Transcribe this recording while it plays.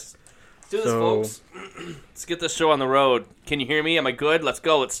do this, folks. Let's get this show on the road. Can you hear me? Am I good? Let's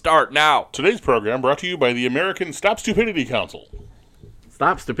go. Let's start now. Today's program brought to you by the American Stop Stupidity Council.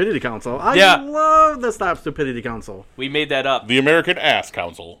 Stop Stupidity Council? I love the Stop Stupidity Council. We made that up. The American Ass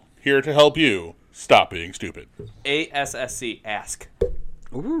Council. Here to help you stop being stupid. ASSC. Ask.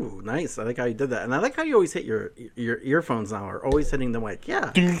 Ooh, nice. I like how you did that. And I like how you always hit your earphones now. Are always hitting the mic.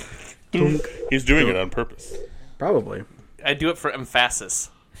 Yeah. He's doing it on purpose. Probably. I do it for emphasis.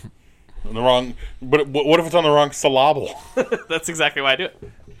 On the wrong, but what if it's on the wrong syllable? That's exactly why I do it.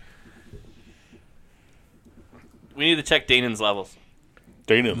 We need to check Danon's levels.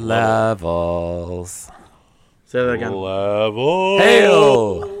 Danon Levels. Say that again. Levels.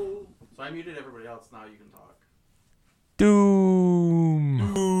 Hail. So I muted everybody else. Now you can talk. Doom.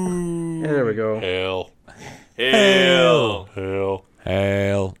 Yeah, there we go. Hail. Hail. Hail.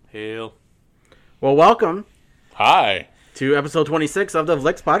 Hail. Hail. Well, welcome Hi. to episode 26 of the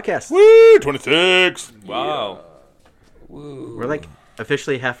Vlixx podcast. Woo! 26. Wow. We're like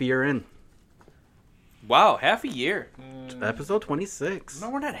officially half a year in. Wow, half a year. Episode 26. No,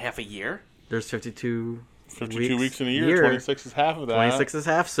 we're not half a year. There's 52 weeks in a year. 26 is half of that. 26 is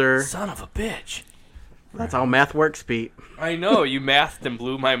half, sir. Son of a bitch. That's how math works, Pete. I know, you mathed and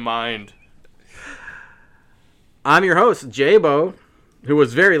blew my mind. I'm your host, J-Bo, who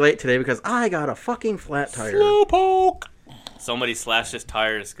was very late today because I got a fucking flat tire. Slowpoke. Somebody slashed his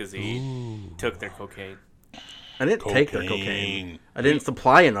tires because he took their cocaine. I didn't take their cocaine. I didn't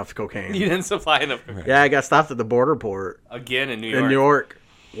supply enough cocaine. You didn't supply enough cocaine. Yeah, I got stopped at the border port. Again in New York. In New York.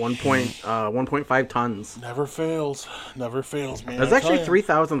 1.5 tons. Never fails. Never fails, man. That's actually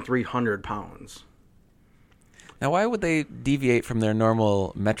 3,300 pounds. Now, why would they deviate from their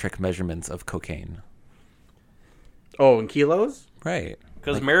normal metric measurements of cocaine? Oh, in kilos? Right.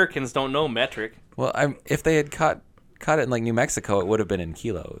 Because Americans don't know metric. Well, if they had caught it in like New Mexico, it would have been in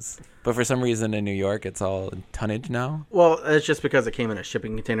kilos. But for some reason in New York, it's all in tonnage now. Well, it's just because it came in a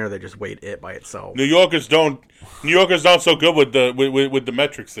shipping container. They just weighed it by itself. New Yorkers not so good with the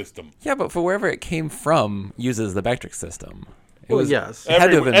metric system. Yeah, but for wherever it came from, uses the metric system. Yes. It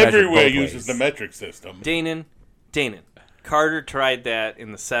had to have been measured Everywhere both uses ways. the metric system. Danon. Carter tried that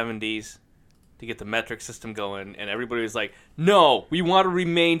in the 70s to get the metric system going, and everybody was like, no, we want to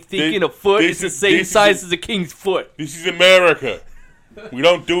remain thinking a foot is the same size as a king's foot. This is America. We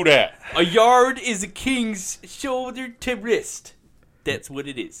don't do that. A yard is a king's shoulder to wrist. That's what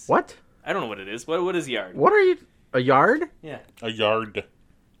it is. What? I don't know what it is. What is yard? What are you... A yard? Yeah. A yard.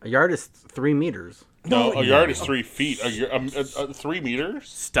 A yard is 3 meters. No, a yard is 3 feet. 3 meters?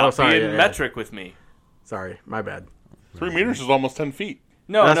 Stop sorry, being yeah. metric with me. Sorry, my bad. 3 meters is almost 10 feet.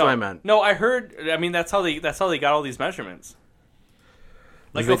 No, That's no. what I meant. No, I heard. I mean, that's how they got all these measurements.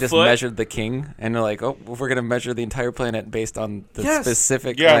 Like They a just foot. measured the king, and they're like, oh, we're going to measure the entire planet based on the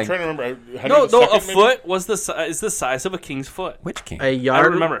specific... Yeah, I'm like, trying to remember. No, a maybe? foot was is the size of a king's foot. Which king? A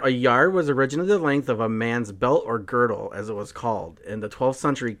yard, remember. A yard was originally the length of a man's belt or girdle, as it was called. In the 12th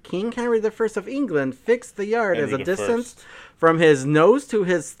century, King Henry I of England fixed the yard as a Henry the distance First. from his nose to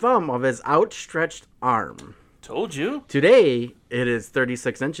his thumb of his outstretched arm. Told you. Today, it is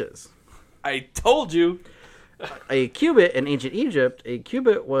 36 inches. I told you. A cubit in ancient Egypt, a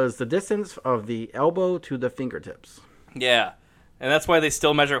cubit was the distance of the elbow to the fingertips. Yeah, and that's why they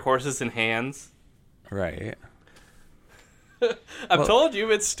still measure horses in hands. Right. I've told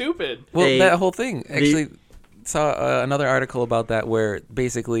you, it's stupid. Well, that whole thing, actually, saw another article about that where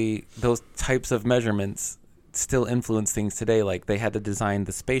basically those types of measurements still influence things today. Like they had to design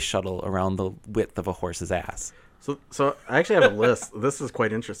the space shuttle around the width of a horse's ass. So I actually have a list. This is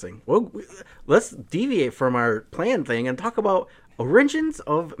quite interesting. Well, let's deviate from our plan thing and talk about origins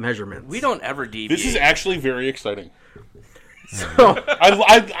of measurements. We don't ever deviate. This is actually very exciting. So,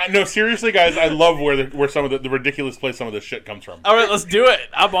 I no, seriously, guys, I love where some of the ridiculous place some of this shit comes from. All right, let's do it.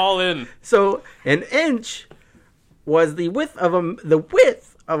 I'm all in. So an inch was the width of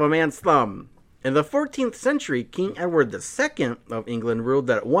a man's thumb. In the 14th century, King Edward II of England ruled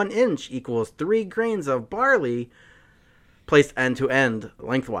that 1 inch equals 3 grains of barley placed end to end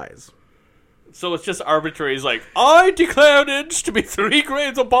lengthwise. So it's just arbitrary. He's like, I declare an inch to be 3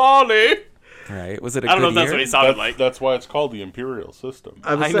 grains of barley. Right? Was it a I don't know good if that's year? what he sounded like. That's why it's called the imperial system.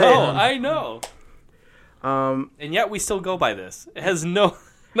 I know. And yet we still go by this. It has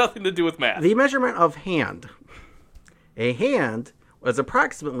nothing to do with math. The measurement of hand. A hand was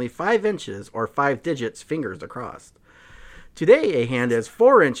approximately 5 inches or 5 digits fingers across. Today, a hand is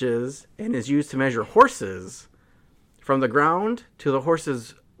 4 inches and is used to measure horses from the ground to the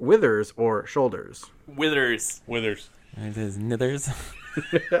horse's withers or shoulders. Withers. It is nithers.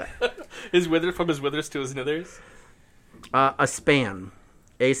 His withers, from his withers to his nithers. A span.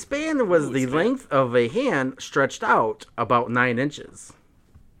 A span was the length of a hand stretched out about 9 inches.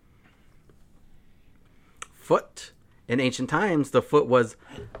 Foot. In ancient times, the foot was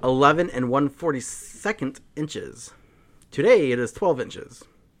 11 and 1/42 inches. Today, it is 12 inches.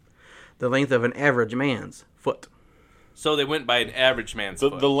 The length of an average man's foot. So they went by an average man's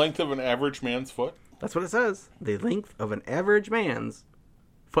foot. The length of an average man's foot? That's what it says. The length of an average man's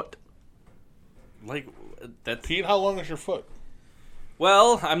foot. Like, that's... Pete, how long is your foot?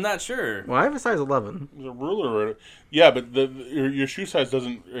 Well, I'm not sure. Well, I have a size 11. There's a ruler. Yeah, but your shoe size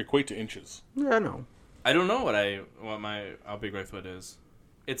doesn't equate to inches. Yeah, I know. I don't know how big my foot is.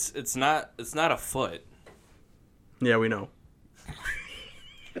 It's not a foot. Yeah, we know.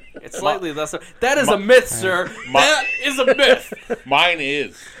 It's slightly less. That is a myth, sir. That is a myth. Mine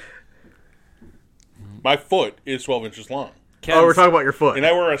is. My foot is 12 inches long. Oh, we're talking about your foot. And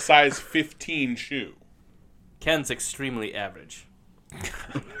I wear a size 15 shoe. Ken's extremely average.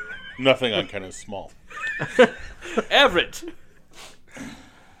 Nothing on Ken is small. Average.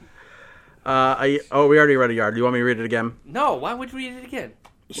 We already read a yard. Do you want me to read it again? No, why would we read it again?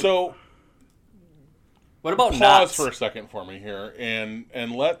 So, what about pause knots? for a second for me here, and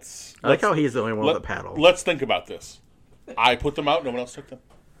let's... I like how he's the only one with a paddle. Let's think about this. I put them out, no one else took them.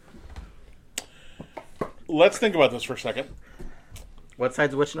 Let's think about this for a second. What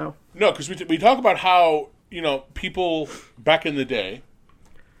side's which now? No, because we talk about how, people back in the day,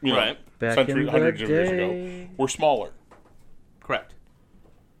 Right. Back centuries, in the hundreds of years day. ago, were smaller. Correct.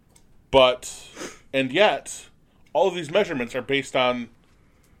 And yet, all of these measurements are based on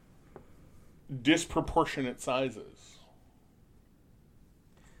disproportionate sizes.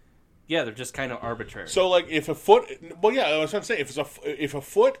 Yeah, they're just kind of arbitrary. So, like, if a foot... Well, yeah, I was going to say, if a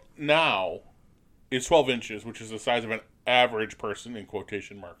foot now is 12 inches, which is the size of an average person, in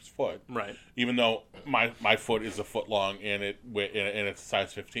quotation marks, foot. Right. Even though my foot is a foot long and it's a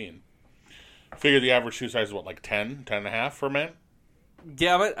size 15. Figure the average shoe size is what, like 10 and a half for men?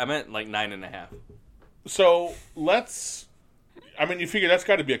 Yeah, I meant like 9.5. So you figure that's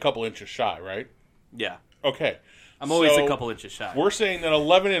got to be a couple inches shy, right? Yeah. Okay. I'm always a couple inches shy. We're saying that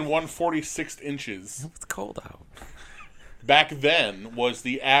 11 and 1/46 inches It's cold out. back then was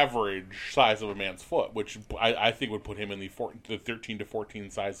the average size of a man's foot, which I think would put him in the 13 to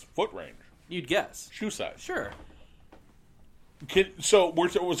 14 size foot range. You'd guess. Shoe size. Sure. So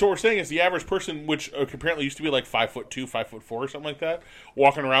what we're saying is the average person, which apparently used to be like 5'2", 5'4", or something like that,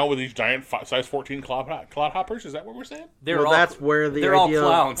 walking around with these giant size 14 clod hoppers. Is that what we're saying? That's where the they're idea...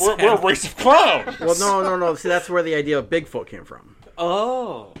 all clowns. We're a race of clowns. Well, no. See, that's where the idea of Bigfoot came from.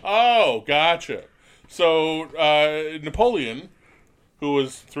 Oh, gotcha. So Napoleon, who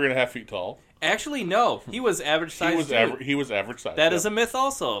was 3.5 feet tall. Actually, no. He was average size. He was average size. That is a myth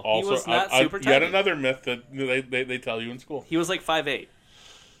also. He was not super tiny. Yet another myth that they tell you in school. He was like 5'8".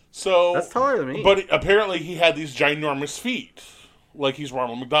 So that's taller than me. But apparently he had these ginormous feet, like he's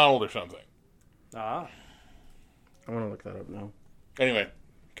Ronald McDonald or something. Ah. I want to look that up now. Anyway,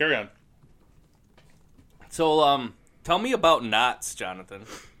 carry on. So, tell me about knots, Jonathan.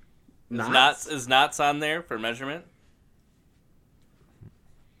 Is knots on there for measurement?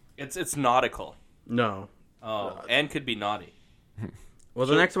 It's nautical. No. Oh, and could be naughty. Well,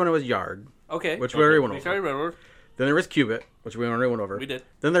 the next one was yard. Okay. Which we already went over. Remember. Then there was cubit, which we already went over. We did.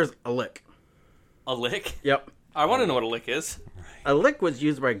 Then there's a lick. A lick? Yep. I want to know what a lick is. A lick was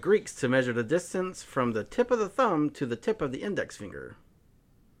used by Greeks to measure the distance from the tip of the thumb to the tip of the index finger.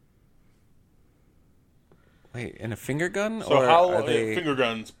 Wait, in a finger gun? So or how are they... finger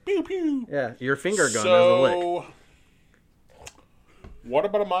guns? Pew pew. Yeah, your finger gun is a lick. So, what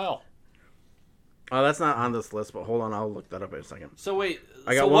about a mile? Oh, that's not on this list, but hold on, I'll look that up in a second. So wait,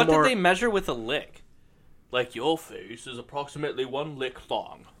 I got so one what more. did they measure with a lick? Like, your face is approximately 1 lick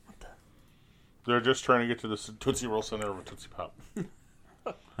long. They're just trying to get to the Tootsie Roll center of a Tootsie Pop.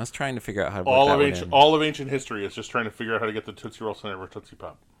 I was trying to figure out how to put All that of one ancient, in. all of ancient history is just trying to figure out how to get the Tootsie Roll center of a Tootsie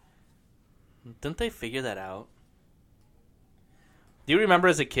Pop. Didn't they figure that out? Do you remember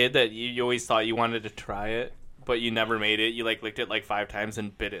as a kid that you always thought you wanted to try it, but you never made it? You licked it 5 times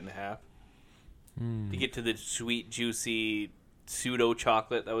and bit it in half to get to the sweet, juicy pseudo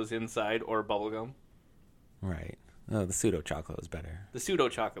chocolate that was inside, or bubblegum. Right. No, the pseudo chocolate was better. The pseudo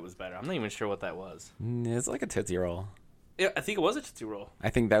chocolate was better. I'm not even sure what that was. It's like a Tootsie Roll. Yeah, I think it was a Tootsie Roll. I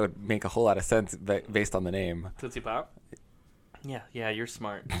think that would make a whole lot of sense based on the name. Tootsie Pop? Yeah, you're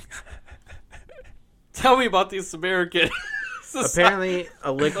smart. Tell me about these American... Apparently,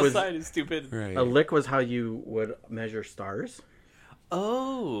 a lick was Society stupid. Right. a lick was how you would measure stars.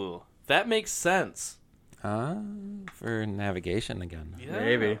 Oh, that makes sense. For navigation again. Yeah.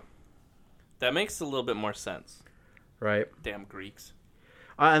 Maybe. That makes a little bit more sense. Right. Damn Greeks.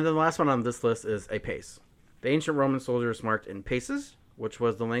 And then the last one on this list is a pace. The ancient Roman soldiers marked in paces, which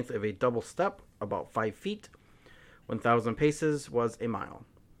was the length of a double step, about 5 feet. 1,000 paces was a mile.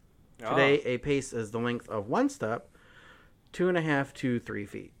 Today, a pace is the length of one step, 2.5 to 3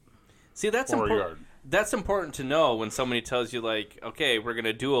 feet. See, that's Or a important. yard. That's important to know when somebody tells you, like, okay, we're going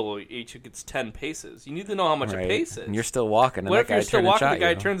to duel, each gets 10 paces. You need to know how much a pace is. And you're still walking. And What that if you're guy still turned and walking, the shot guy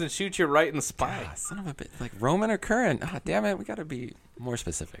you? turns and shoots you right in the spine? Ah, son of a bit. Like Roman or current? Ah, damn it. We got to be more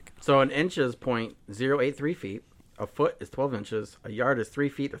specific. So an inch is 0.083 feet. A foot is 12 inches. A yard is 3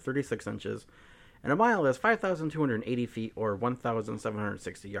 feet or 36 inches. And a mile is 5,280 feet or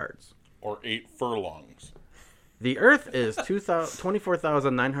 1,760 yards. Or 8 furlongs. The Earth is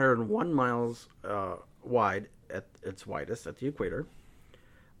 24,901 miles wide at its widest at the equator.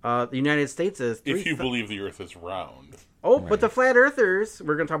 The United States is... If you believe the Earth is round. Oh, but the Flat Earthers...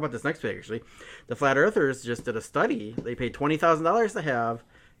 We're going to talk about this next week, actually. The Flat Earthers just did a study. They paid $20,000 to have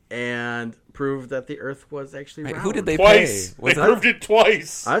and proved that the Earth was actually round. Who did they Twice. pay? They proved it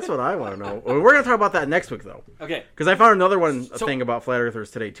twice. That's what I want to know. Well, we're going to talk about that next week, though. Okay. Because I found another thing about Flat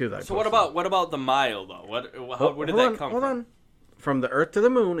Earthers today, too. So what about the mile, though? Where did that come from? Hold on. From the Earth to the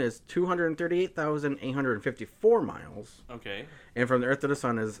Moon is 238,854 miles. Okay. And from the Earth to the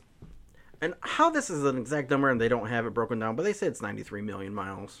Sun is... And how this is an exact number, and they don't have it broken down, but they say it's 93 million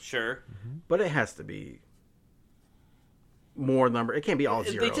miles. Sure. But it has to be more number. It can't be all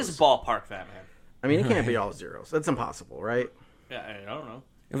zeros. They just ballpark that, man. I mean, it can't be all zeros. That's impossible, right? Yeah, I don't know.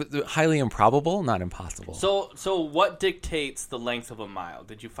 It was highly improbable, not impossible. So what dictates the length of a mile?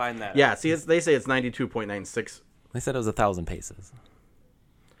 Did you find that? Yeah, see, they say it's 92.96. They said it was 1,000 paces.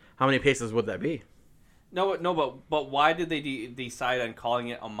 How many paces would that be? No, but why did they decide on calling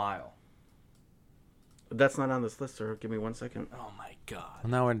it a mile? That's not on this list, sir. Give me 1 second. Oh my god.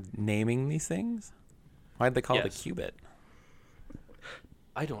 Well, now we're naming these things? Why'd they call it a Yes. cubit?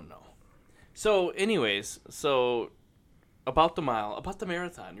 I don't know. So, anyways, about the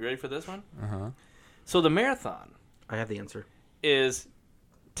marathon. You ready for this one? Uh-huh. So the marathon I have the answer. is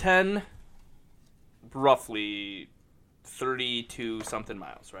 10, roughly 32 something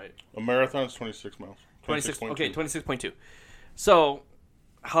miles, right? A marathon is 26 miles. 26. Okay, 26.2. So,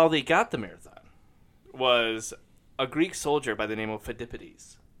 how they got the marathon was a Greek soldier by the name of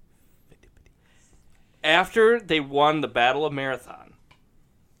Phidippides. After they won the Battle of Marathon,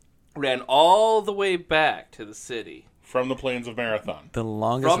 ran all the way back to the city. From the plains of Marathon. The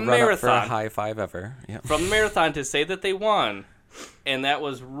longest From run-up for a marathon. high five ever. Yep. From the marathon to say that they won, and that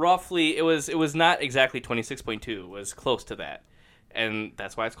was roughly, it was not exactly 26.2, it was close to that. And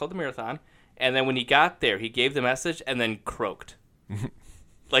that's why it's called the marathon. And then when he got there, he gave the message and then croaked.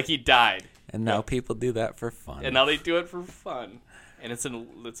 Like he died. And now people do that for fun. And now they do it for fun. And it's an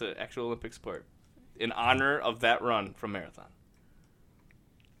actual Olympic sport in honor of that run from marathon.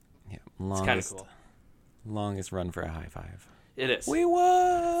 Yeah, It's kind of cool. Longest run for a high five. It is. We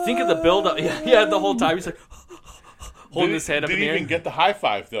won! Think of the build-up. Yeah, the whole time he's like holding his head up in the Didn't air. even get the high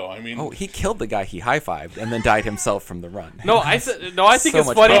five, though. I mean... Oh, he killed the guy he high-fived and then died himself from the run. I think So it's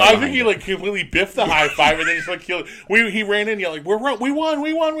much funny. No, I behind think he it. like completely biffed the high five and then just like killed. He ran in, yelling, we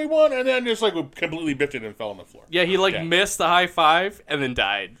won, and then just like completely biffed it and fell on the floor. Yeah, he missed the high five and then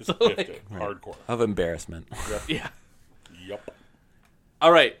died. Just biffed it, hardcore. Of embarrassment. Yeah. Yup.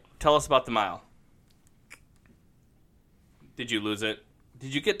 All right, tell us about the mile. Did you lose it?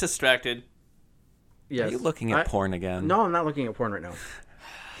 Did you get distracted? Yes. Are you looking at porn again? No, I'm not looking at porn right now.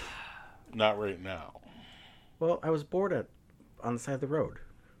 Not right now. Well, I was bored on the side of the road.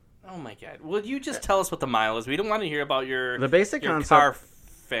 Oh my god! Will you just tell us what the mile is? We don't want to hear about your The basic your concept car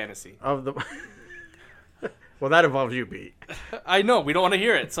fantasy. of the... Well, that involves you, Pete. I know we don't want to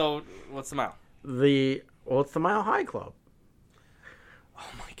hear it. So what's the mile? It's the Mile High Club. Oh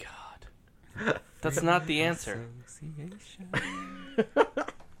my god! That's not the answer.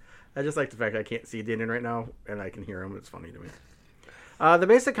 I just like the fact I can't see Daniel right now, and I can hear him. It's funny to me. The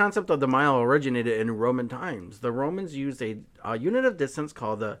basic concept of the mile originated in Roman times. The Romans used a unit of distance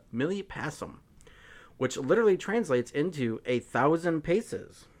called the millipasum, which literally translates into 1,000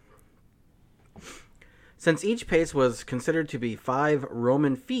 paces. Since each pace was considered to be 5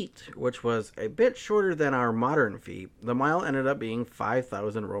 Roman feet, which was a bit shorter than our modern feet, the mile ended up being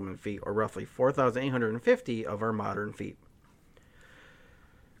 5,000 Roman feet, or roughly 4,850 of our modern feet.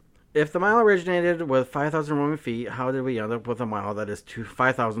 If the mile originated with 5,000 Roman feet, how did we end up with a mile that is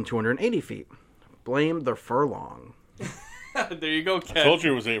 5,280 feet? Blame the furlong. There you go, I Ken. told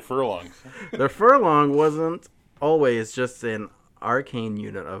you it was 8 furlongs. The furlong wasn't always just an arcane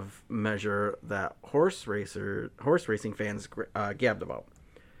unit of measure that horse racing fans gabbed about.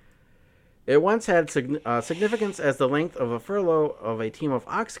 It once had significance as the length of a furlough of a team of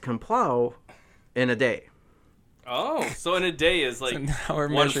oxen can plow in a day. Oh, so in a day is like So now we're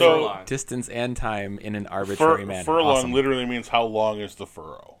one measuring furlong. distance and time in an arbitrary manner. Furlong Awesome. literally means how long is the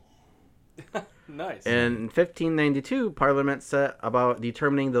furrow. Nice. In 1592, Parliament set about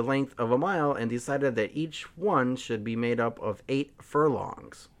determining the length of a mile and decided that each one should be made up of 8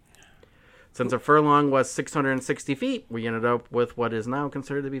 furlongs. Since a furlong was 660 feet, we ended up with what is now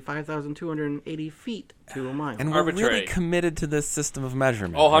considered to be 5,280 feet to a mile. And we're Arbitrary. really committed to this system of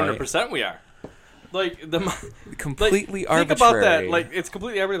measurement. Oh, right? 100% we are. Like Completely like, arbitrary. Think about that. Like it's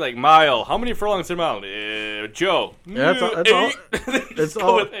completely arbitrary. Like mile. How many furlongs in a mile? Joe. Yeah, that's all. Just It's go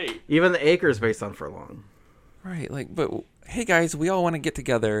all. with 8. Even the acres based on furlong. Right, like, but hey guys, we all want to get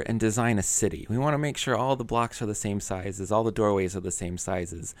together and design a city. We want to make sure all the blocks are the same sizes, all the doorways are the same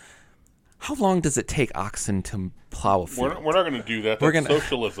sizes. How long does it take oxen to plow a field? We're not going to do that. We're That's gonna-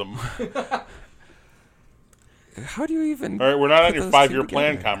 socialism. How do you even... All right, we're not on put your those 5-year two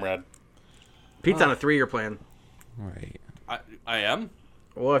plan, together? comrade. Pete's on a 3-year plan. Right. I am.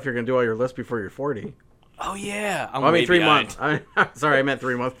 Well, if you're going to do all your lists before you're 40. Oh yeah. I'm I mean, way 3 behind. months. Sorry, I meant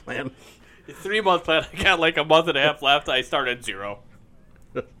 3-month plan. 3-month plan. I got like a month and a half left. I start at 0.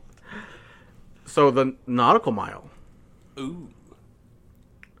 So the nautical mile Ooh.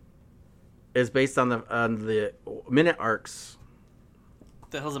 is based on the minute arcs.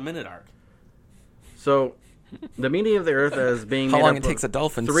 What the hell's a minute arc? So the median of the Earth is being How made long up it takes a of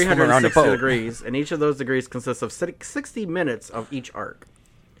dolphin to swim around a 360 boat. degrees, and each of those degrees consists of 60 minutes of each arc.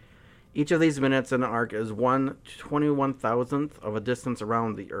 Each of these minutes in an arc is 1/21,000th of a distance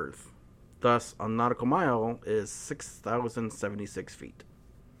around the Earth. Thus, a nautical mile is 6,076 feet.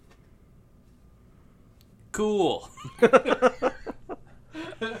 Cool.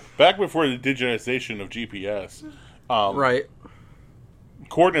 Back before the digitization of GPS, Right.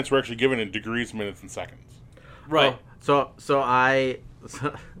 coordinates were actually given in degrees, minutes, and seconds. Right. So somebody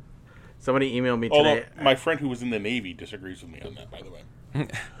emailed me Although today. my friend who was in the Navy disagrees with me on that, by the way.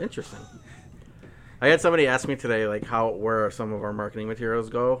 Interesting. I had somebody ask me today, like, where some of our marketing materials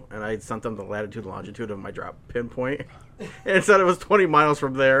go, and I sent them the latitude and longitude of my drop pinpoint, and it said it was 20 miles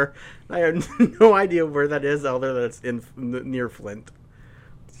from there. I have no idea where that is, other than it's near Flint.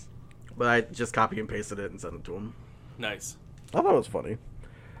 But I just copy and pasted it and sent it to them. Nice. I thought it was funny.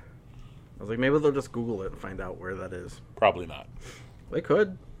 I was like, maybe they'll just Google it and find out where that is. Probably not. They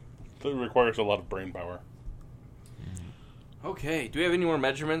could. It requires a lot of brain power. Okay. Do we have any more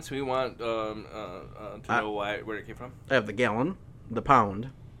measurements we want to know where it came from? I have the gallon, the pound,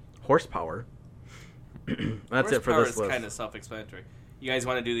 horsepower. That's it for Horsepower this is list. kind of self-explanatory. You guys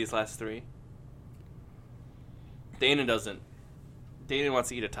want to do these last 3? Dana doesn't. Dana wants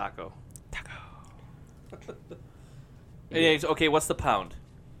to eat a taco. Anyways, okay, what's the pound?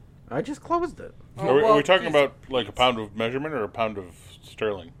 I just closed it. Are we talking about like a pound of measurement or a pound of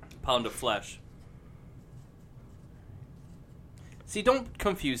sterling? Pound of flesh. See, don't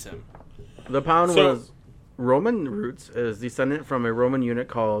confuse him. The pound So- was Roman roots, is descendant from a Roman unit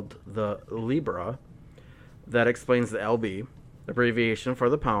called the libra. That explains the lb, abbreviation for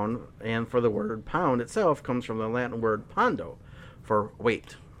the pound, and for the word pound itself comes from the Latin word pondo, for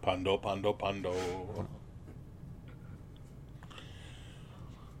weight. Pondo, pondo, pondo.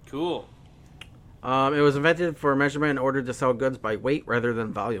 Cool. It was invented for measurement in order to sell goods by weight rather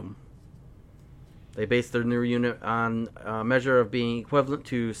than volume. They based their new unit on a measure of being equivalent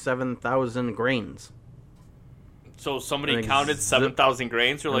to 7,000 grains. So somebody An counted 7,000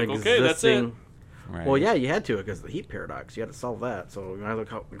 grains. You're like, An okay, that's it. existing- Right. Well, yeah, you had to because of the heat paradox. You had to solve that, so you might as well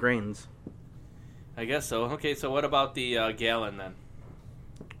count the grains. I guess so. Okay, so what about the gallon then?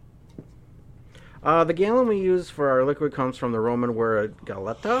 The gallon we use for our liquid comes from the Roman word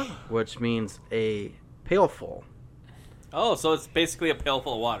galletta, which means a pailful. Oh, so it's basically a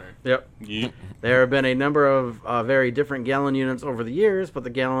pailful of water. Yep. Yeet. There have been a number of very different gallon units over the years, but the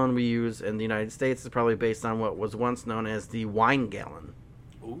gallon we use in the United States is probably based on what was once known as the wine gallon.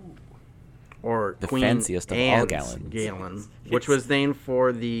 Ooh. Or The Queen fanciest of all Anne's gallons. gallon, which was named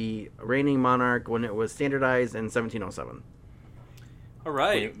for the reigning monarch when it was standardized in 1707. All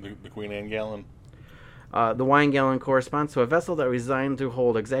right. The Queen Anne gallon. The wine gallon corresponds to a vessel that was designed to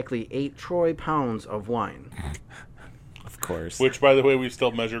hold exactly 8 troy pounds of wine. Of course. Which, by the way, we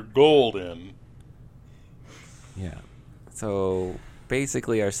still measure gold in. Yeah. So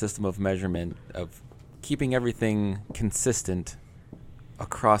basically, our system of measurement of keeping everything consistent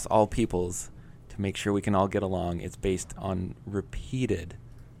across all peoples to make sure we can all get along is based on repeated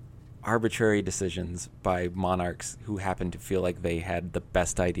arbitrary decisions by monarchs who happen to feel like they had the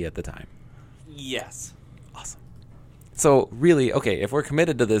best idea at the time. Yes. Awesome. So really, okay, if we're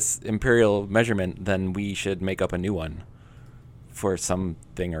committed to this imperial measurement, then we should make up a new one for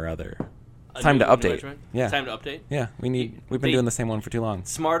something or other. It's time to update. Measurement? Yeah. Time to update? Yeah, we've been doing the same one for too long.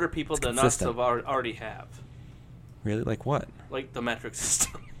 Smarter people It's than consistent. us already have. Really? Like what? Like the metric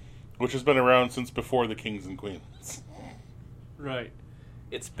system. Which has been around since before the kings and queens. Right.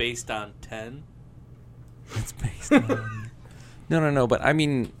 It's based on 10. It's based on... No, but I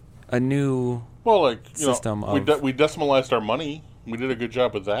mean a new... Well, like, system we decimalized our money. We did a good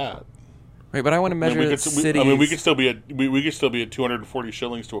job with that. Right, but I want to measure cities... we could still be at 240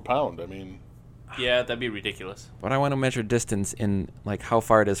 shillings to a pound. I mean... Yeah, that'd be ridiculous. But I want to measure distance in, like, how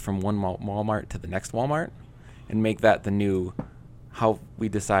far it is from one Walmart to the next Walmart, and make that the new... how we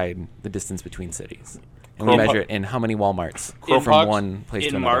decide the distance between cities. And we measure it in how many Walmarts from one place to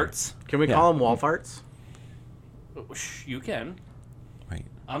another. In marts? Can we call them Walfarts? You can. Right.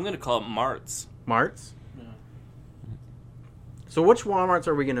 I'm going to call it marts. Marts? Yeah. So which Walmarts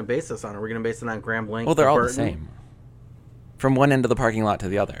are we going to base this on? Are we going to base it on Grand Blanc? Well, they're all the Burton? same. From one end of the parking lot to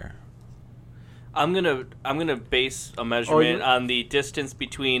the other. I'm gonna base a measurement on the distance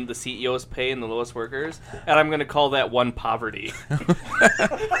between the CEO's pay and the lowest workers, and I'm gonna call that one poverty.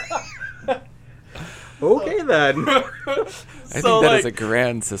 Okay, then. I think that is a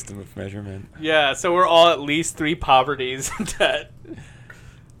grand system of measurement. Yeah, so we're all at least 3 poverties in debt.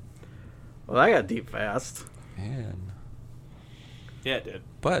 Well, I got deep fast. Man. Yeah, it did.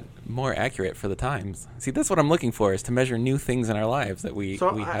 But more accurate for the times. See, that's what I'm looking for, is to measure new things in our lives that we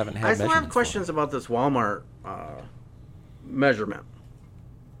haven't had. I still have measurements questions for. about this Walmart measurement.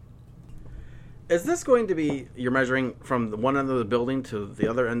 Is this going to be, you're measuring from the one end of the building to the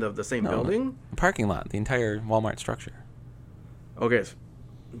other end of the same building? Parking lot, the entire Walmart structure. Okay,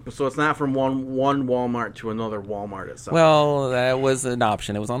 so it's not from one Walmart to another Walmart itself. Well, that was an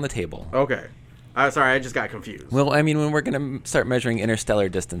option. It was on the table. Okay. Sorry, I just got confused. Well, I mean, when we're going to start measuring interstellar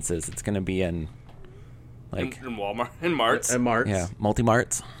distances, it's going to be in, like... In Walmart. In marts. And Marts. Yeah,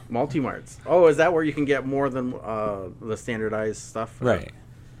 multi-marts. Multi-marts. Oh, is that where you can get more than the standardized stuff? Right.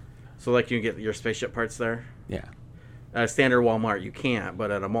 So, like, you can get your spaceship parts there? Yeah. At a standard Walmart, you can't,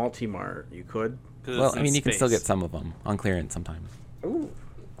 but at a multi-mart, you could. Well, I mean, you can still get some of them on clearance sometimes. Ooh.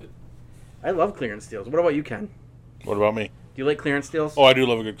 I love clearance deals. What about you, Ken? What about me? Do you like clearance deals? Oh, I do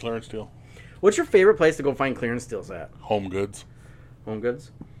love a good clearance deal. What's your favorite place to go find clearance deals at? Home Goods. Home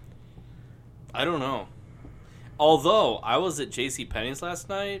Goods? I don't know. Although, I was at JCPenney's last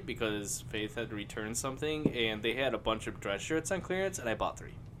night because Faith had to return something, and they had a bunch of dress shirts on clearance, and I bought 3.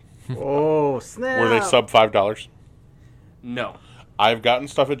 Oh, snap. Were they sub $5? No. I've gotten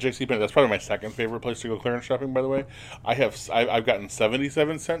stuff at JCPenney. That's probably my second favorite place to go clearance shopping, by the way. I've gotten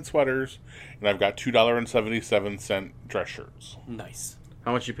 77-cent sweaters, and I've got $2.77 dress shirts. Nice.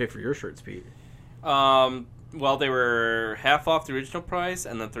 How much you pay for your shirts, Pete? Well, they were half off the original price,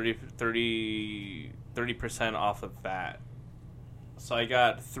 and then 30% off of that. So I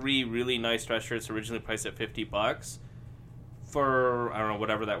got 3 really nice dress shirts originally priced at $50 for, I don't know,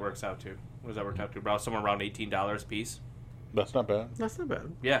 whatever that works out to. What does that work out to? About somewhere around $18 a piece. That's not bad. That's not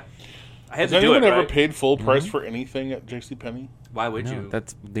bad. Yeah. I had Has to do it, anyone ever right? paid full price for anything at JCPenney? Why would No, you?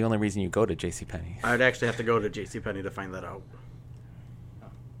 that's the only reason you go to JCPenney. I'd actually have to go to JCPenney to find that out.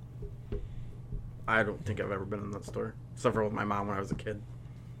 I don't think I've ever been in that store. Except for with my mom when I was a kid.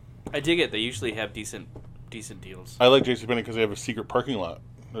 I dig it. They usually have decent deals. I like JCPenney because they have a secret parking lot.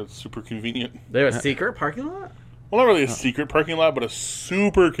 That's super convenient. They have a secret parking lot? Well, not really a secret parking lot, but a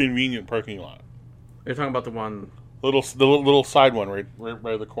super convenient parking lot. You're talking about the one... The little side one right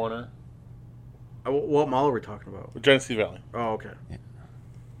by the corner. What mall are we talking about? Genesee Valley. Oh, okay. Yeah.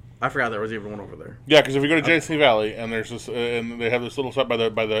 I forgot there was even one over there. Yeah, because if you go to Genesee Valley and there's this, and they have this little spot by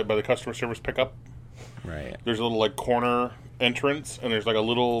the customer service pickup. Right. There's a little like corner entrance, and there's like a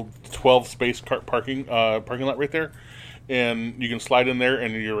little 12-space parking lot right there, and you can slide in there,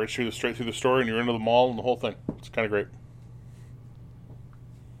 and you're straight through the store, and you're into the mall and the whole thing. It's kind of great.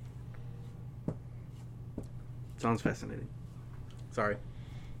 Sounds fascinating. Sorry.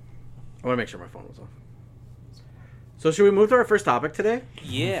 I want to make sure my phone was off. So should we move to our first topic today?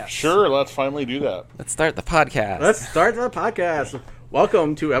 Yeah. Sure, let's finally do that. Let's start the podcast. Let's start the podcast.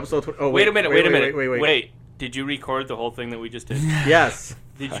 Welcome to episode... Wait a minute. Wait. Did you record the whole thing that we just did? Yes.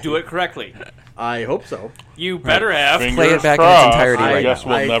 Did you do it correctly? I hope so. You better have. Fingers Play it back in crossed. its entirety I right guess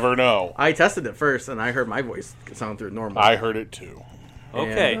now. we'll never know. I tested it first, and I heard my voice sound through normal. I heard it too.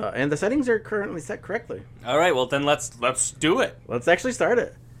 Okay. And the settings are currently set correctly. All right. Well, then let's do it. Let's actually start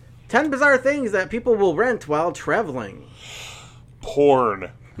it. 10 bizarre things that people will rent while traveling. Porn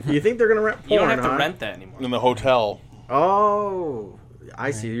You think they're going to rent porn, You don't have to huh? rent that anymore. in the hotel. Oh.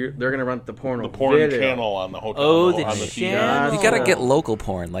 I see. They're going to run the porn porn channel on the hotel. Oh, on the TV. channel. You gotta get local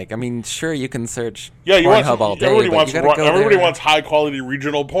porn. Like, I mean, sure, you can search Yeah, you want Pornhub all day. everybody but wants you gotta go everybody there. wants high quality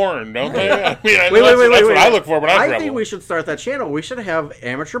regional porn, don't they? I mean, that's Wait. what I look for when I travel. I think we should start that channel. We should have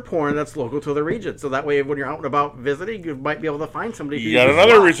amateur porn that's local to the region. So that way, when you're out and about visiting, you might be able to find somebody. You got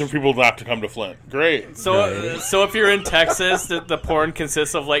another reason for people not to come to Flint. Great. So if you're in Texas, the porn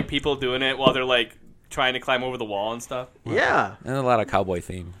consists of like people doing it while they're like trying to climb over the wall and stuff. Yeah. And a lot of cowboy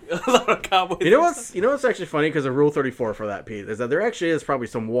theme. A lot of cowboys. You know what's actually funny, because of Rule 34 for that, Pete, is that there actually is probably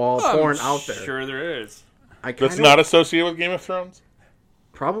some wall porn out there. Sure, there is. That's not associated with Game of Thrones?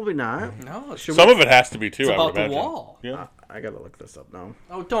 Probably not. No, Some of it has to be, too, it's I would about the imagine. wall. Yeah. I gotta look this up now.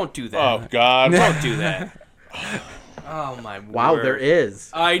 Oh, don't do that. Oh, God. Don't do that. Oh my Wow, word. there is.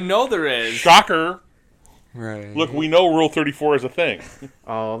 I know there is. Shocker. Right. Look, we know Rule 34 is a thing.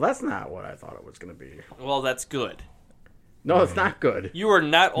 Oh, that's not what I thought it was gonna be. Well, that's good. No, it's not good. You are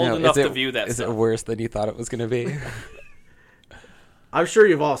not old No, enough is to view that Is stuff. it worse than you thought it was going to be? I'm sure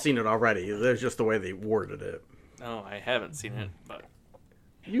you've all seen it already. There's just the way they worded it. No, I haven't seen it, but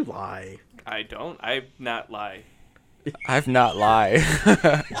You lie. I don't. I not lie. I've not lied.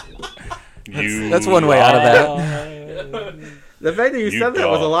 You That's one way out of that. The fact that you said that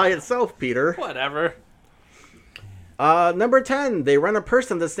was a dog. lie itself, Peter. Whatever. Number 10, they rent a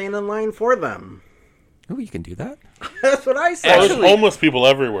person to stand in line for them. Ooh, you can do that? That's what I said. Oh, there's Actually- homeless people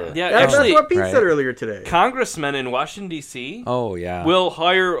everywhere. Yeah, That's actually, what Pete Right. said earlier today. congressmen in Washington D.C. Oh, yeah. will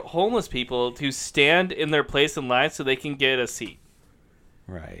hire homeless people to stand in their place in line so they can get a seat.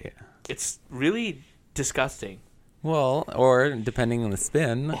 Right. It's really disgusting. Well, or depending on the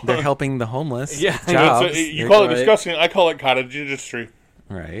spin, they're helping the homeless. Yeah. Jobs. You call it Right. disgusting. I call it cottage industry.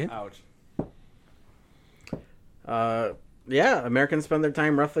 Right. Ouch. Yeah, Americans spend their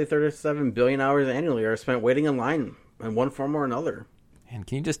time, roughly 37 billion hours annually, are spent waiting in line in one form or another. And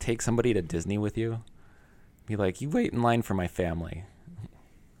can you just take somebody to Disney with you? Be like, you wait in line for my family.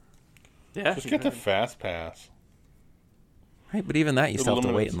 Yeah. Just get the fast pass. Right, but even that, you still have to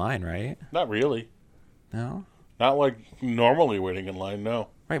wait limits. in line, right? Not really. No? Not like normally waiting in line. No.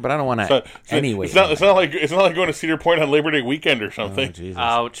 Right, but I don't want It's to not, anyway. it's not like going to Cedar Point on Labor Day weekend or Oh, something. Jesus.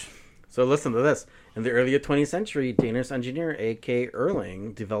 Ouch. So listen to this. In the early 20th century, Danish engineer A.K.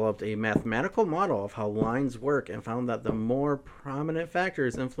 Erling developed a mathematical model of how lines work and found that the more prominent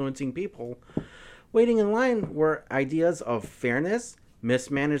factors influencing people waiting in line were ideas of fairness,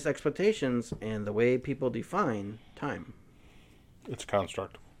 mismanaged expectations, and the way people define time. It's a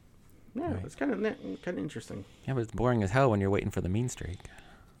construct. Yeah, it's kind of interesting. Yeah, but it's boring as hell when you're waiting for the mean streak.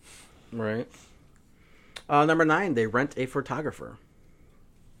 Right. Number 9, they rent a photographer.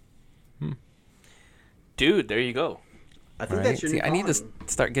 Dude, there you go. I think Right? that's your See, new I need to calling.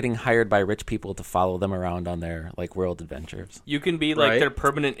 start getting hired by rich people to follow them around on their like world adventures. You can be like Right. their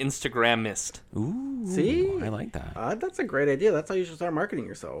permanent Instagrammist. Ooh, See? I like that. That's a great idea. That's how you should start marketing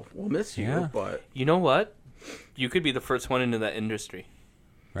yourself. We'll miss you, Yeah. but You know what? You could be the first one into that industry.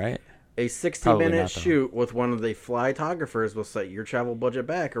 Right? a Probably 60-minute not, though. shoot with one of the flytographers will set your travel budget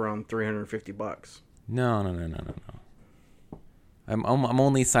back around $350. No. I'm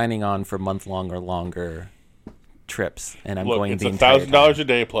only signing on for month-long or longer trips, and I'm Look, going it's the entire time. $1,000 a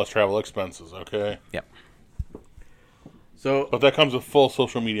day plus travel expenses. Okay, Yep. So but that comes with full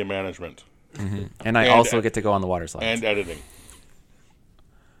social media management And I And- also get to go on the water slides. and editing.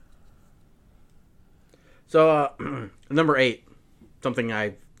 number 8, something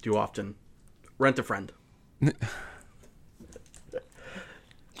I do often, rent a friend.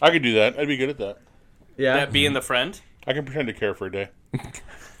 I could do that. I'd be good at that. Yeah. That being the friend. I can pretend to care for a day.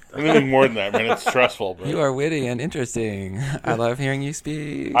 Anything more than that, man, it's stressful. But You are witty and interesting. I love hearing you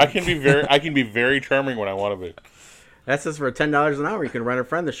speak. I can be very charming when I want to be. That says for $10 an hour, you can rent a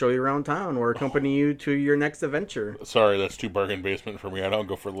friend to show you around town or accompany you to your next adventure. Sorry, that's too bargain basement for me. I don't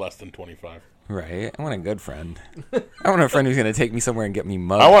go for less than 25. Right? I want a good friend. I want a friend who's going to take me somewhere and get me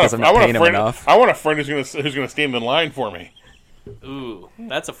mugged I want because I'm not paying him enough. I want a friend who's gonna stand in line for me. Ooh,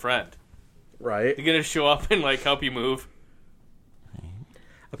 that's a friend. Right. You're gonna show up and like help you move.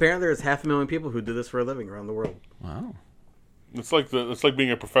 Apparently, there's 500,000 people who do this for a living around the world. Wow. It's like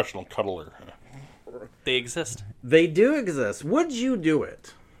being a professional cuddler. They exist. They do exist. Would you do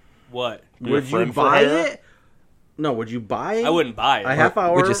it? What? Be a Would you friend for buy hire? it? No, would you buy I wouldn't buy it. a half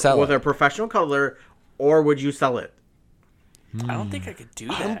hour would you sell with it? a professional cuddler, or would you sell it? I don't think I could do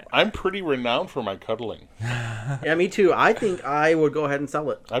that. I'm pretty renowned for my cuddling. Yeah, me too. I think I would go ahead and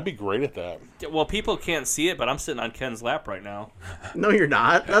sell it. I'd be great at that. Well, people can't see it, but I'm sitting on Ken's lap right now. No, you're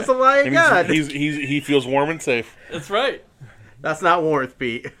not. That's a lie And again. he feels warm and safe. That's right. That's not warmth,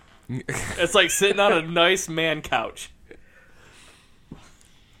 Pete. It's like sitting on a nice man couch.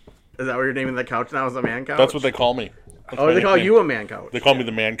 Is that what you're naming the couch now? Is a man couch? That's what they call me. That's Oh, my they call nickname. you a man couch. They call me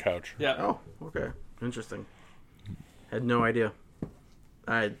the man couch. Yeah. Oh, okay. Interesting. Had no idea.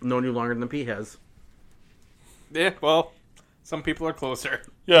 I've known you longer than Pete has. Yeah, well, some people are closer.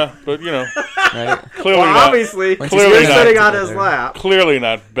 Yeah, but you know, Right? clearly Well, not. obviously, Clearly you're not sitting on together. his lap. Clearly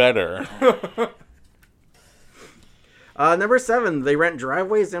not better. Number 7, they rent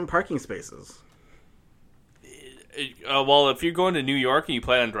driveways and parking spaces. Well, if you're going to New York and you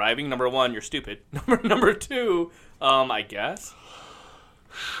plan on driving, number 1, you're stupid. Number 2, I guess.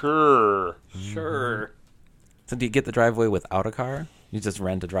 Sure. Sure. So do you get the driveway without a car? You just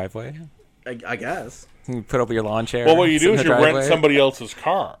rent a driveway? I guess. You put up your lawn chair? Well, what you sit do in is the you rent driveway? somebody else's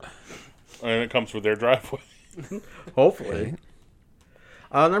car, and it comes with their driveway. Hopefully.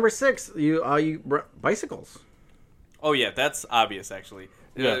 Number 6, bicycles. Oh, yeah, that's obvious, actually.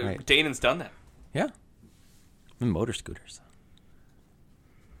 Yeah. Right. Danon's done that. Yeah. And motor scooters.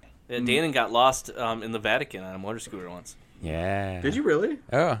 Danon got lost in the Vatican on a motor scooter once. Yeah. Did you really?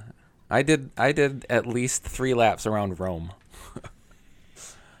 Oh, I did at least 3 laps around Rome.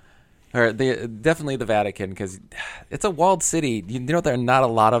 Or definitely the Vatican, because it's a walled city. You know there are not a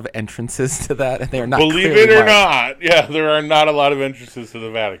lot of entrances to that, and they are not. Believe clearly it or marked. not, yeah, there are not a lot of entrances to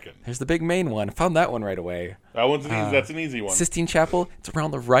the Vatican. There's the big main one. I found that one right away. That one's an easy. That's an easy one. Sistine Chapel. It's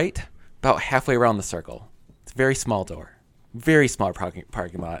around the right, about halfway around the circle. It's a very small door, very small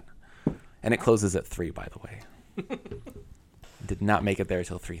parking lot, and it closes at 3. By the way, did not make it there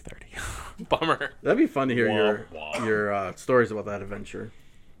until 3:30. Bummer. That'd be fun to hear Wah, wah. your stories about that adventure.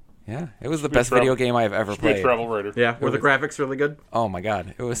 Yeah, it was the Be best travel- video game I've ever Be a played. travel writer. Yeah, were the graphics really good? Oh my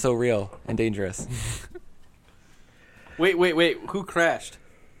god, it was so real and dangerous. Wait. Who crashed?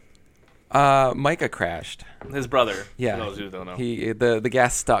 Micah crashed. His brother. Yeah, For those who don't know. the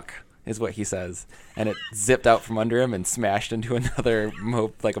gas stuck is what he says, and it zipped out from under him and smashed into another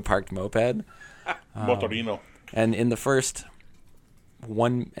like a parked moped. Motorino. And in the first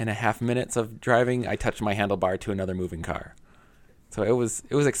 1.5 minutes of driving, I touched my handlebar to another moving car. So it was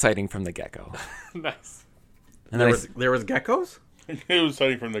exciting from the get go. Nice. And There was geckos? It was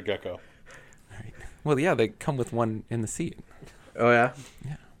exciting from the get-go. well, yeah, they come with one in the seat. Oh yeah.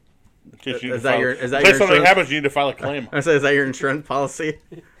 In case you Is need to that file- your- is that in case your something insurance? happens, you need to file a claim. I say, is that your insurance policy?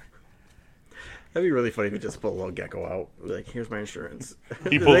 That'd be really funny if you just pull a little gecko out. Like, here's my insurance.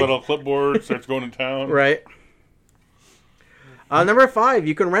 He pulls out a clipboard, starts going to town. Right. Number 5,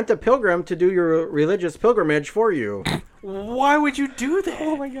 you can rent a pilgrim to do your religious pilgrimage for you. Why would you do that?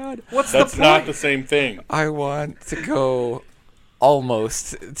 Oh my god. What's That's the point? not the same thing. I want to go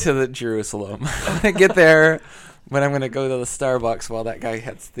almost to the Jerusalem. I get there, but I'm going to go to the Starbucks while that guy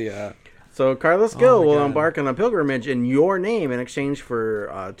hits the... So Carlos Gill my will God. embark on a pilgrimage in your name in exchange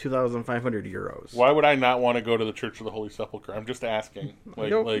for 2,500 euros. Why would I not want to go to the Church of the Holy Sepulchre? I'm just asking.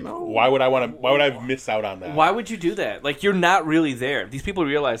 don't know. Why would I want to? Why would I miss out on that? Why would you do that? Like, you're not really there. These people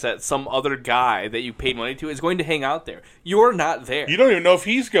realize that some other guy that you paid money to is going to hang out there. You're not there. You don't even know if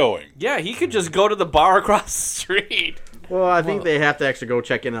he's going. Yeah, he could just go to the bar across the street. Well, I think they have to actually go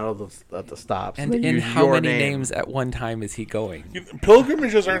check in at the stops. And They in use how your many name. names at one time is he going?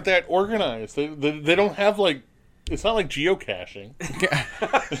 Pilgrimages aren't that organized. They don't have like. It's not like geocaching.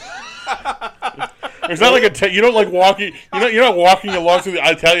 There's not like you don't like walking. You're not walking along through the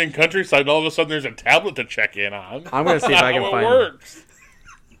Italian countryside, and all of a sudden there's a tablet to check in on. I'm going to see if I can How it find works.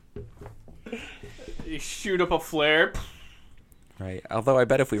 You shoot up a flare. Right. Although I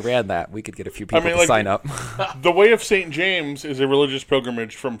bet if we ran that, we could get a few people mean, to like- sign up. The Way of St. James is a religious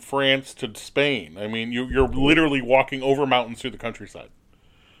pilgrimage from France to Spain. I mean, you're literally walking over mountains through the countryside.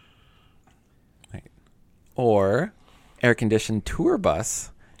 Right. Or air-conditioned tour bus,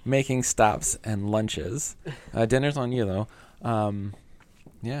 making stops and lunches. Dinner's on you, though.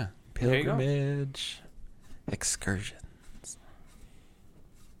 Yeah. There you go. Pilgrimage. Excursion.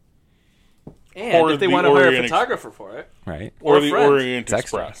 And Or if they the want to hire a Orient photographer for it. Right. Or Or the friends. Orient It's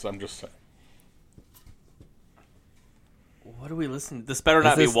extra. Express. I'm just saying. What are we listening? This better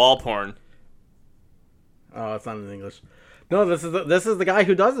not be this- wall porn. Oh, it's not in English. No, this is the guy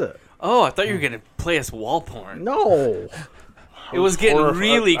who does it. Oh, I thought you were going to play us wall porn. No. It was getting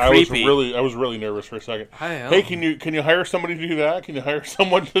really creepy. I was really nervous for a second. I know. Hey, can you hire somebody to do that? Can you hire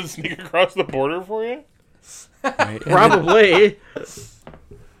someone to sneak across the border for you? Right. Probably.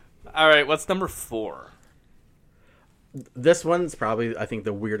 All right, what's number 4? This one's probably, I think,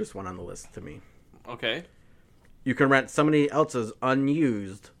 the weirdest one on the list to me. Okay. You can rent somebody else's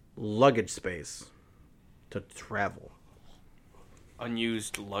unused luggage space to travel.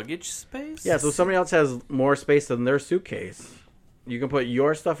 Unused luggage space? Yeah, so somebody else has more space than their suitcase. You can put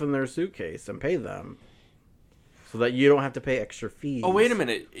your stuff in their suitcase and pay them so that you don't have to pay extra fees. Oh, wait a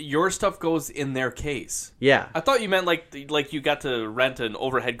minute. Your stuff goes in their case. Yeah. I thought you meant like you got to rent an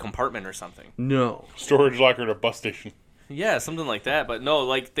overhead compartment or something. No. Storage locker at a bus station. Yeah, something like that. But no,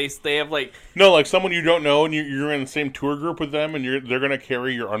 like they have like... No, like someone you don't know and you're in the same tour group with them and they're going to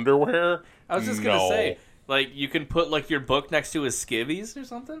carry your underwear. I was just going to say, like you can put like your book next to his skivvies or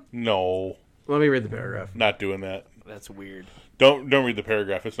something? No. Let me read the paragraph. Not doing that. That's weird. Don't read the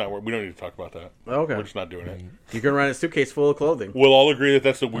paragraph. It's not. We don't need to talk about that. Okay. We're just not doing it. You can rent a suitcase full of clothing. We'll all agree that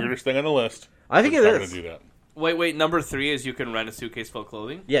that's the weirdest thing on the list. I think We're it not is. going to do that. Wait. Number 3 is you can rent a suitcase full of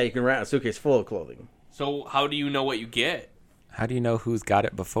clothing? Yeah, you can rent a suitcase full of clothing. So how do you know what you get? How do you know who's got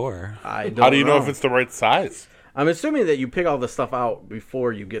it before? I don't How do you know if it's the right size? I'm assuming that you pick all the stuff out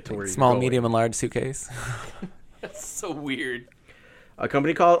before you get to where you're Small, going. medium, and large suitcase. That's so weird. A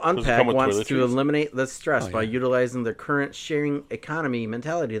company called it Unpack come with wants to toiletries? eliminate the stress by yeah. utilizing the current sharing economy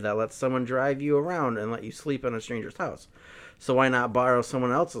mentality that lets someone drive you around and let you sleep in a stranger's house. So why not borrow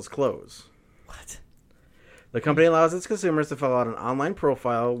someone else's clothes? What? The company allows its consumers to fill out an online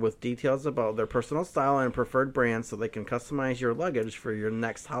profile with details about their personal style and preferred brands so they can customize your luggage for your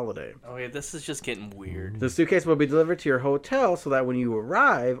next holiday. Oh, yeah, this is just getting weird. The suitcase will be delivered to your hotel so that when you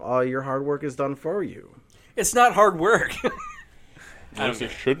arrive, all your hard work is done for you. It's not hard work. At least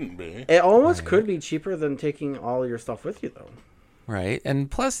it shouldn't be. It almost could be cheaper than taking all your stuff with you, though. Right. And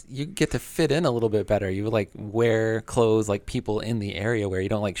plus, you get to fit in a little bit better. You like wear clothes like people in the area where you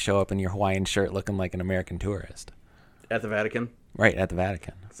don't like show up in your Hawaiian shirt looking like an American tourist. At the Vatican? Right, at the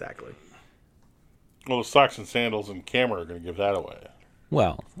Vatican. Exactly. Well, the socks and sandals and camera are going to give that away.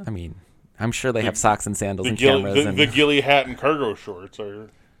 Well, I mean, I'm sure they have socks and sandals and ghillie, cameras. the ghillie hat and cargo shorts are...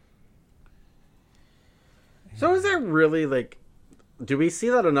 So is there really, like... Do we see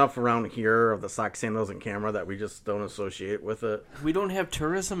that enough around here of the sock, sandals, and camera that we just don't associate with it? We don't have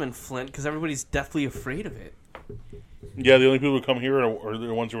tourism in Flint because everybody's deathly afraid of it. Yeah, the only people who come here are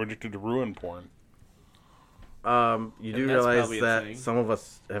the ones who are addicted to ruin porn. You do that's realize probably a that thing. some of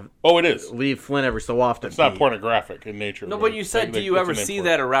us have Oh, it is. leave Flint every so often. It's not pornographic in nature. No, but you said, do you that's ever a name see for it.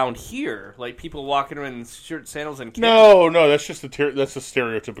 that around here? Like people walking around in shirt, sandals, and cameras? No, that's just that's the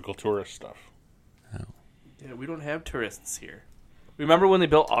stereotypical tourist stuff. Yeah, we don't have tourists here. Remember when they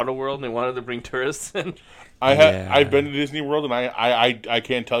built Auto World and they wanted to bring tourists in? I've been to Disney World and I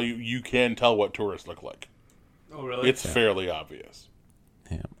can't tell you. You can tell what tourists look like. Oh, really? It's fairly obvious.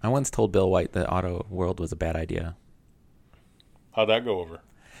 Yeah. I once told Bill White that Auto World was a bad idea. How'd that go over?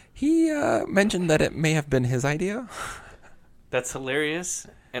 He mentioned that it may have been his idea. That's hilarious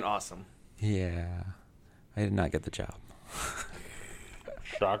and awesome. Yeah. I did not get the job.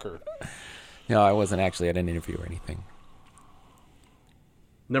 Shocker. No, I wasn't actually at an interview or anything.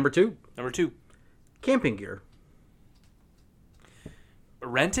 Number 2, Number 2, camping gear.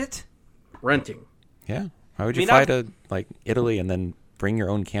 rent it? Renting. Yeah. Why would you mean, fly I've- to like Italy and then bring your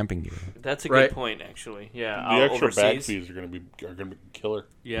own camping gear? That's a Right. good point, actually. Yeah, The extra overseas. bag fees are going to be killer.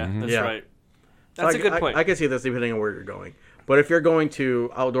 Yeah, that's Yeah. right. That's a good point. I can see this depending on where you're going. But if you're going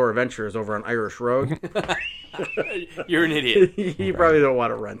to Outdoor Adventures over on Irish Road, You're an idiot. you probably don't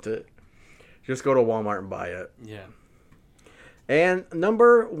want to rent it. Just go to Walmart and buy it. Yeah. And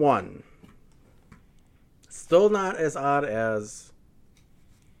number 1, still not as odd as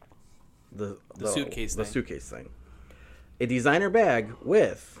the suitcase the thing. suitcase thing. A designer bag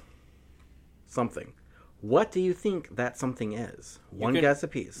with something. What do you think that something is? One can- guess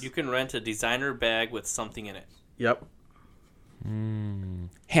apiece. You can rent a designer bag with something in it. Yep.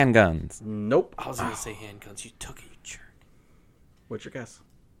 Handguns. Nope. I was going to say handguns. You took it, you jerk. What's your guess?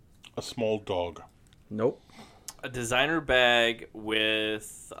 A small dog. Nope. A designer bag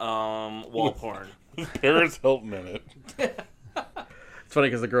with wall porn. Paris Hilton in it. It's funny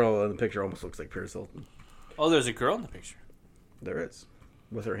because the girl in the picture almost looks like Paris Hilton. Oh, there's a girl in the picture. There is.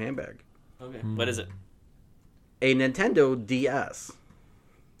 With her handbag. Okay. What is it? A Nintendo DS.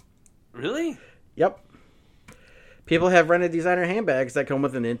 Really? Yep. People have rented designer handbags that come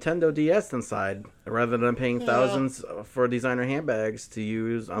with a Nintendo DS inside, rather than paying thousands for designer handbags to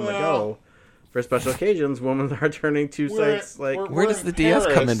use on the go. For special occasions, women are turning to sites like... Where does the DS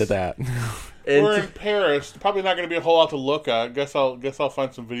come into that? We're in Paris. Probably not going to be a whole lot to look at. Guess I'll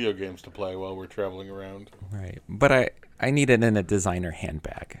find some video games to play while we're traveling around. Right. But I need it in a designer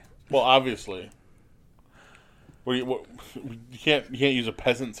handbag. Well, obviously. You can't use a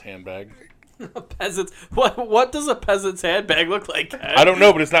peasant's handbag. Peasants. What does a peasant's handbag look like? I don't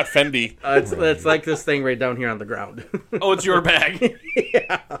know, but it's not Fendi. It's like this thing right down here on the ground. Oh, it's your bag.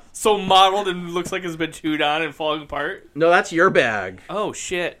 Yeah. So modeled and looks like it's been chewed on and falling apart. No, that's your bag. Oh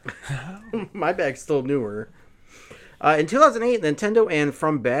shit. My bag's still newer. In 2008, Nintendo and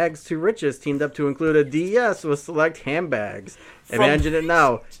From Bags to Riches teamed up to include a DS with select handbags. Imagine it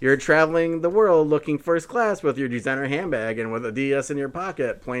now. You're traveling the world looking first class with your designer handbag, and with a DS in your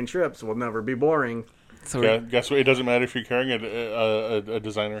pocket, plane trips will never be boring. So Yeah, guess what? It doesn't matter if you're carrying a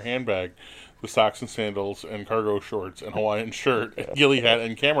designer handbag. The socks and sandals and cargo shorts and Hawaiian shirt and ghillie hat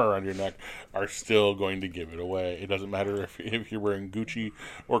and camera around your neck are still going to give it away. It doesn't matter if you're wearing Gucci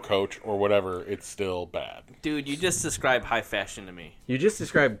or Coach or whatever. It's still bad. Dude, you just described high fashion to me. You just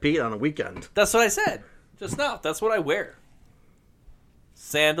described Pete on a weekend. That's what I said just now. That's what I wear.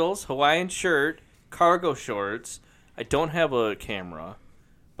 Sandals, Hawaiian shirt, cargo shorts. I don't have a camera,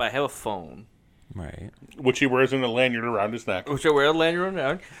 but I have a phone. right. Which he wears in a lanyard around his neck. Which I wear a lanyard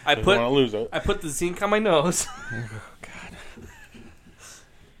around. I Doesn't want to lose it. put the zinc on my nose. Oh God.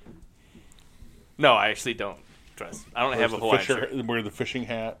 No, I actually don't. Trust. I don't have a Hawaiian shirt. Wear the fishing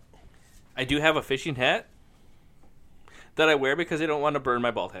hat. I do have a fishing hat that I wear because I don't want to burn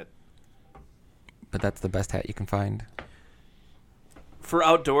my bald head. But that's the best hat you can find. For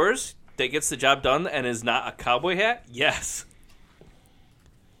outdoors, that gets the job done and is not a cowboy hat, yes.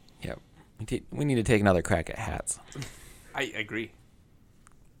 Yep. We need to take another crack at hats. I agree.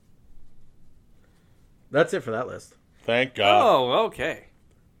 That's it for that list. Thank God. Oh, okay.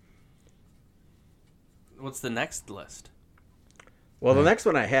 What's the next list? Well, the next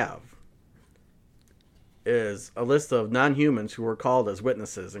one I have is a list of non-humans who were called as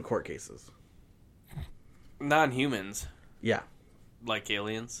witnesses in court cases. Non-humans, Yeah. like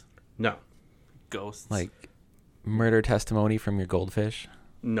aliens, No. ghosts. Like murder testimony from your goldfish,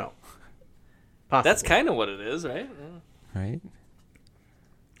 No. Possibly. That's kind of what it is, right? right?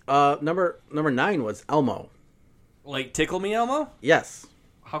 Number 9 was Elmo. Like Tickle Me Elmo? Yes.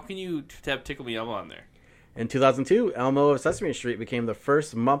 How can you have Tickle Me Elmo on there? In 2002, Elmo of Sesame Street became the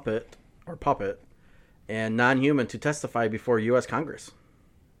first Muppet, or puppet, and non-human to testify before U.S. Congress.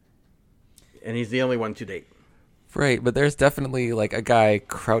 And he's the only one to date. Right, but there's definitely like a guy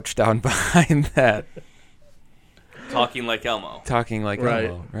crouched down behind that, Talking like Elmo. talking like Right.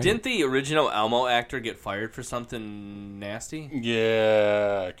 Elmo. Right? Didn't the original Elmo actor get fired for something nasty?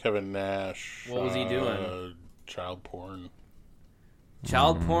 Yeah, Kevin Nash. What was he doing? Child porn.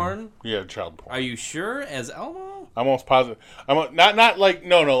 Child porn? Yeah, child porn. Are you sure? As Elmo? I'm almost positive. Not like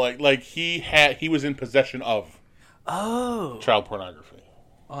like he was in possession of Oh. child pornography.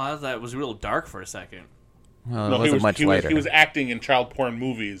 Oh, I thought it was real dark for a second. Well, it No, wasn't much lighter. He was acting in child porn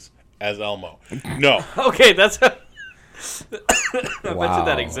movies as Elmo. No. Okay, that's... I bet Wow. you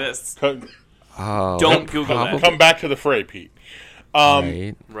that exists. Come Oh, Don't that Google that. probably- back to the fray, Pete.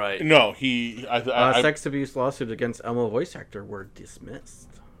 Right. Right. No, he. Sex abuse lawsuits against Elmo voice actor were dismissed.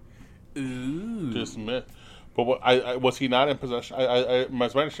 Ooh. Dismiss. But was he not in possession? My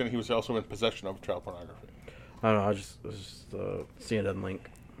understanding he was also in possession of child pornography. I don't know. I was just CNN link.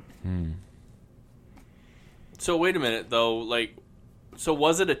 So wait a minute, though. Like, so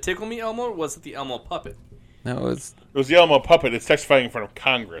was it a Tickle Me Elmo, or was it the Elmo puppet? No, it was. It was the Elmo puppet. It's testifying in front of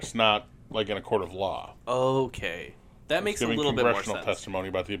Congress, not like in a court of law. Okay, that makes a Giving little bit more congressional sense. testimony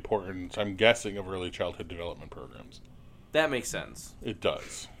about the importance, I'm guessing, of early childhood development programs. That makes sense. It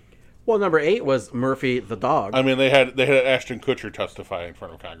does. Well, number 8 was Murphy the dog. I mean, they had Ashton Kutcher testify in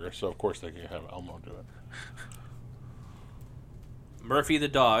front of Congress, so of course they can have Elmo do it. Murphy the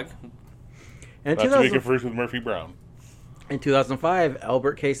dog. In Not to be confused with Murphy Brown. In 2005,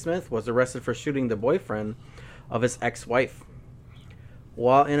 Albert K. Smith was arrested for shooting the boyfriend of his ex-wife.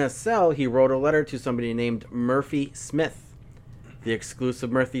 While in a cell, he wrote a letter to somebody named Murphy Smith. The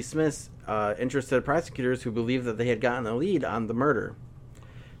exclusive Murphy Smith interested prosecutors who believed that they had gotten a lead on the murder.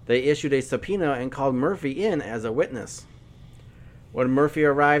 They issued a subpoena and called Murphy in as a witness. When Murphy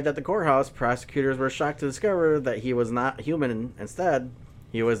arrived at the courthouse, prosecutors were shocked to discover that he was not human. Instead,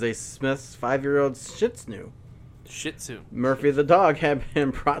 he was a Smith's 5-year-old Shih Tzu. Shih Tzu. Murphy the dog had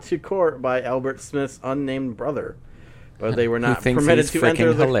been brought to court by Albert Smith's unnamed brother, but they were Who not thinks permitted he's to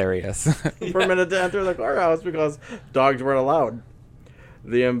enter freaking the hilarious? permitted to enter the courthouse because dogs weren't allowed.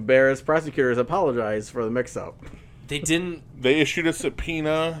 The embarrassed prosecutors apologized for the mix-up. They didn't They issued a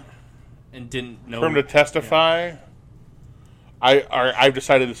subpoena and didn't know. for him to testify. I've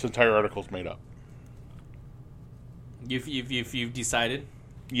decided this entire article's made up. You've decided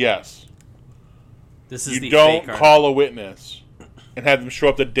Yes. this is You the don't fake call a witness and have them show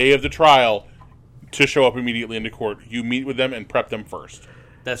up the day of the trial to show up immediately into court. You meet with them and prep them first.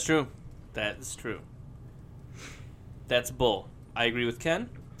 That's true. That is true. That's bull. I agree with Ken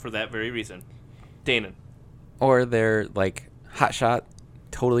for that very reason. Danon. Or they're like hotshot,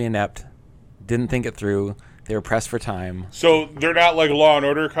 totally inept, didn't think it through, They were pressed for time. So they're not like Law and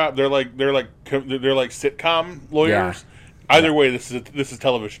Order cop. They're like sitcom lawyers. Yeah. Either way, this is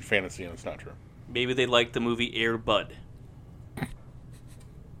television fantasy, and it's not true. Maybe they liked the movie Air Bud,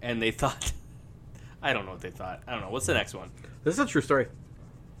 and they thought. I don't know what they thought. I don't know. What's the next one? This is a true story.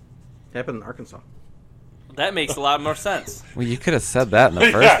 Happened in Arkansas. That makes a lot more sense. Well, you could have said that in the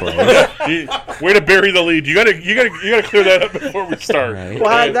first place. Way to bury the lead. You gotta clear that up before we start. Right.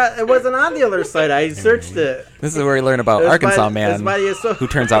 Well, it wasn't on the other site. I searched it. This is where we learn about Arkansas man who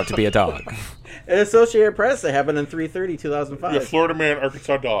turns out to be a dog. In Associated Press, it happened in 3/30/2005. Yeah, Florida man,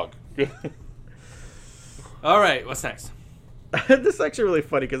 Arkansas dog. All right, what's next? This is actually really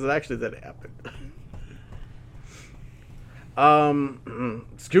funny because it actually did happen.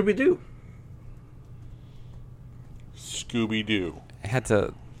 Scooby-Doo. Scooby-Doo. I had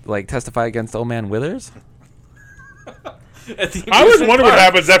to testify against old man Withers. I was wondering what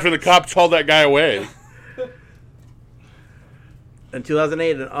happens after the cops hauled that guy away. In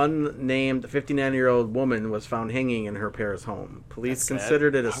 2008, an unnamed 59-year-old woman was found hanging in her parents' home. Police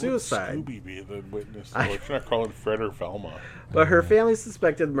considered it a suicide. How would Scooby be the witness? Let's not call it Fred or Velma. But her family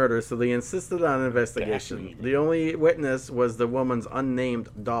suspected murder, so they insisted on an investigation. The only witness was the woman's unnamed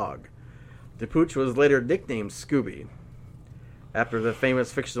dog. The pooch was later nicknamed Scooby, after the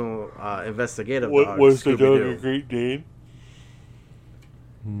famous fictional investigative dog, Was the dog Scooby-Doo. a Great Dane?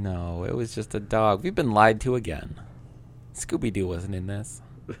 No, it was just a dog. We've been lied to again. Scooby-Doo wasn't in this.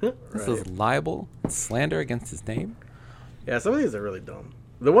 This is libel, slander against his name. Yeah, some of these are really dumb.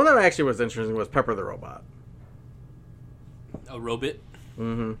 The one that actually was interesting was Pepper the Robot. A robot?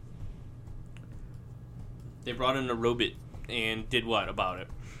 Mm-hmm. They brought in a robot and did what about it?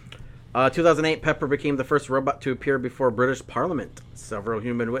 2008, Pepper became the first robot to appear before British Parliament. Several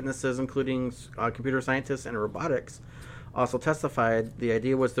human witnesses, including computer scientists and robotics, also testified the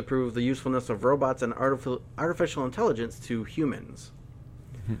idea was to prove the usefulness of robots and artificial intelligence to humans.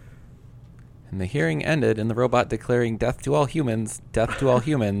 And the hearing ended in the robot declaring death to all humans, death to all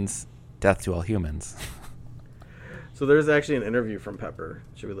humans, death to all humans. So there's actually an interview from Pepper.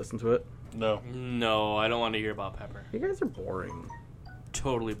 Should we listen to it? No. No, I don't want to hear about Pepper. You guys are boring.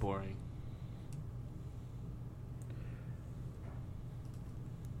 Totally boring.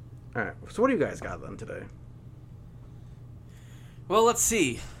 All right. So what do you guys got then today? Well, let's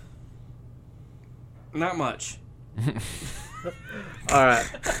see. Not much. All right.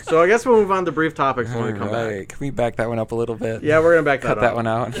 So I guess we'll move on to brief topics when we come back. Can we back that one up a little bit? Yeah, we're going to back that Cut up. that one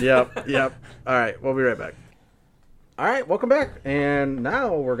out. Yep. All right. We'll be right back. All right. Welcome back. And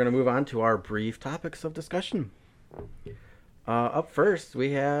now we're going to move on to our brief topics of discussion. Up first,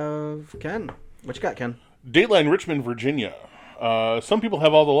 we have Ken. What you got, Ken? Dateline Richmond, Virginia. Some people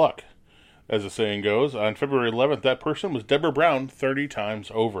have all the luck, as the saying goes. On February 11th, that person was Deborah Brown 30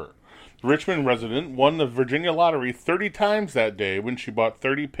 times over. The Richmond resident won the Virginia lottery 30 times that day when she bought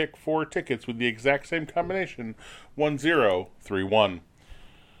 30 pick 4 tickets with the exact same combination, 1031.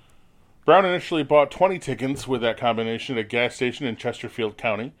 Brown initially bought 20 tickets with that combination at a gas station in Chesterfield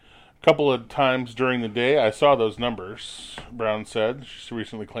County. A couple of times during the day, I saw those numbers, Brown said. She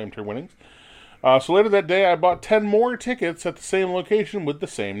recently claimed her winnings. So later that day, I bought 10 more tickets at the same location with the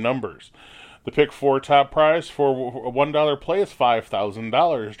same numbers. The pick 4 top prize for a $1 play is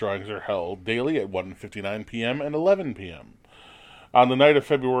 $5,000. Drawings are held daily at 1:59 p.m. and 11 p.m. On the night of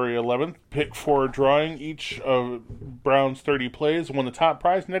February 11th, pick 4 drawing each of Brown's 30 plays won the top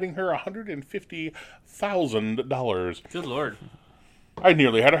prize, netting her $150,000. Good Lord. I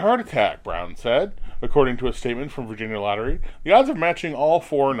nearly had a heart attack, Brown said, according to a statement from Virginia Lottery. The odds of matching all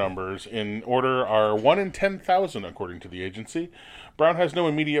 4 numbers in order are 1 in 10,000, according to the agency. Brown has no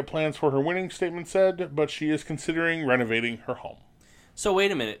immediate plans for her winning, statement said, but she is considering renovating her home. So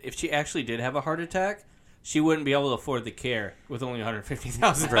wait a minute. If she actually did have a heart attack, she wouldn't be able to afford the care with only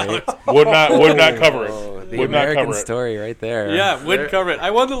 $150,000. Right. Would not cover it. The Would not American cover it. story right there. Yeah, wouldn't cover it. I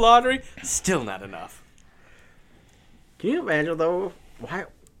won the lottery. Still not enough. Can you imagine, though, why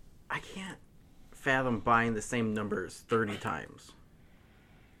I can't fathom buying the same numbers 30 times?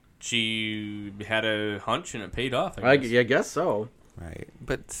 She had a hunch and it paid off. I guess so. Right.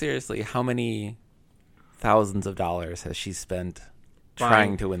 But seriously, how many thousands of dollars has she spent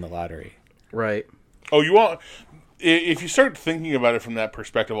trying to win the lottery? Right. Oh, you want? If you start thinking about it from that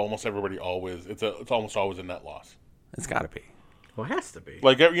perspective, almost everybody always it's almost always a net loss. It's got to be. Well, it has to be.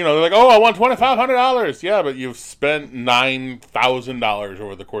 Like, you know, they're like, oh, I won $2,500. Yeah, but you've spent $9,000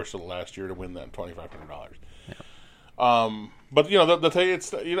 over the course of the last year to win that $2,500. Yeah. But you know, they'll tell you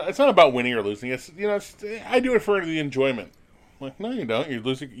it's not about winning or losing. It's I do it for the enjoyment. Like, no, you don't. You're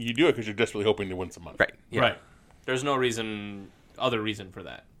losing. You do it because you're desperately hoping to win some money. Right. Yeah. Right. There's no other reason for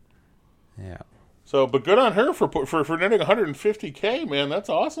that. Yeah. So, but good on her for netting $150K, man. That's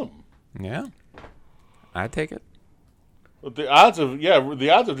awesome. Yeah, I'd take it. But the odds of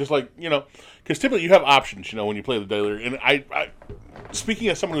just like, because typically you have options, when you play the daily. And I speaking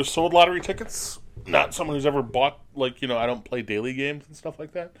as someone who's sold lottery tickets, not someone who's ever bought, like, I don't play daily games and stuff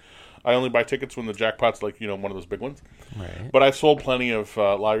like that. I only buy tickets when the jackpot's like, one of those big ones. Right. But I've sold plenty of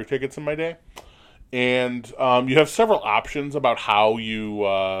lottery tickets in my day. And you have several options about how you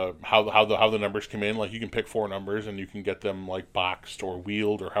how the numbers come in. Like, you can pick 4 numbers and you can get them like boxed or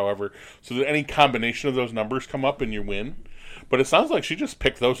wheeled or however, so that any combination of those numbers come up and you win. But it sounds like she just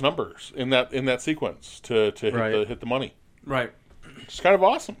picked those numbers in that sequence to hit the money. Right. It's kind of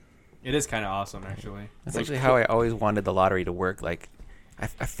awesome. It is kind of awesome, actually. That's actually how I always wanted the lottery to work. Like, I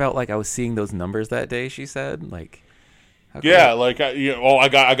felt like I was seeing those numbers that day. She said, like, yeah, like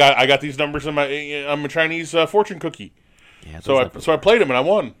I got these numbers in my. I'm a Chinese fortune cookie. Yeah. So I played them and I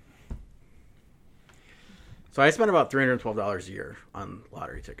won. So I spend about $312 a year on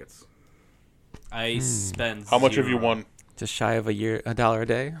lottery tickets. I spend. How much have you won? Just shy of $1 a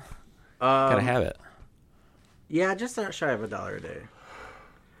day. Gotta have it. Yeah, just shy of $1 a day.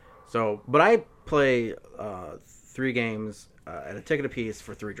 So, but I play 3 games at a ticket apiece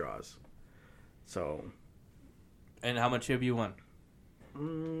for 3 draws. So. And how much have you won?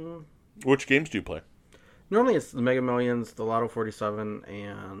 Which games do you play? Normally it's the Mega Millions, the Lotto 47,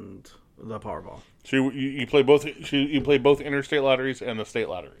 and the Powerball. So you play both. You play both interstate lotteries and the state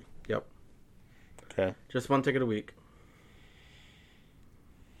lottery. Yep. Okay. Just 1 ticket a week.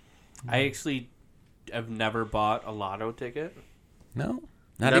 I actually have never bought a lotto ticket. No.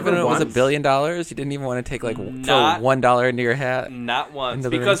 Not Never even when it was once? $1 billion. You didn't even want to take throw Not- $1 into your hat. Not once. Into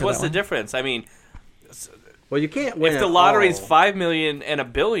the ring Because for what's that the one? difference? I mean, Well, you can't win if the at lottery's all. $5 million and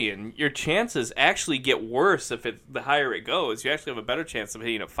 $1 billion, your chances actually get worse if the higher it goes. You actually have a better chance of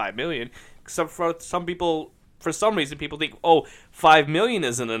hitting a $5 million. For some people, for some reason, people think, $5 million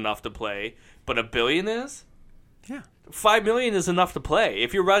isn't enough to play, but $1 billion is. Yeah. $5 million is enough to play.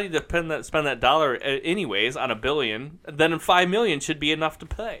 If you're ready to spend that dollar anyways on $1 billion, then $5 million should be enough to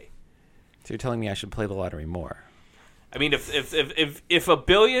play. So you're telling me I should play the lottery more? I mean, if $1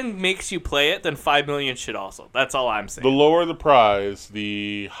 billion makes you play it, then $5 million should also. That's all I'm saying. The lower the prize,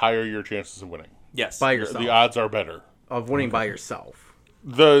 the higher your chances of winning. Yes. By yourself. The odds are better. Of winning by yourself.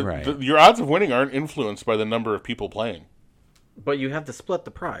 Your odds of winning aren't influenced by the number of people playing. But you have to split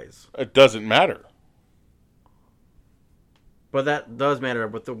the prize. It doesn't matter. But that does matter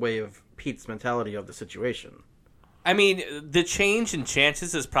with the way of Pete's mentality of the situation. I mean, the change in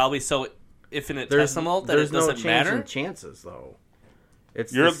chances is probably so infinitesimal that it doesn't no change matter. in chances, though.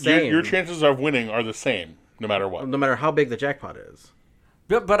 It's Your the same. your chances of winning are the same, no matter what. No matter how big the jackpot is.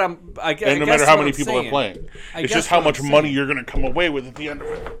 But I guess And no matter how many people are playing. I It's guess just how what much I'm money saying- you're going to come away with at the end of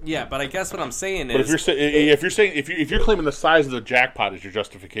it. Yeah, but I guess what I'm saying But is, if you're claiming the size of the jackpot as your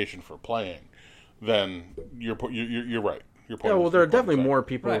justification for playing, then you're right. Yeah, well, there are definitely more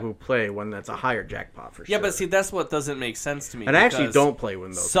people Right. who play when that's a higher jackpot for sure. yeah, but see, that's what doesn't make sense to me. and I actually because don't play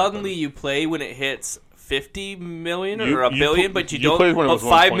when those Suddenly, happen. you play when it hits 50 million or You- a you billion, pl- but you you don't. played when it But was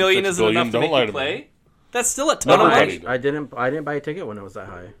 5 1.6 million isn't billion. enough to Don't make lie you to me. play. That's still a ton No, of I money. didn't buy a ticket when it was that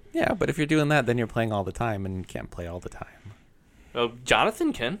high. Yeah, but if you're doing that, then you're playing all the time, and you can't play all the time. Well,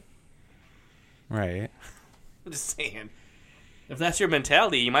 Jonathan can. Right. I'm just saying. If that's your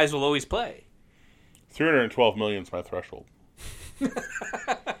mentality, you might as well always play. 312 million is my threshold.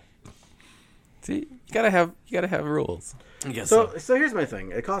 See, you gotta have rules. I guess So here's my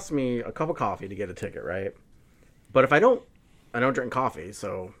thing. It costs me a cup of coffee to get a ticket, right? But if I don't drink coffee,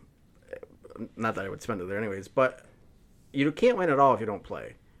 so not that I would spend it there anyways. But you can't win at all if you don't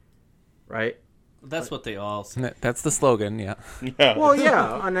play, right? That's what they all say. That's the slogan, yeah. Yeah. Well,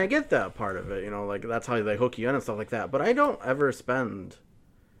 yeah, and I get that part of it. Like that's how they hook you in and stuff like that. But I don't ever spend.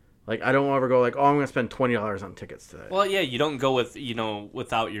 Like, I don't ever go like, I'm going to spend $20 on tickets today. Well, yeah, you don't go with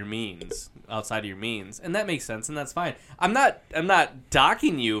without your means, outside of your means, and that makes sense, and that's fine. I'm not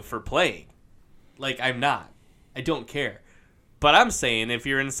docking you for playing, like I'm not. I don't care, but I'm saying if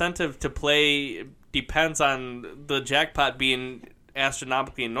your incentive to play depends on the jackpot being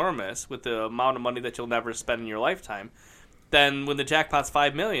astronomically enormous with the amount of money that you'll never spend in your lifetime, then when the jackpot's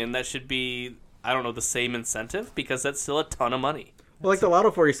 $5 million, that should be the same incentive because that's still a ton of money. Well, like the Lotto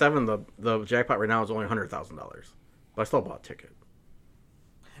 47, the jackpot right now is only $100,000, but I still bought a ticket.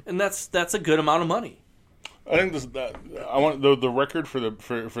 And that's a good amount of money. I think I want the record for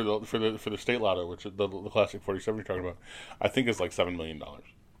the state lotto, which is the classic 47 you're talking about. I think is like $7 million.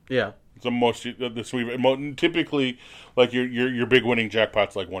 Yeah. It's the most typically like your big winning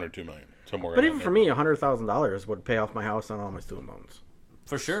jackpot's like $1 or $2 million somewhere. But around even there. for me, $100,000 would pay off my house and all my student loans.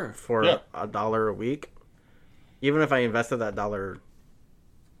 For sure. For $1 a week. Even if I invested that dollar,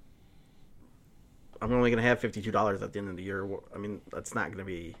 I'm only going to have $52 at the end of the year. I mean, that's not going to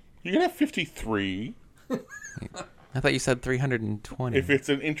be... You can have 53 I thought you said 320. if it's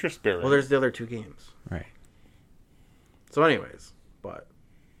an interest bearing. Well, there's the other 2 games. Right. So anyways, but...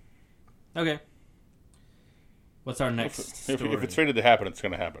 Okay. What's our next If story? it's fated to happen, it's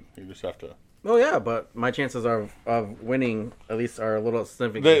going to happen. You just have to... Oh, yeah, but my chances of winning at least are a little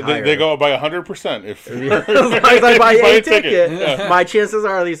significantly higher. They go up by 100% if As long as I buy a ticket, Yeah. my chances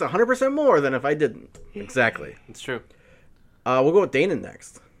are at least 100% more than if I didn't. Exactly. It's true. We'll go with Dana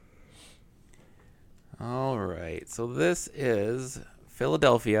next. All right. So this is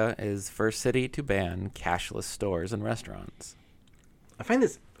Philadelphia is first city to ban cashless stores and restaurants. I find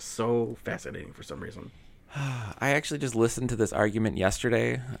this so fascinating for some reason. I actually just listened to this argument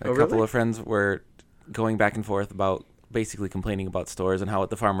yesterday. A Oh, couple really? of friends were going back and forth about basically complaining about stores and how at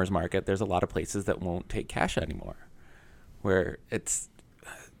the farmers market there's a lot of places that won't take cash anymore. Where it's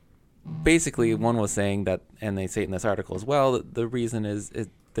basically one was saying that, and they say it in this article as well, that the reason is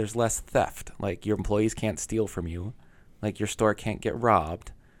there's less theft. Like your employees can't steal from you, like your store can't get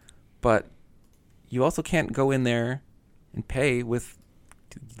robbed, but you also can't go in there and pay with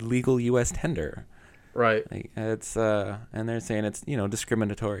legal U.S. tender. Right. Like, it's and they're saying it's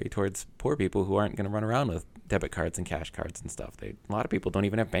discriminatory towards poor people who aren't going to run around with debit cards and cash cards and stuff. A lot of people don't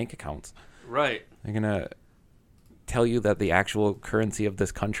even have bank accounts. Right. They're going to tell you that the actual currency of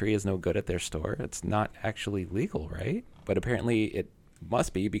this country is no good at their store. It's not actually legal, right? But apparently it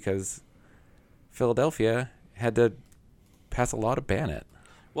must be because Philadelphia had to pass a law to ban it.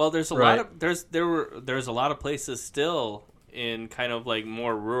 Well, there's a Right. lot of there's a lot of places still in kind of like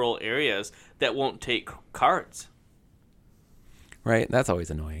more rural areas that won't take cards, Right? That's always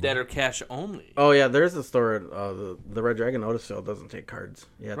annoying. that are cash only. Oh, yeah, there's a store, the Red Dragon Auto Sale doesn't take cards.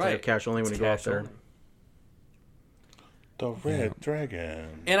 You have to have Right. cash only when It's you go up cash there. only. The Red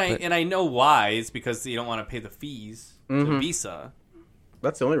Dragon. And I know why. It's because you don't want to pay the fees to Visa.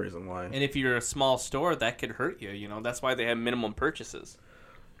 That's the only reason why. And if you're a small store, that could hurt you. That's why they have minimum purchases.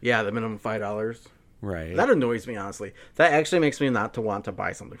 Yeah, the minimum $5. Right. That annoys me, honestly. That actually makes me not to want to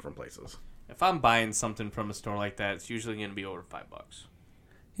buy something from places. If I'm buying something from a store like that, it's usually going to be over $5.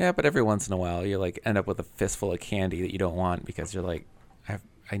 Yeah, but every once in a while you like end up with a fistful of candy that you don't want because you're like,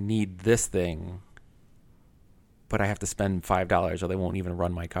 I need this thing, but I have to spend $5 or they won't even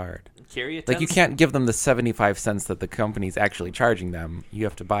run my card. Carry a Like you 10 can't give them the 75 cents that the company's actually charging them. You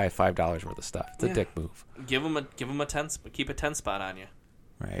have to buy $5 worth of stuff. It's a dick move, Give them a 10. Keep a 10 spot on you.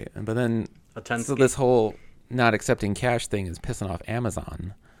 right? But then A 10 so this whole not accepting cash thing is pissing off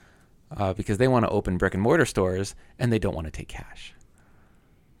Amazon because they want to open brick and mortar stores and they don't want to take cash.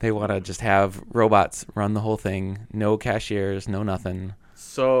 They want to just have robots run the whole thing, no cashiers, no nothing.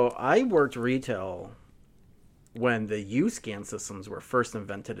 So I worked retail when the U-scan systems were first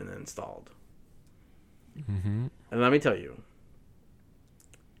invented and installed. Mm-hmm. And let me tell you,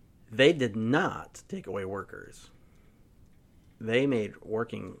 they did not take away workers. They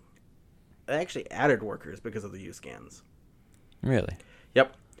actually added workers because of the U-scans. Really?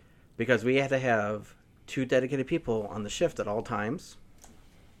 Yep. Because we had to have 2 dedicated people on the shift at all times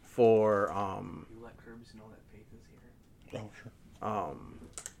for You let Curbs know that Faith is here. Oh, sure.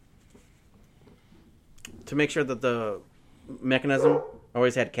 to make sure that the mechanism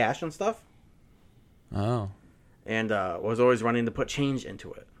always had cash and stuff, Oh. and was always running to put change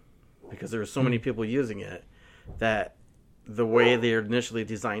into it because there were so many people using it that the way they initially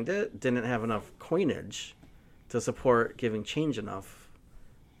designed it didn't have enough coinage to support giving change enough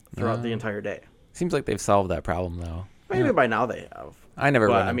throughout the entire day. Seems like they've solved that problem, though. Maybe by now they have. I never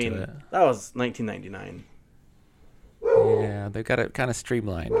But, went I into mean, it. that was 1999. Yeah, they've got it kind of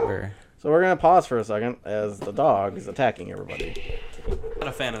streamlined where... So we're going to pause for a second as the dog is attacking everybody. Not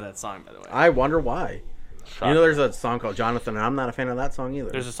a fan of that song, by the way. I wonder why. You know, there's a song called Jonathan, and I'm not a fan of that song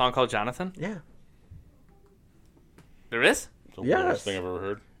either. There's a song called Jonathan? Yeah. There is? It's the Yes. weirdest thing I've ever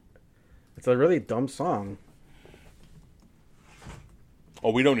heard. It's a really dumb song.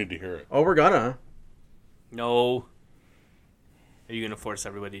 Oh, we don't need to hear it. Oh, we're gonna. No. Are you going to force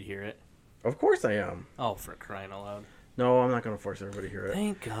everybody to hear it? Of course I am. Oh, for crying out loud. No, I'm not gonna force everybody to hear it.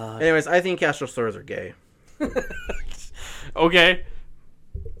 Thank God. Anyways, I think cashless stores are gay. Okay.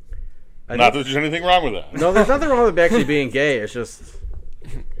 I Not think- that there's anything wrong with that. No, there's nothing wrong with actually being gay. It's just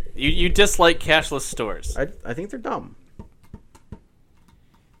You dislike cashless stores. I think they're dumb.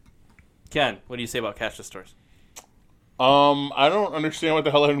 Ken, what do you say about cashless stores? I don't understand what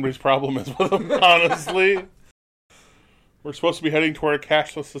the hell anybody's problem is with them, honestly. We're supposed to be heading toward a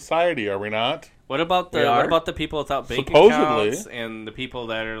cashless society, are we not? What about the people without bank Supposedly. accounts and the people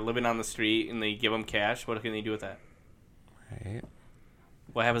that are living on the street and they give them cash? What can they do with that? Right.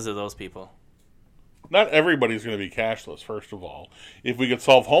 What happens to those people? Not everybody's going to be cashless, first of all. If we could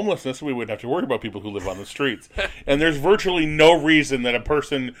solve homelessness, we wouldn't have to worry about people who live on the streets. And there's virtually no reason that a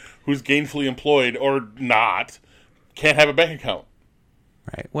person who's gainfully employed or not can't have a bank account.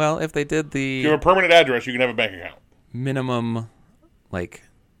 Right. Well, if they did If the you have a permanent address, you can have a bank account. minimum, like,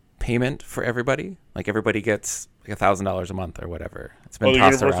 payment for everybody, like everybody gets like $1,000 a month or whatever. It's been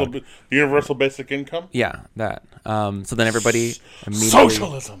tossed around. The universal basic income? Yeah, that. So then everybody immediately...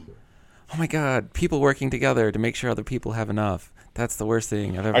 Socialism! Oh my God, people working together to make sure other people have enough. That's the worst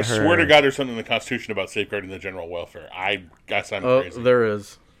thing I've ever I heard. swear to God there's something in the Constitution about safeguarding the general welfare. I guess I'm crazy. There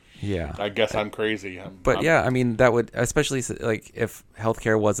is. Yeah. I guess I'm crazy. Yeah, I mean, that would, especially like if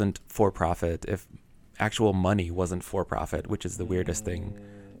healthcare wasn't for profit, if actual money wasn't for profit, which is the weirdest thing,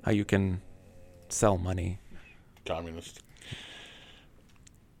 how you can sell money. Communist.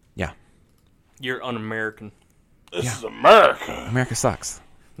 Yeah. You're un-American. This is America. America sucks.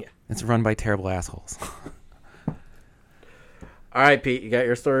 Yeah. It's run by terrible assholes. All right, Pete, you got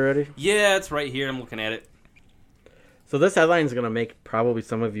your story ready? Yeah, it's right here. I'm looking at it. So this headline is going to make probably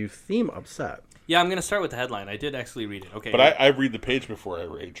some of you seem upset. Yeah, I'm going to start with the headline. I did actually read it. Okay. But I read the page before I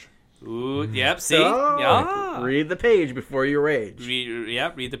rage. Ooh, yep, see? Oh, Yeah. read the page before you rage.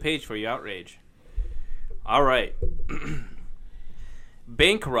 Read the page for you outrage. All right.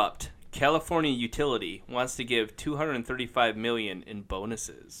 Bankrupt California utility wants to give $235 million in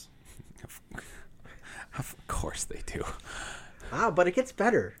bonuses. Of course they do. But it gets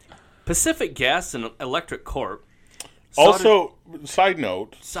better. Pacific Gas and Electric Corp. Also, side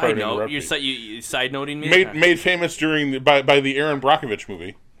note. Side note. You side noting me? Made famous by the Aaron Brockovich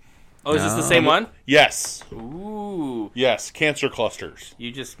movie. Oh, is this the same one? Yes. Ooh. Yes, cancer clusters.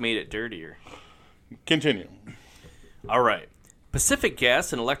 You just made it dirtier. Continue. All right. Pacific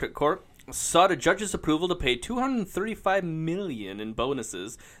Gas and Electric Corp sought a judge's approval to pay $235 million in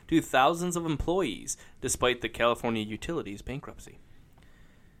bonuses to thousands of employees, despite the California utility's bankruptcy.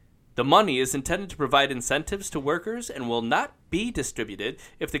 The money is intended to provide incentives to workers and will not be distributed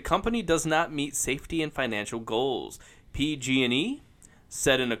if the company does not meet safety and financial goals, PG&E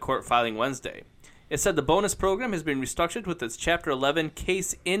said in a court filing Wednesday. It said the bonus program has been restructured with its Chapter 11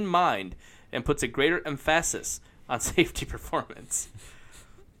 case in mind and puts a greater emphasis on safety performance.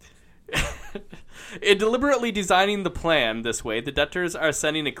 In deliberately designing the plan this way, the debtors are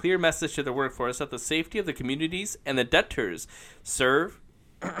sending a clear message to the workforce that the safety of the communities and the debtors serve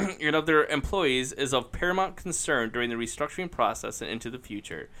and of their employees is of paramount concern during the restructuring process and into the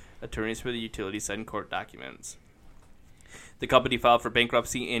future, attorneys for the utility said in court documents. The company filed for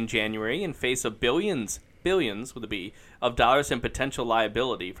bankruptcy in January in face of billions with a B, of dollars in potential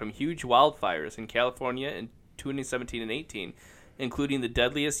liability from huge wildfires in California in 2017 and 18, including the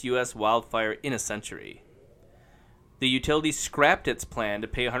deadliest U.S. wildfire in a century. The utility scrapped its plan to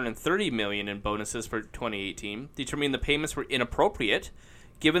pay $130 million in bonuses for 2018, determining the payments were inappropriate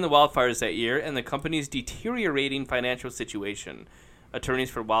given the wildfires that year and the company's deteriorating financial situation. Attorneys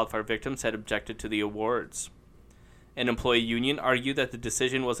for wildfire victims had objected to the awards. An employee union argued that the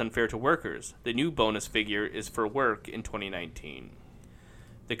decision was unfair to workers. The new bonus figure is for work in 2019.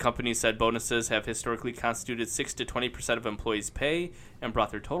 The company said bonuses have historically constituted 6 to 20% of employees' pay and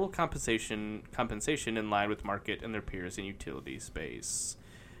brought their total compensation in line with market and their peers in utility space.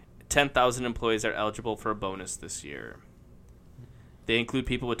 10,000 employees are eligible for a bonus this year. They include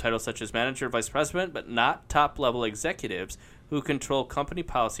people with titles such as manager or vice president, but not top-level executives who control company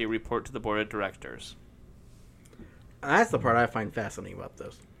policy or report to the board of directors. That's the part I find fascinating about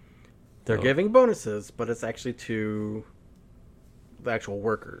this. They're giving bonuses, but it's actually to the actual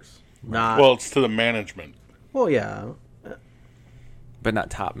workers. Not Well, it's to the management. Well, yeah. But not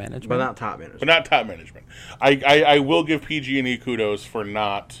top management. But not top management. But not top management. I will give PG&E kudos for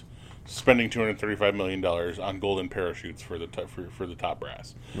not spending $235 million on golden parachutes for the top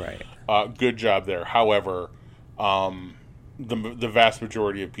brass. Right. Good job there. However, the vast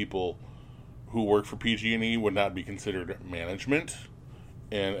majority of people who work for PG&E would not be considered management,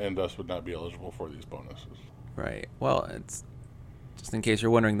 and thus would not be eligible for these bonuses. Right. Well, it's just in case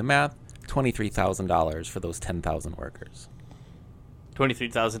you're wondering the math, $23,000 for those 10,000 workers.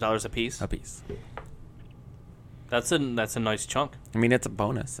 $23,000 a piece? A piece. That's a nice chunk. I mean, it's a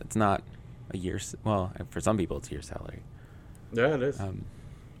bonus. It's not a year's... Well, for some people, it's a year's salary. Yeah, it is. Oh,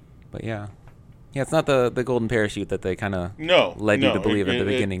 But yeah. Yeah, it's not the golden parachute that they kind of led you to believe at the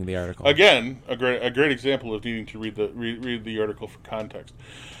beginning of the article. Again, a great example of needing to read the article for context.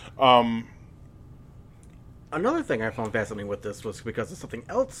 Another thing I found fascinating with this was because of something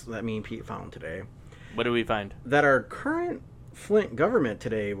else that me and Pete found today. What do we find? That our current Flint government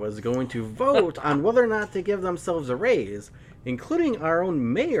today was going to vote on whether or not to give themselves a raise, including our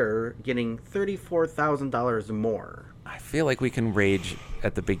own mayor getting $34,000 more. I feel like we can rage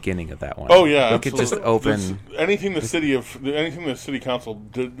at the beginning of that one. Oh yeah, we could just open anything the city council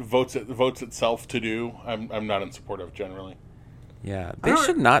votes itself to do. I'm not in support of generally. Yeah, they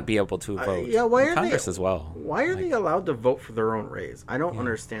should not be able to vote. Yeah, why are Congress they, as well. Why are they allowed to vote for their own raise? I don't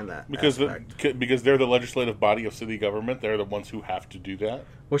understand that. Because they're the legislative body of city government. They're the ones who have to do that.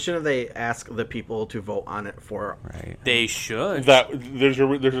 Well, shouldn't they ask the people to vote on it for? Right. They should. There's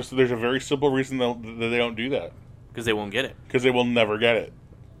a very simple reason that they don't do that. Because they won't get it. Because they will never get it.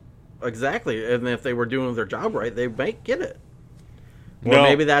 Exactly, and if they were doing their job right, they might get it. Or No.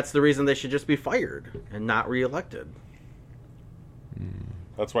 maybe that's the reason they should just be fired and not reelected.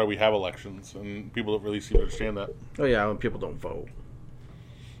 That's why we have elections, and people don't really seem to understand that. Oh yeah, when people don't vote.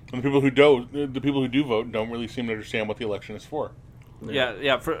 And the people who do vote don't really seem to understand what the election is for.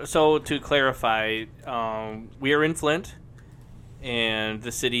 Yeah. So to clarify, we are in Flint, and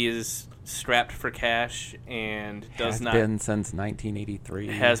the city is strapped for cash and Has been since 1983.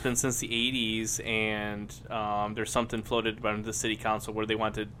 Has been since the 80s, and there's something floated by the city council where they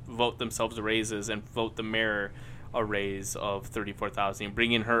want to vote themselves raises and vote the mayor a raise of $34,000,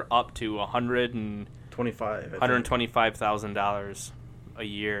 bringing her up to $125,000 a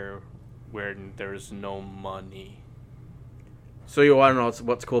year, where there's no money. So you want to know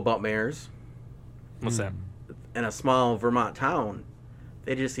what's cool about mayors? What's that? In a small Vermont town,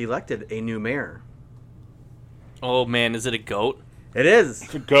 they just elected a new mayor. Oh man, is it a goat? It is.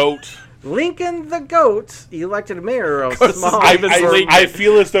 It's a goat. Lincoln the Goat elected mayor of small. I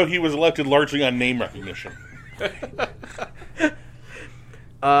feel as though he was elected largely on name recognition.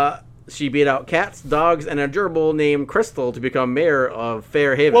 She beat out cats, dogs, and a gerbil named Crystal to become mayor of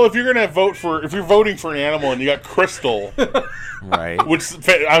Fairhaven. Well, if you're voting for an animal and you got Crystal, Right. which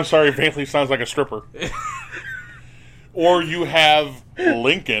I'm sorry, vaguely sounds like a stripper, or you have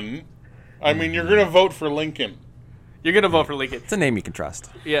Lincoln, I mean, you're gonna vote for Lincoln. You're gonna vote for Lincoln. It's a name you can trust.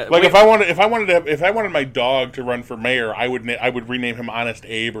 Yeah. Like if I wanted my dog to run for mayor, I would rename him Honest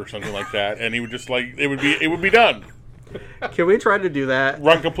Abe or something like that, and he would just it would be done. Can we try to do that?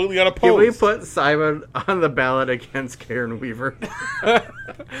 Run completely unopposed. Can we put Simon on the ballot against Karen Weaver?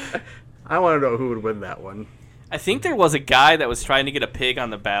 I want to know who would win that one. I think there was a guy that was trying to get a pig on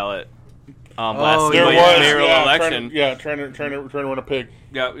the ballot Oh, last there mayoral was, election. Trying to run a pig.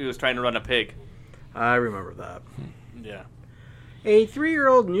 Yeah, he was trying to run a pig. I remember that. Yeah. A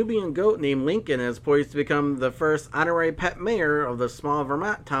 3-year-old Nubian goat named Lincoln is poised to become the first honorary pet mayor of the small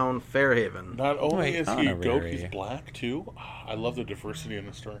Vermont town Fairhaven. Not only Wait, is he a goat, honorary. he's black too. I love the diversity in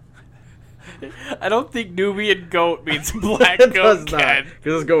this story. I don't think Nubian goat means black It goat, does not, Ken.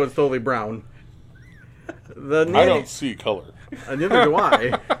 because this goat is totally brown. I don't see color. Neither do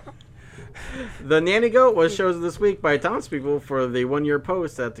I. The nanny goat was chosen this week by townspeople for the 1-year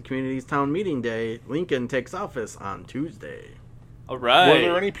post at the community's town meeting day. Lincoln takes office on Tuesday. All right. Were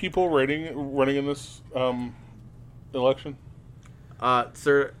there any people running in this election?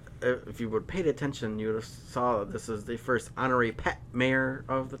 Sir, if you would have paid attention, you would have saw that this is the first honorary pet mayor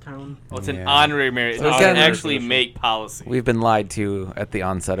of the town. Oh, it's an Yeah. honorary mayor. It So doesn't again- actually make policy. We've been lied to at the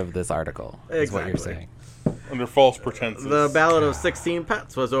onset of this article, is what you're Exactly. saying. Under false pretenses. The ballot of 16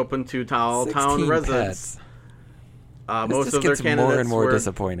 pets was open to town 16 residents. pets. Most This of their gets more candidates and more were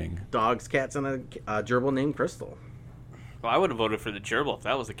disappointing. dogs, cats, and a gerbil named Crystal. Well, I would have voted for the gerbil if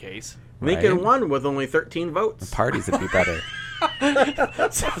that was the case. Lincoln Right. won with only 13 votes. Parties would be better.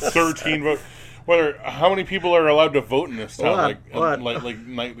 13 votes. How many people are allowed to vote in this town? What?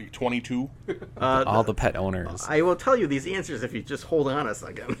 Like 22. All the pet owners. I will tell you these answers if you just hold on a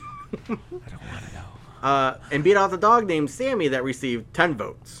second. I don't want to know. And beat out the dog named Sammy that received 10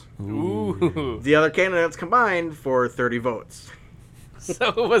 votes. Ooh. The other candidates combined for 30 votes. So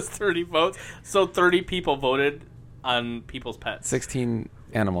it was 30 votes. So 30 people voted on people's pets. 16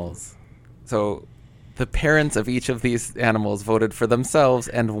 animals. So the parents of each of these animals voted for themselves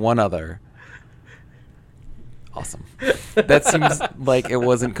and one other. Awesome. That seems like it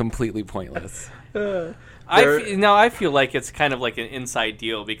wasn't completely pointless. I feel like it's kind of like an inside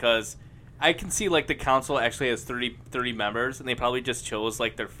deal because I can see like the council actually has 30 members and they probably just chose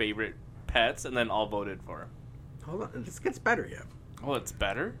like their favorite pets and then all voted for them. Hold on, this gets better yet. Oh, it's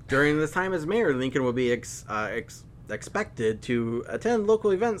better? During this time as mayor, Lincoln will be expected to attend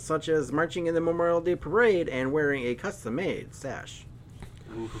local events such as marching in the Memorial Day Parade and wearing a custom-made sash.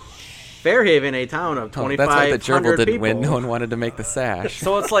 Fairhaven, a town of Oh, that's why the 2,500 gerbil didn't people. win. No one wanted to make the sash.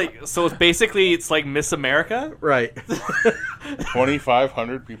 So it's basically like Miss America. Right.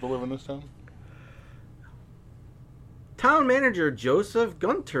 2,500 people live in this town? Town manager Joseph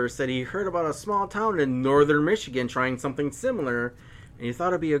Gunter said he heard about a small town in northern Michigan trying something similar, and he thought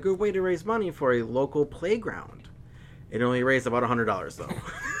it'd be a good way to raise money for a local playground. It only raised about $100 though.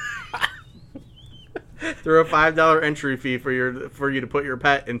 Through a $5 entry fee for you to put your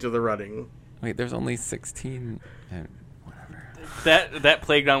pet into the running. Wait, there's only 16. Whatever. That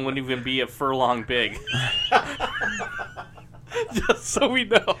playground wouldn't even be a furlong big. Just so we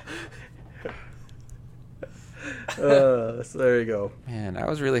know. So there you go. Man, I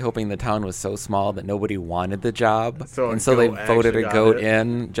was really hoping the town was so small that nobody wanted the job, So and so they goat voted a actually goat got it.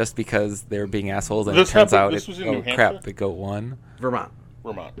 in just because they were being assholes. And This it turns happened- out, this was in New Hampshire? crap, the goat won. Vermont.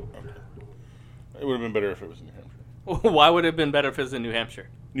 Vermont. Okay. It would have been better if it was in New Hampshire. Why would it have been better if it was in New Hampshire?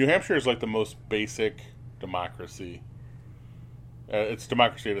 New Hampshire is like the most basic democracy. It's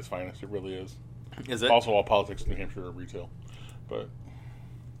democracy at its finest. It really is. Is it? Also, all politics in New Hampshire are retail. But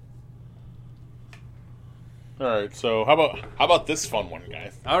all right. So how about this fun one,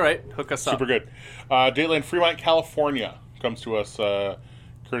 guys? All right, hook us up. Super good. Dateline Fremont, California comes to us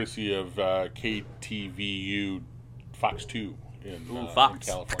courtesy of KTVU Fox 2 in Fox.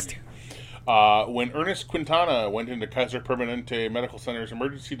 California. When Ernest Quintana went into Kaiser Permanente Medical Center's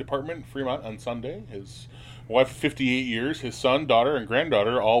emergency department in Fremont on Sunday, his wife of 58 years, his son, daughter, and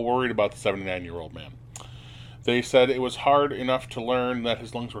granddaughter all worried about the 79-year-old man. They said it was hard enough to learn that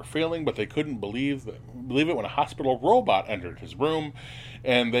his lungs were failing, but they couldn't believe it when a hospital robot entered his room,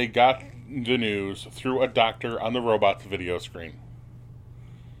 and they got the news through a doctor on the robot's video screen.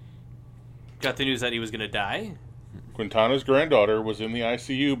 Got the news that he was going to die? Quintana's granddaughter was in the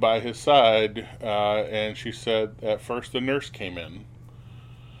ICU by his side, and she said at first the nurse came in.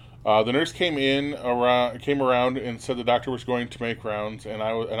 The nurse came around and said the doctor was going to make rounds, and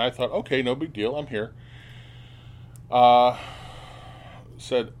I thought, okay, no big deal, I'm here.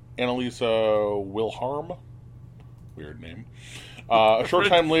 Said Annalisa Wilharm, weird name. A short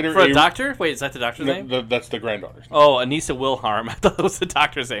time later, For a doctor? Wait, is that the doctor's name? That's the granddaughter's name. Oh, Anissa Wilharm. I thought it was the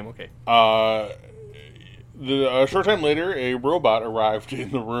doctor's name. Okay. A short time later, a robot arrived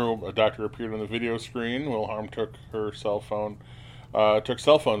in the room. A doctor appeared on the video screen. Wilharm took her cell phone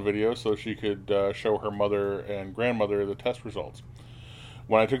video so she could show her mother and grandmother the test results.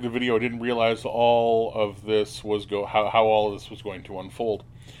 When I took the video, I didn't realize how all of this was going to unfold.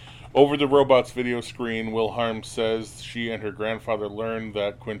 Over the robot's video screen, Wilharm says she and her grandfather learned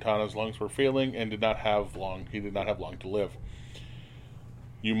that Quintana's lungs were failing and he did not have long to live.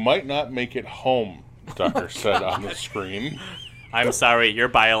 You might not make it home, the doctor said on the screen. I'm sorry, your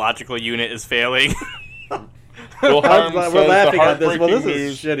biological unit is failing. Wilharm We're says the laughing at this. heartbreaking Well, this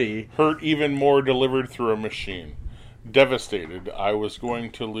is news shitty. hurt even more delivered through a machine. Devastated, I was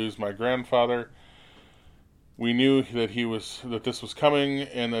going to lose my grandfather. We knew that this was coming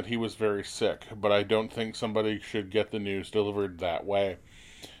and that he was very sick, but I don't think somebody should get the news delivered that way.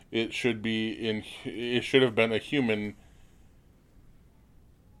 It should have been a human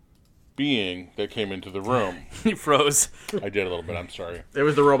being that came into the room. He froze. I did a little bit, I'm sorry. It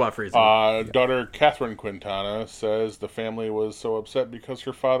was the robot freezing. Daughter Catherine Quintana says the family was so upset because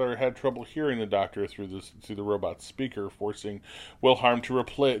her father had trouble hearing the doctor through the robot's speaker, forcing Wilharm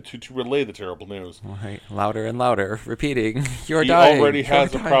to relay the terrible news. Right, louder and louder, repeating, "You're He dying." already you're has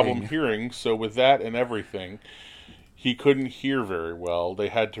a dying." problem hearing, so with that and everything, he couldn't hear very well. They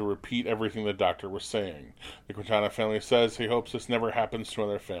had to repeat everything the doctor was saying. The Quintana family says he hopes this never happens to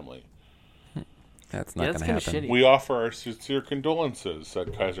another family. That's not Yeah, going that's to kinda happen. shitty. We offer our sincere condolences,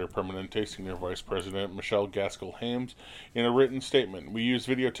 said Kaiser Permanente Senior Vice President Michelle Gaskell-Hames in a written statement. We use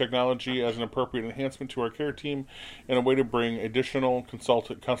video technology as an appropriate enhancement to our care team and a way to bring additional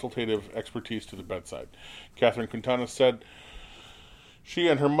consultative expertise to the bedside. Catherine Quintana said she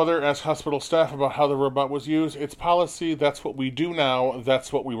and her mother asked hospital staff about how the robot was used. It's policy. That's what we do now.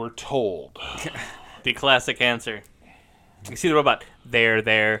 That's what we were told. The classic answer. You see the robot.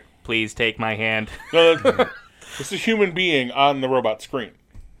 There. Please take my hand. No, it's a human being on the robot screen.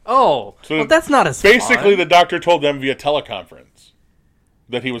 Oh, So well, that's not as Basically, fun. the doctor told them via teleconference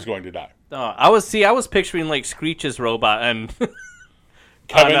that he was going to die. I was picturing like Screech's robot and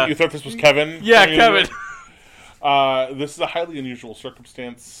Kevin, you thought this was Kevin? yeah, Kevin. This is a highly unusual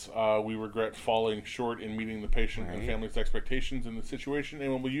circumstance. We regret falling short in meeting the patient and family's expectations in the situation,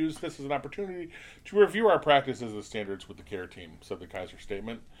 and we'll use this as an opportunity to review our practices and standards with the care team, said the Kaiser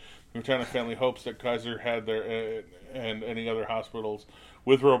statement. The Quintana family hopes that Kaiser had and any other hospitals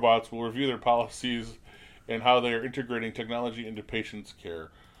with robots will review their policies and how they are integrating technology into patients'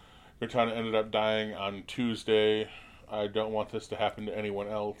 care. Quintana ended up dying on Tuesday. I don't want this to happen to anyone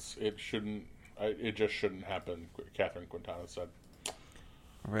else. It shouldn't. It just shouldn't happen, Catherine Quintana said.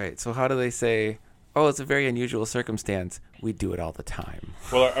 Right. So how do they say, oh, it's a very unusual circumstance. We do it all the time.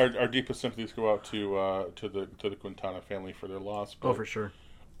 Well, our deepest sympathies go out to the Quintana family for their loss. But, for sure.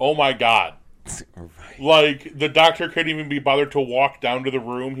 Oh, my God. Right. Like, the doctor couldn't even be bothered to walk down to the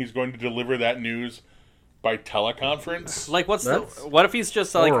room. He's going to deliver that news by teleconference. Like, what if he's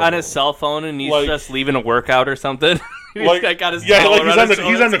just like horrible. on his cell phone and he's Like- just leaving a workout or something? He's Like, got his yeah, towel like around his he's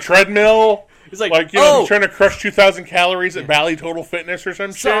on shoulders. the treadmill. He's like, He's trying to crush 2,000 calories at Bally Total Fitness or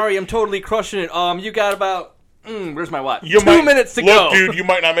some shit. sorry, I'm totally crushing it. You got about where's my watch? You 2 minutes to go. Look, dude, you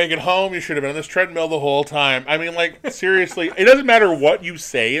might not make it home. You should have been on this treadmill the whole time. I mean, like, seriously, it doesn't matter what you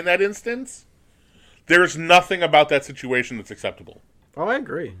say in that instance. There's nothing about that situation that's acceptable. Oh, I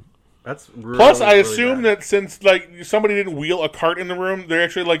agree. That's really, Plus, I really assume bad. that since, like, somebody didn't wheel a cart in the room, they're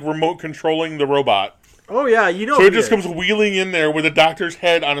actually, like, remote controlling the robot. Oh, yeah, you know. So it just comes wheeling in there with the doctor's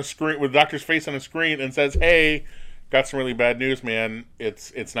head on a screen, with the doctor's face on a screen, and says, "Hey, got some really bad news, man.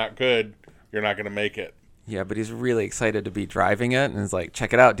 It's not good. You're not going to make it." Yeah, but he's really excited to be driving it, and he's like,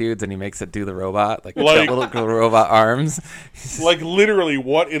 check it out, dudes, and he makes it do the robot, like little robot arms. Like, literally,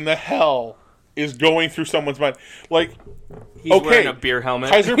 what in the hell is going through someone's mind? Like, He's okay, wearing a beer helmet.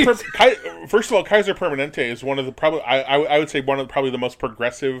 First of all, Kaiser Permanente is one of the I would say one of the most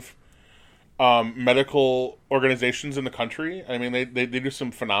progressive medical organizations in the country. I mean, they do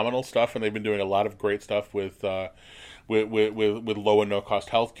some phenomenal stuff, and they've been doing a lot of great stuff with low and no cost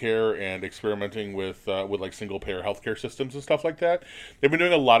healthcare and experimenting with like single payer healthcare systems and stuff like that. They've been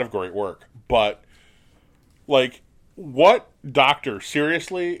doing a lot of great work, but like, what doctor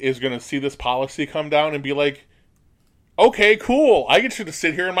seriously is going to see this policy come down and be like, okay, cool, I get you to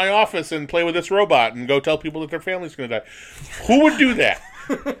sit here in my office and play with this robot and go tell people that their family's going to die? Who would do that?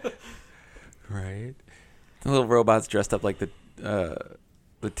 Right. The little robot's dressed up like the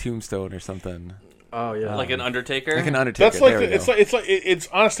tombstone or something. Oh, yeah. like an Undertaker. Like an Undertaker. That's like there we go. it's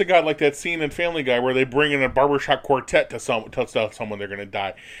honest to God, like that scene in Family Guy where they bring in a barbershop quartet to tell someone they're going to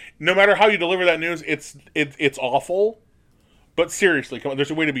die. No matter how you deliver that news, it's awful. But seriously, come on,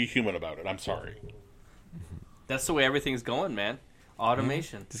 there's a way to be human about it. I'm sorry. That's the way everything's going, man.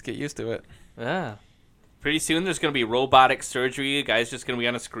 Automation. Just get used to it. Yeah. Pretty soon there's going to be robotic surgery. A guy's just going to be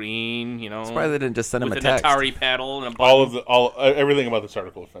on a screen, you know. That's why they didn't just send him with a text. an Atari paddle and a button. Everything about this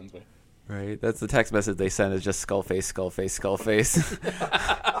article offends me. Right. That's the text message they send is just skull face, skull face, skull face.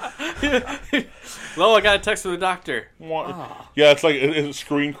 Well, I got a text from the doctor. Yeah, it's like a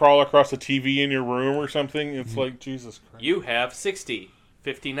screen crawl across the TV in your room or something. It's like, Jesus Christ. You have 60,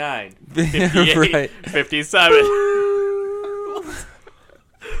 59, 58, Right. 57.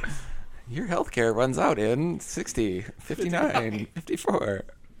 Your healthcare runs out in 60, 59, 54.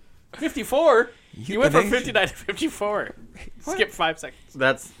 54? You went from Euthanasia. 59 to 54. Skip 5 seconds.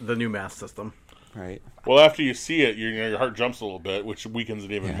 That's the new math system. Right. Well, after you see it, your heart jumps a little bit, which weakens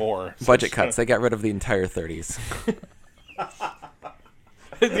it even more. So Budget it's cuts. They got rid of the entire 30s.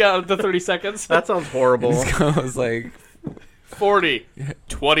 Yeah, the 30 seconds. That sounds horrible. It was like, 40,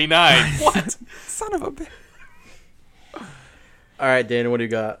 29. What? son of a bitch. All right, Dana, what do you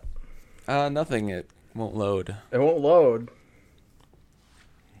got? Nothing. It won't load. It won't load.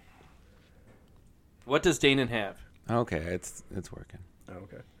 What does Danon have? Okay, it's working. Oh,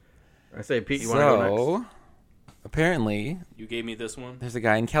 okay. I say, Pete, you want to go next? So, apparently, You gave me this one. there's a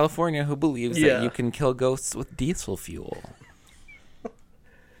guy in California who believes Yeah. that you can kill ghosts with diesel fuel.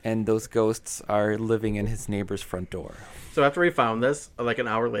 And those ghosts are living in his neighbor's front door. So after we found this, like an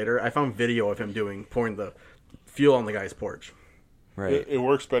hour later, I found video of him pouring the fuel on the guy's porch. Right. It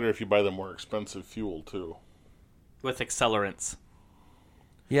works better if you buy the more expensive fuel, too. With accelerants.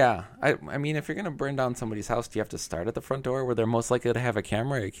 Yeah. I mean, if you're going to burn down somebody's house, do you have to start at the front door where they're most likely to have a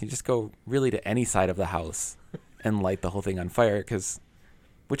camera? Or you can just go really to any side of the house and light the whole thing on fire, because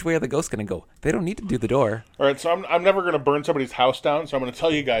which way are the ghosts going to go? They don't need to do the door. All right, so I'm never going to burn somebody's house down, so I'm going to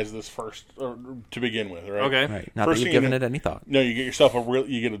tell you guys this first to begin with, all right? Okay. Right. Not First that thing you've you given know- it any thought. No, you get yourself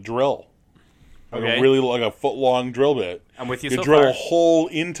you get a drill. Like Okay. like a foot-long drill bit. I'm with you You so drill far. a hole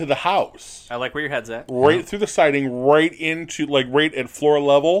into the house. I like where your head's at. Right through the siding, right into, like, right at floor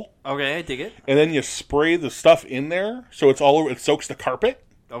level. Okay, I dig it. And then you spray the stuff in there so it's all over, it soaks the carpet.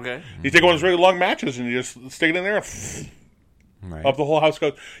 Okay. You take one of those really long matches and you just stick it in there and Right. up the whole house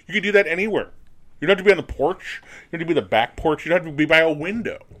goes. You can do that anywhere. You don't have to be on the porch. You don't have to be the back porch. You don't have to be by a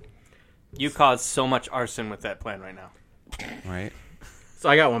window. You caused so much arson with that plan right now. Right. So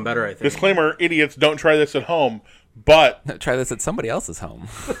I got one better, I think. Disclaimer, idiots, don't try this at home. But Try this at somebody else's home.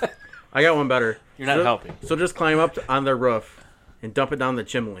 I got one better. You're not helping. So just climb up on their roof and dump it down the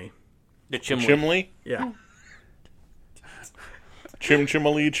chimney. The chimney. Chimney? Yeah.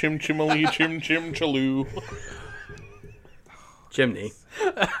 Chimchimily, chimchimily, chimchimchaloo. Chimney.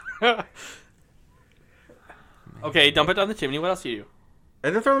 Okay, dump it down the chimney. What else do you do?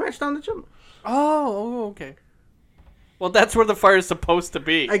 And then throw the match down the chimney. Oh, okay. Well, that's where the fire is supposed to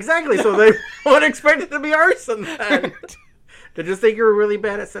be. Exactly, so they would expect it to be arson then. They just think you're really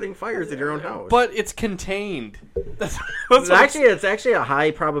bad at setting fires in your own house. But it's contained. That's it's actually a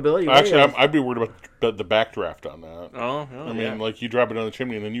high probability. Actually, I'd be worried about the backdraft on that. Oh, I mean, like, you drop it down the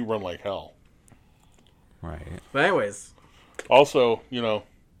chimney and then you run like hell. Right. But anyways. Also,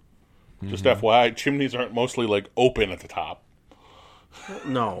 just FYI, chimneys aren't mostly, like, open at the top.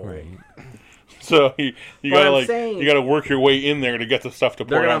 No. Right. So you saying, you gotta work your way in there to get the stuff to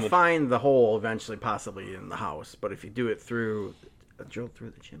pour they're on. gonna find the hole eventually, possibly in the house. But if you do it through a drill through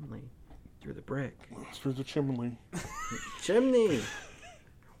the chimney, through the brick, through the chimney,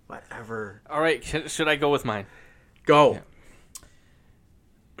 whatever. All right, should I go with mine? Go.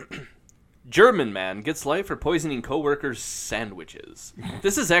 Yeah. German man gets life for poisoning co-workers' sandwiches.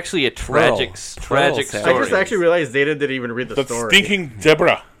 This is actually a tragic story. I just actually realized Data didn't even read the story. Stinking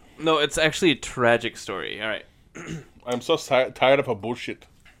Deborah. No, it's actually a tragic story. All right. I'm so tired of her bullshit.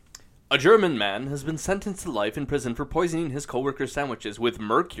 A German man has been sentenced to life in prison for poisoning his co-workers' sandwiches with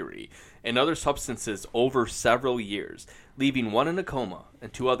mercury and other substances over several years, leaving one in a coma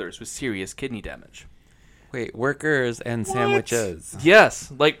and 2 others with serious kidney damage. Wait, workers and sandwiches.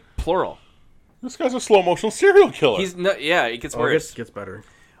 Yes, like plural. This guy's a slow motion serial killer. It gets worse. It gets better.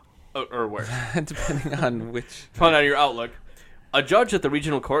 Or worse. Depending on which. Depending on your outlook. A judge at the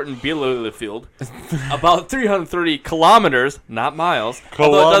regional court in Bielefeld, about 330 kilometers, not miles,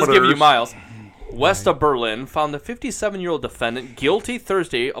 although it does give you miles, west of Berlin, found the 57-year-old defendant guilty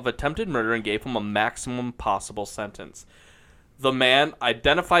Thursday of attempted murder and gave him a maximum possible sentence. The man,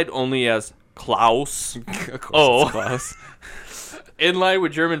 identified only as Klaus, Klaus. in line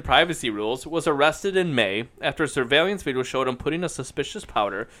with German privacy rules, was arrested in May after a surveillance video showed him putting a suspicious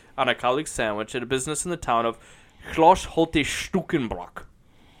powder on a colleague's sandwich at a business in the town of Schloss Holte Stukenbrock.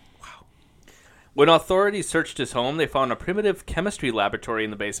 Wow. When authorities searched his home, they found a primitive chemistry laboratory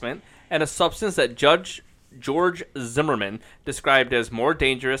in the basement and a substance that Judge George Zimmerman described as more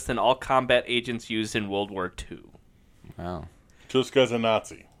dangerous than all combat agents used in World War II. Wow. Just because a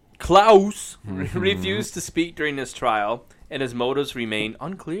Nazi. Klaus refused to speak during his trial, and his motives remain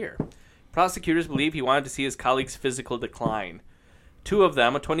unclear. Prosecutors believe he wanted to see his colleague's physical decline. 2 of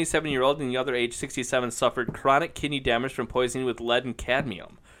them, a 27-year-old and the other age 67, suffered chronic kidney damage from poisoning with lead and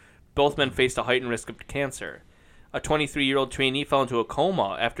cadmium. Both men faced a heightened risk of cancer. A 23-year-old trainee fell into a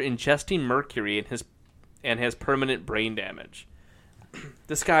coma after ingesting mercury and has permanent brain damage.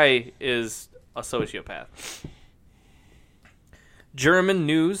 This guy is a sociopath. German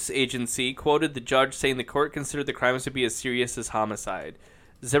news agency quoted the judge saying the court considered the crimes to be as serious as homicide.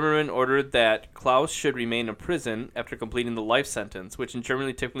 Zimmerman ordered that Klaus should remain in prison after completing the life sentence, which in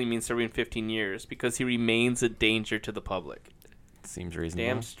Germany typically means serving 15 years, because he remains a danger to the public. Seems reasonable.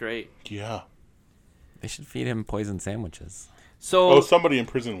 Damn straight. Yeah. They should feed him poisoned sandwiches. So, somebody in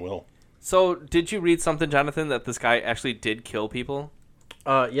prison will. So, did you read something, Jonathan, that this guy actually did kill people?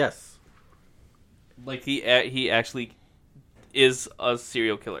 Yes. Like, he actually is a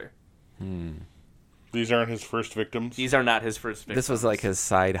serial killer. These aren't his first victims? These are not his first victims. This was like his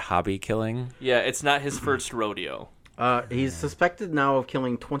side hobby killing? Yeah, it's not his first rodeo. He's suspected now of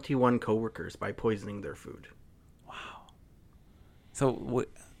killing 21 coworkers by poisoning their food. Wow. So,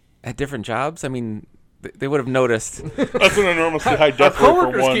 at different jobs? I mean, they would have noticed. That's an enormously high death rate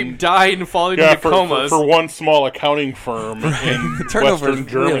coworkers for one. keep dying and falling into comas. For one small accounting firm in Turnover Western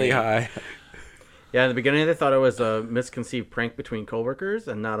is Germany. really high. Yeah, in the beginning they thought it was a misconceived prank between coworkers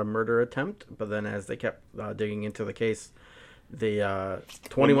and not a murder attempt. But then as they kept digging into the case, the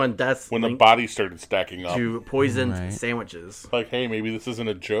 21 deaths When the linked bodies started stacking up. to poisoned sandwiches. Like, hey, maybe this isn't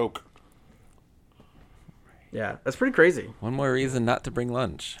a joke. Yeah, that's pretty crazy. One more reason not to bring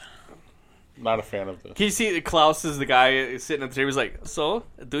lunch. Not a fan of this. Can you see Klaus is the guy sitting at the table? He's like, "So,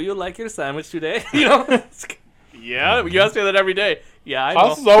 do you like your sandwich today?" You know? Yeah, you ask me that every day. Yeah, I know.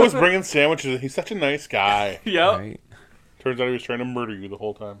 Klaus is always bringing sandwiches. He's such a nice guy. Yeah. Right? Turns out he was trying to murder you the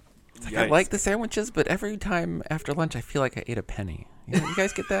whole time. Like, I like the sandwiches, but every time after lunch, I feel like I ate a penny. You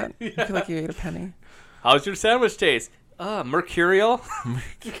guys get that? You feel like you ate a penny? How's your sandwich taste? Mercurial.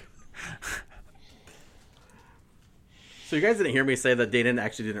 So you guys didn't hear me say that Dayton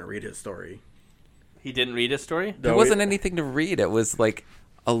actually didn't read his story. He didn't read his story? There wasn't anything to read. It was like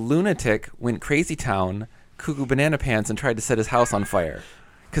a lunatic went crazy town, cuckoo banana pants, and tried to set his house on fire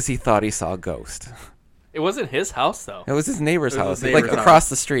because he thought he saw a ghost. It wasn't his house, though. It was his neighbor's house, his neighbor's like house. across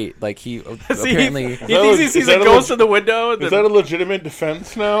the street. Like he apparently. He thinks he sees a ghost in the window. Is that a legitimate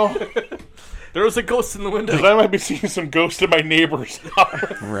defense now? There was a ghost in the window. Because I might be seeing some ghosts in my neighbor's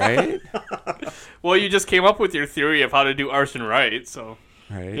house. Right? Well, you just came up with your theory of how to do arson right, so.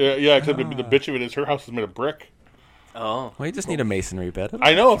 Right. Yeah, except the bitch of it is her house is made of brick. Oh. Well, you just need a masonry bed.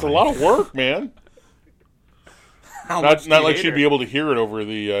 I know, it's a lot of work, man. Not like she'd be able. able to hear it over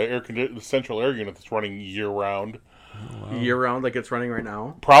the the central air unit that's running year round. Year round, like it's running right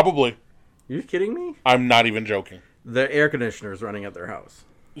now. Probably. You kidding me? I'm not even joking. The air conditioner is running at their house.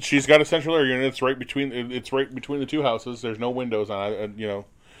 She's got a central air unit. It's right between the two houses. There's no windows on it,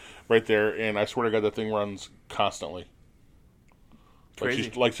 right there. And I swear to God, that thing runs constantly. Crazy.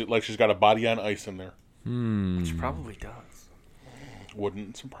 Like she's got a body on ice in there. Which probably does.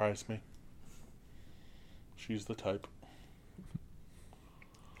 Wouldn't surprise me. She's the type.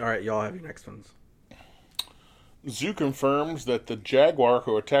 All right, y'all have your next ones. Zoo confirms that the Jaguar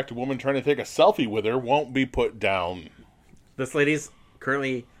who attacked a woman trying to take a selfie with her won't be put down. This lady's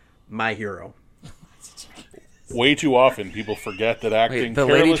currently my hero. Way too often, people forget that acting the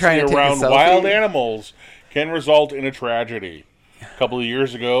lady carelessly trying to take a around selfie? wild animals can result in a tragedy. A couple of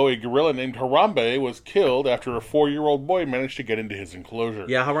years ago, a gorilla named Harambe was killed after a 4-year-old boy managed to get into his enclosure.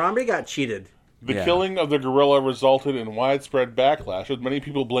 Yeah, Harambe got cheated. The Yeah. killing of the gorilla resulted in widespread backlash, with many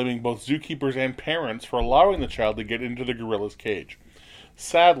people blaming both zookeepers and parents for allowing the child to get into the gorilla's cage.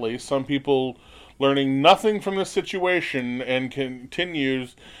 Sadly, some people learning nothing from the situation and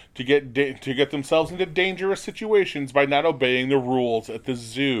continues to get themselves into dangerous situations by not obeying the rules at the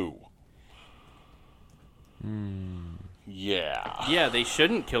zoo. Yeah. Yeah, they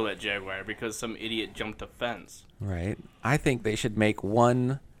shouldn't kill that jaguar because some idiot jumped a fence. Right. I think they should make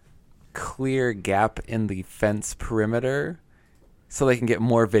one clear gap in the fence perimeter so they can get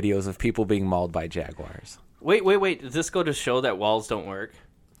more videos of people being mauled by jaguars. Wait. Does this go to show that walls don't work?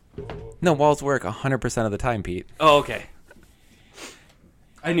 No, walls work 100% of the time, Pete. Oh, okay.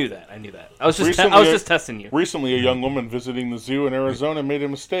 I knew that. I was just testing you. Recently, a young woman visiting the zoo in Arizona made a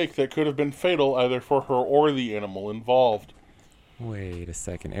mistake that could have been fatal either for her or the animal involved. Wait a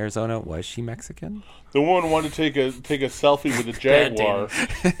second. Arizona, was she Mexican? The woman wanted to take a selfie with the jaguar,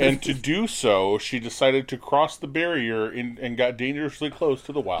 and to do so, she decided to cross the barrier and got dangerously close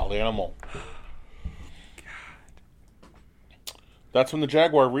to the wild animal. That's when the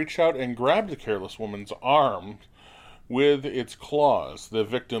jaguar reached out and grabbed the careless woman's arm with its claws. The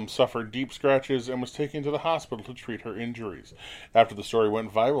victim suffered deep scratches and was taken to the hospital to treat her injuries. After the story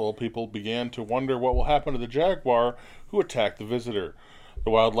went viral, people began to wonder what will happen to the jaguar who attacked the visitor. The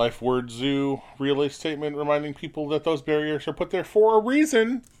Wildlife Word Zoo released a statement reminding people that those barriers are put there for a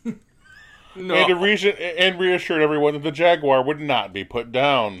reason, No. and reassured everyone that the jaguar would not be put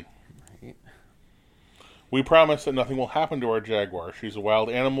down. We promise that nothing will happen to our jaguar. She's a wild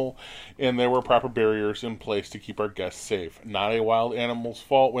animal, and there were proper barriers in place to keep our guests safe. Not a wild animal's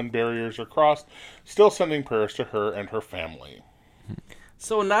fault when barriers are crossed. Still sending prayers to her and her family.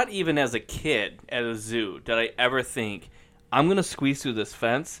 So not even as a kid at a zoo did I ever think, I'm going to squeeze through this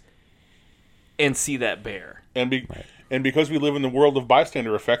fence and see that bear. And because we live in the world of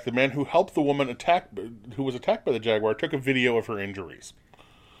bystander effect, the man who helped the woman who was attacked by the jaguar took a video of her injuries.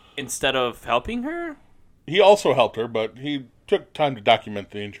 Instead of helping her? He also helped her, but he took time to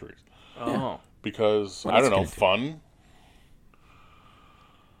document the injuries. Oh. Because, Well, I don't know, that's good. fun?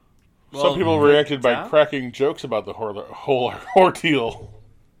 Well, Some people reacted by yeah. cracking jokes about the whole ordeal.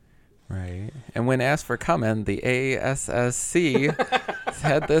 Right. And when asked for comment, the ASSC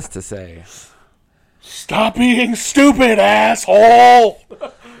had this to say. Stop being stupid, asshole!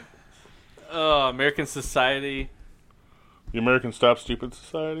 American Society. The American Stop Stupid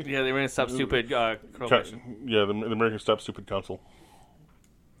Society? Yeah, they were going to stop stupid coalition. Yeah, the American Stop Stupid Council.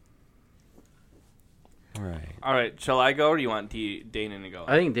 Right. All right, shall I go or do you want Dana to go?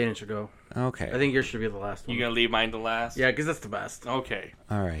 I think Dana should go. Okay. I think yours should be the last one. You going to leave mine to last? Yeah, because that's the best. Okay.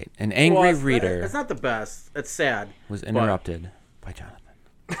 All right. An angry Well, reader It's not the best. It's sad. was interrupted by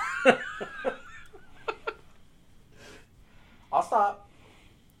Jonathan. I'll stop.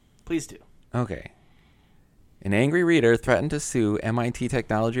 Please do. Okay. An angry reader threatened to sue MIT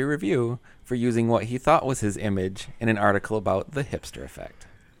Technology Review for using what he thought was his image in an article about the hipster effect.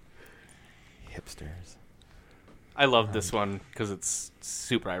 Hipsters. I love this one because it's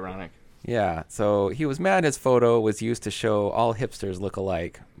super ironic. Yeah, so he was mad his photo was used to show all hipsters look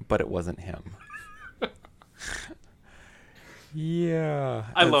alike, but it wasn't him. Yeah.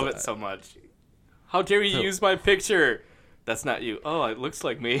 I love it so much. How dare you use my picture? That's not you. Oh, it looks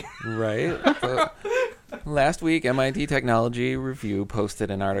like me. Right? Last week, MIT Technology Review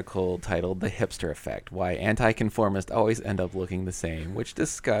posted an article titled The Hipster Effect, Why Anti-Conformists Always End Up Looking the Same, which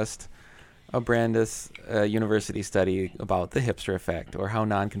discussed a Brandeis University study about the hipster effect, or how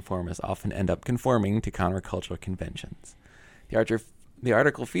nonconformists often end up conforming to countercultural conventions. The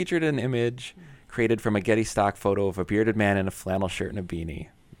article featured an image created from a Getty stock photo of a bearded man in a flannel shirt and a beanie,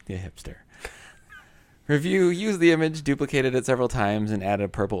 the hipster. Review used the image, duplicated it several times, and added a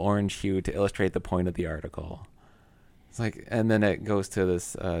purple-orange hue to illustrate the point of the article. It's like, and then it goes to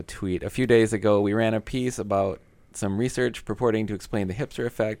this tweet. A few days ago, we ran a piece about some research purporting to explain the hipster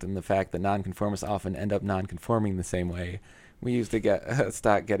effect and the fact that nonconformists often end up nonconforming the same way. We used a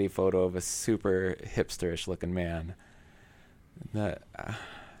stock Getty photo of a super hipsterish-looking man. And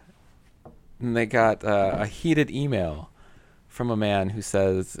they got a heated email from a man who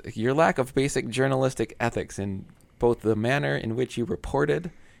says, your lack of basic journalistic ethics in both the manner in which you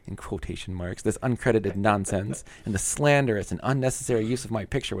reported, in quotation marks, this uncredited nonsense, and the slanderous and unnecessary use of my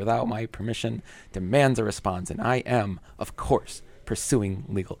picture without my permission demands a response, and I am, of course, pursuing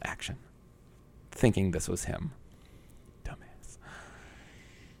legal action. Thinking this was him. Dumbass.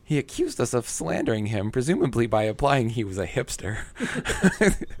 He accused us of slandering him, presumably by implying he was a hipster.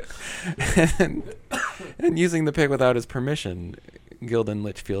 and using the pic without his permission, Gildan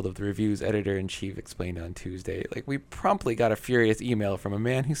Litchfield of the Review's editor-in-chief explained on Tuesday. We promptly got a furious email from a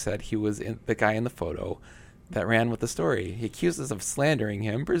man who said he was the guy in the photo that ran with the story. He accused us of slandering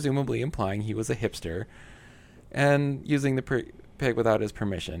him, presumably implying he was a hipster, and using the pic without his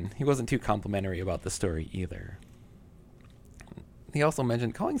permission. He wasn't too complimentary about the story either. He also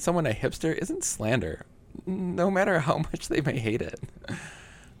mentioned calling someone a hipster isn't slander, no matter how much they may hate it,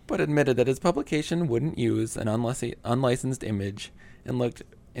 but admitted that his publication wouldn't use an unlicensed image and looked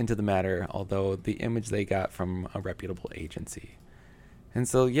into the matter, although the image they got from a reputable agency. And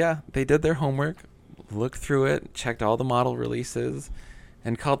so, yeah, they did their homework, looked through it, checked all the model releases,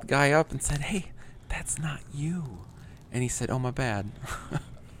 and called the guy up and said, hey, that's not you. And he said, oh, my bad.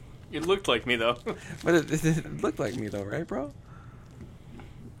 It looked like me, though. But it looked like me, though, right, bro?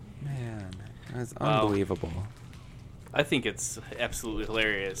 Man, that's unbelievable. I think it's absolutely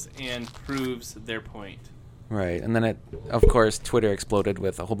hilarious and proves their point. Right, and then of course, Twitter exploded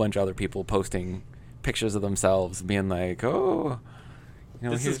with a whole bunch of other people posting pictures of themselves, being like, "Oh,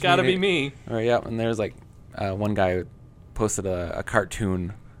 this has got to be me." Or yeah, and there's one guy posted a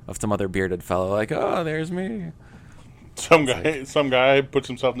cartoon of some other bearded fellow, like, "Oh, there's me." Some guy puts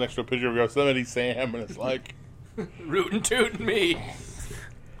himself next to a picture of Yosemite Sam, and it's like, rootin' tootin' me.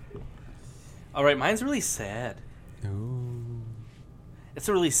 All right, mine's really sad. Ooh. It's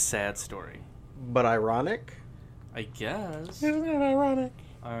a really sad story. But ironic? I guess. isn't it ironic?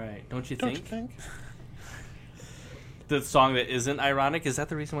 All right, don't you Don't think? you think? The song that isn't ironic, is that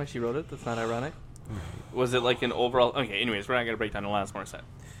the reason why she wrote it? That's not ironic? Was it like an overall... Okay, anyways, we're not going to break down the last more sad.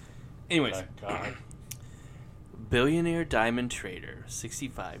 Anyways. My God. Billionaire diamond trader,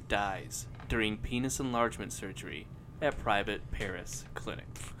 65, dies during penis enlargement surgery at private Paris clinic.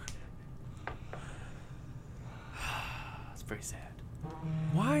 It's very sad.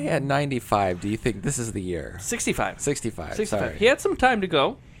 Why at 95 do you think this is the year? 65. 65, sorry. He had some time to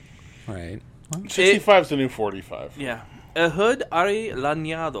go. Right. Well, 65 is the new 45. Yeah. Ehud Ari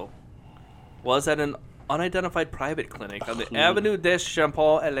Lanyado was at an unidentified private clinic on the Avenue des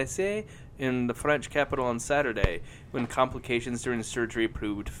Champs-Élysées in the French capital on Saturday when complications during surgery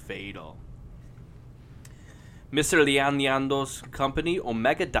proved fatal. Mr. Lyanyando's company,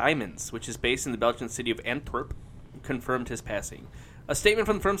 Omega Diamonds, which is based in the Belgian city of Antwerp, confirmed his passing. A statement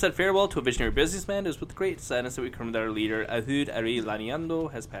from the firm said, farewell to a visionary businessman. It is with great sadness that we confirm that our leader, Ehud Ari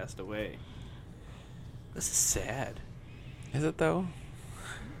Lanyando, has passed away. This is sad. is it though?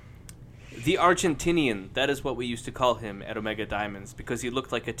 The Argentinian, that is what we used to call him at Omega Diamonds, because he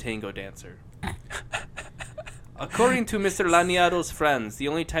looked like a tango dancer. According to Mr. Laniado's friends, the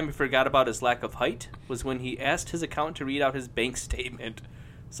only time he forgot about his lack of height was when he asked his accountant to read out his bank statement,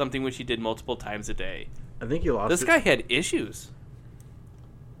 something which he did multiple times a day. I think you lost This guy had issues.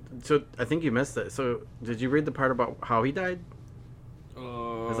 So I think you missed it. So did you read the part about how he died?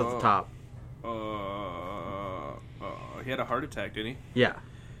 It's at the top. He had a heart attack, didn't he? Yeah.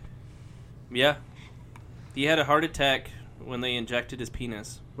 Yeah. He had a heart attack when they injected his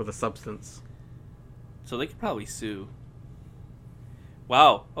penis. With a substance. So they could probably sue.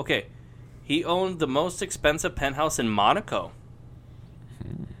 Wow. Okay. He owned the most expensive penthouse in Monaco.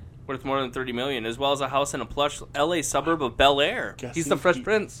 Worth more than $30 million, as well as a house in a plush LA suburb of Bel Air. He's the Fresh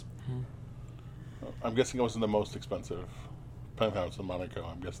Prince. I'm guessing it wasn't the most expensive penthouse in Monaco.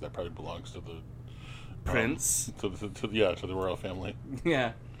 I'm guessing that probably belongs to the Prince. to the royal family.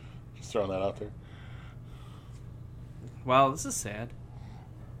 Yeah. Just throwing that out there. Wow, this is sad.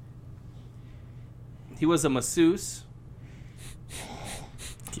 He was a masseuse.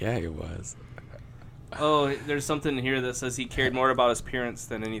 Yeah, he was. Oh, there's something here that says he cared more about his appearance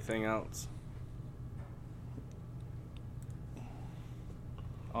than anything else.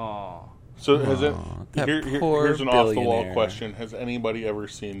 Oh. So that poor here's an off-the-wall billionaire. question. Has anybody ever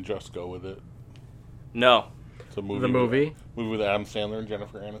seen Just Go With It? No. It's a movie. The movie? Movie with Adam Sandler and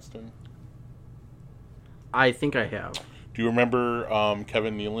Jennifer Aniston. I think I have. Do you remember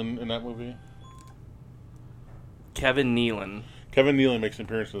Kevin Nealon in that movie? Kevin Nealon. Kevin Nealon makes an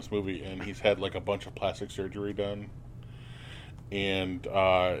appearance in this movie, and he's had like a bunch of plastic surgery done. And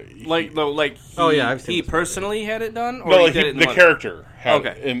I've seen he this personally had it done, or no, he like did it in the one? character. Had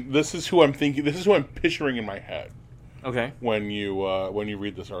Okay. it. And this is who I'm thinking. This is who I'm picturing in my head. Okay. When you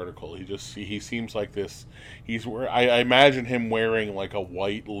read this article, he seems like this. I imagine him wearing like a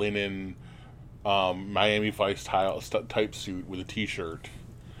white linen Miami Vice type suit with a T-shirt,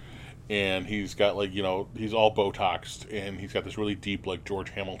 and he's got like he's all Botoxed, and he's got this really deep like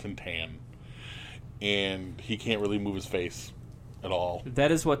George Hamilton tan, and he can't really move his face at all.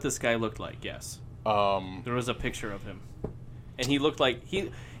 That is what this guy looked like. Yes. There was a picture of him, and he looked like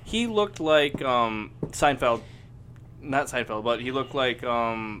he looked like Seinfeld. Not Seinfeld, but he looked like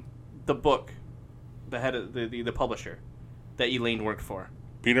the book, the head of the publisher that Elaine worked for.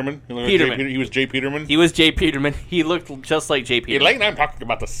 Peterman? Peterman. He was Jay Peterman? He was Jay Peterman. He looked just like Jay Peterman. Elaine, I'm talking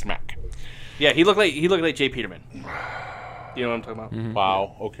about the smack. Yeah, he looked like Jay Peterman. You know what I'm talking about? Mm-hmm.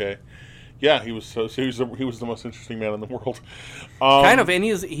 Wow, okay. Yeah, he was the most interesting man in the world. Kind of, and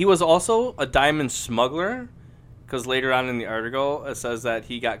he was also a diamond smuggler. Because later on in the article, it says that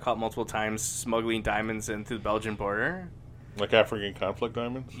he got caught multiple times smuggling diamonds in through the Belgian border. Like African conflict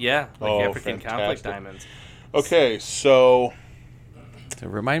diamonds? Yeah, like African fantastic. conflict diamonds. Okay, so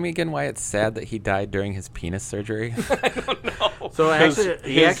remind me again why it's sad that he died during his penis surgery. I don't know. So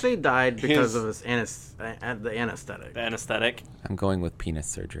he actually died because of the anesthetic. The anesthetic. I'm going with penis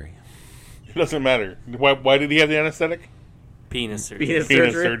surgery. It doesn't matter. Why did he have the anesthetic? Penis surgery.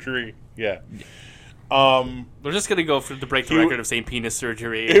 Penis surgery. Yeah. We're just gonna go to break the record of saying penis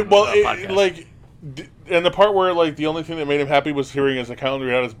surgery. And the part where like the only thing that made him happy was hearing his accountant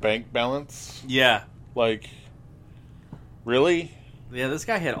read out his bank balance. Yeah. Like, really? Yeah, this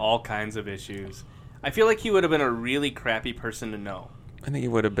guy had all kinds of issues. I feel like he would have been a really crappy person to know. I think he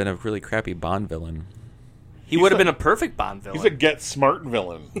would have been a really crappy Bond villain. He would have been a perfect Bond villain. He's a get smart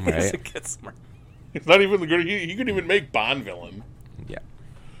villain. Right? He's a get smart. He's not even good. He couldn't even make Bond villain. Yeah.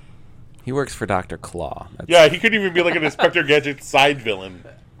 He works for Dr. Claw. Yeah, he couldn't even be like an Inspector Gadget side villain.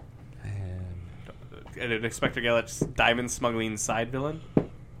 And an Inspector Gadget's diamond smuggling side villain?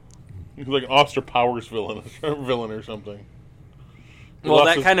 He's like an Austin Powers villain or something. Well,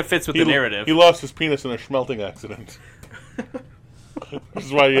 that kind of fits with the narrative. He lost his penis in a schmelting accident. This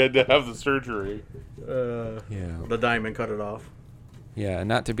is why he had to have the surgery. Yeah. The diamond cut it off. Yeah,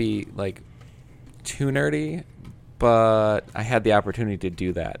 not to be like too nerdy, but I had the opportunity to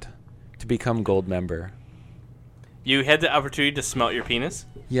do that. To become gold member. You had the opportunity to smelt your penis?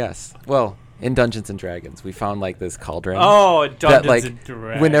 Yes. Well, in Dungeons and Dragons, we found like this cauldron. Oh, Dungeons and that,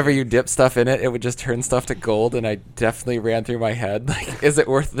 Dragons. whenever you dip stuff in it, it would just turn stuff to gold, and I definitely ran through my head like, is it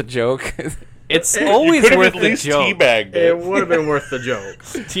worth the joke? It's always worth the joke. Teabagged It would have been worth the joke.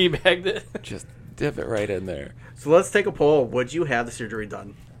 Teabagged it. Just dip it right in there. So let's take a poll. Would you have the surgery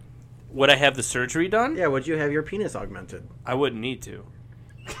done? Would I have the surgery done? Yeah, would you have your penis augmented? I wouldn't need to.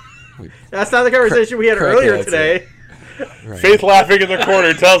 That's not the conversation we had correct earlier answer. today. Right. Faith laughing in the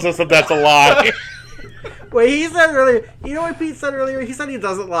corner tells us that that's a lie. Wait, he said earlier. You know what Pete said earlier? He said he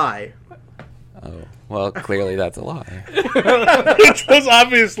doesn't lie. Oh, well, clearly that's a lie. Which was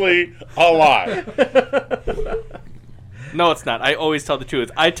obviously a lie. No, it's not. I always tell the truth.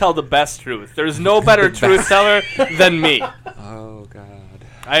 I tell the best truth. There's no better truth teller than me. Oh, God.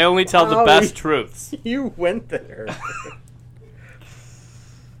 I only tell the best truths. You went there.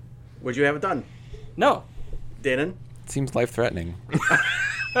 Would you have it done? No. Danon? Seems life-threatening.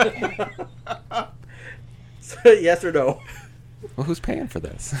 Yes or no? Well, who's paying for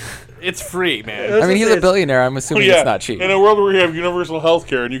this? It's free, man. That's I mean, he's what a it is. billionaire. I'm assuming it's not cheap. In a world where you have universal health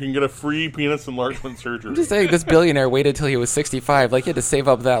care and you can get a free penis enlargement surgery. I'm just saying, this billionaire waited till he was 65. Like, he had to save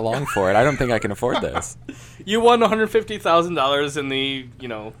up that long for it. I don't think I can afford this. You won $150,000 in the,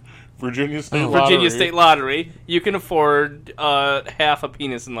 Virginia State Virginia Lottery. State Lottery. You can afford half a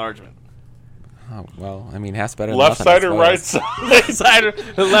penis enlargement. Oh, well, I mean, half's better than Left nothing, I side or right suppose. side?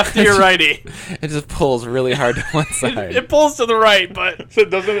 Side, lefty or righty. It just pulls really hard to one side. It pulls to the right, but So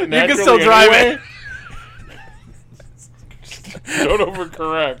doesn't it you naturally can still drive anyway? it. Don't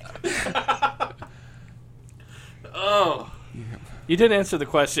overcorrect. Oh. You didn't answer the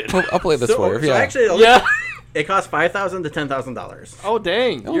question. I'll play the swerve. So Yeah. actually, Yeah. it costs $5,000 to $10,000. Oh,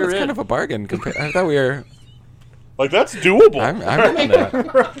 dang. Oh, You're that's in. kind of a bargain. I thought we were. Like, that's doable. I'm in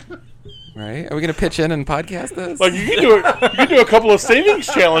that. Right? Are we gonna pitch in and podcast this? Like, you can do a couple of savings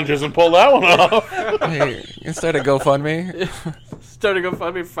challenges and pull that one off. Hey, you can start a GoFundMe. Start a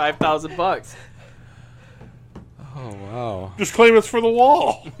GoFundMe for $5,000. Oh wow. Just claim it's for the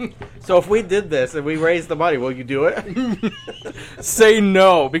wall. So if we did this and we raised the money, will you do it? Say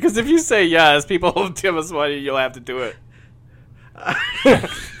no, because if you say yes, people will give us money. You'll have to do it.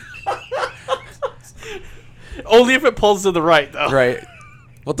 Only if it pulls to the right, though. Right.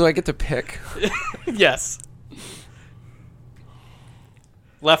 Well, do I get to pick? Yes.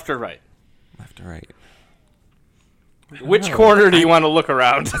 Left or right? Left or right? Which know. corner do you want to look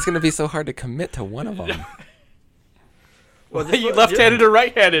around? It's gonna be so hard to commit to one of them. Well, Are you left-handed or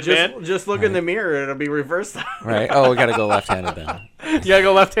right-handed, man? Just look in the mirror and it'll be reversed. Right? Oh, we gotta go left-handed then. You gotta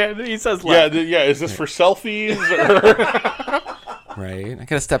go left-handed. He says Yeah, left. Is this for selfies? Or Right? I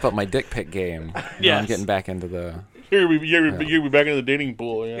gotta step up my dick pic game. You know, Yes. I'm getting back into the. you'll be back in the dating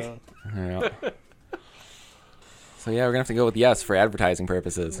pool? Yeah. Yeah. So yeah, we're gonna have to go with yes for advertising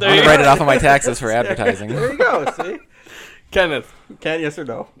purposes. There I'm you gonna write go. it off on my taxes for advertising. There you go. See, Kenneth. Ken, yes or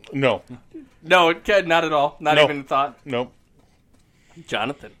no? No. No, Ken, not at all. Not No. even thought. Nope.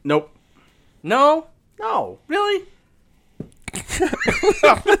 Jonathan. Nope. No? No. Really? With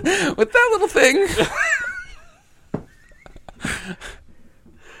that little thing.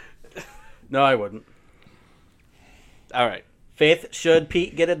 No, I wouldn't. All right. Faith, should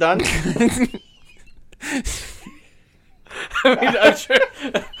Pete get it done? I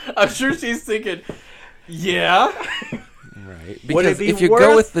mean, I'm sure she's thinking, yeah. Right. Would it Because be if you worth-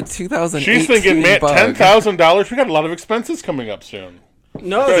 go with the 2018 She's thinking, man, bug, $10,000. We got a lot of expenses coming up soon.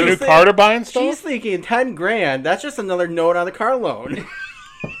 No, Got a new car to buy and She's stuff. thinking 10 grand. That's just another note on the car loan.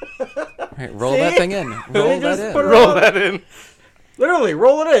 right, roll See? that thing in. Roll that Just in. put it Roll that in. Literally,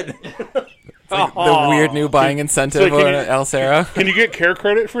 roll it in. The weird new buying incentive So can on you- Alcera. Can you get care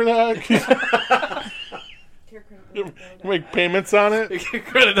credit for that? Make payments on it.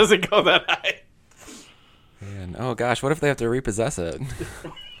 Credit doesn't go that high. Man, oh gosh, what if they have to repossess it?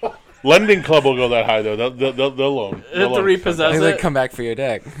 Lending club will go that high though. They'll loan. You have to repossess They like it. come back for your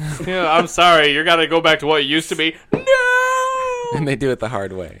deck, Yeah, I'm sorry. You got to go back to what it used to be. No. and they do it the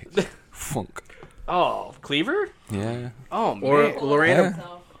hard way. Funk. Oh, Cleaver? Yeah. Oh, man. Or Lorena.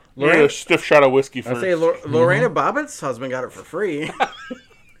 Yeah. You get a stiff shot of whiskey I first. say Lorena Bobbitt's husband got it for free.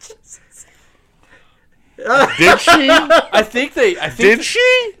 Did she? I think Did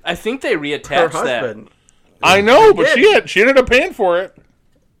she? I think they Her reattached that. husband. I know, but did. she ended up paying for it.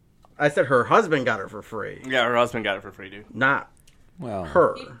 I said her husband got it for free, Yeah, her husband got it for free, dude. not Well,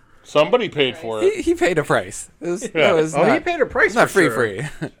 her. Somebody paid for it. he paid a price. It was, Yeah. it was Oh, not, he paid a price. it's not for free.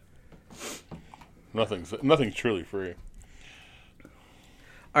 sure. Nothing's truly free.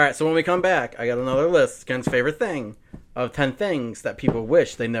 All right, so when we come back, I got another list. Ken's favorite thing of 10 things that people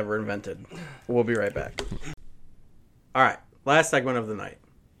wish they never invented. We'll be right back. All right, last segment of the night.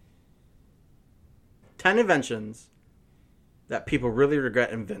 10 inventions that people really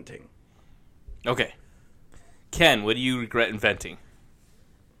regret inventing. Okay. Ken, what do you regret inventing?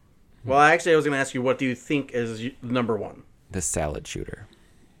 Well, actually, I was going to ask you, what do you think is number one? The salad shooter.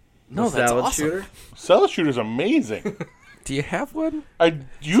 No, The that's salad awesome. shooter? Salad shooter's amazing. Do you have one? I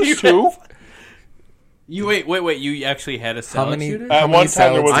used to. You wait. You actually had a salad many- shooter? At How one many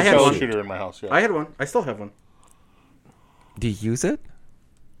time, there was salads a I had salad one. shooter in my house. Yeah. I had one. I still have one. Do you use it?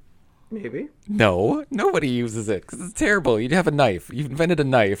 Maybe. No, nobody uses it because it's terrible. You'd have a knife. You invented a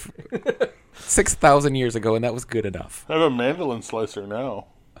knife 6,000 years ago, and that was good enough. I have a mandolin slicer now.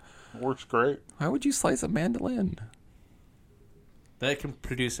 It works great. Why would you slice a mandolin? That can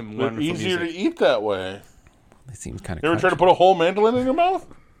produce some They're wonderful easier music. to eat that way. That seems kind of. You ever try to put a whole mandolin in your mouth?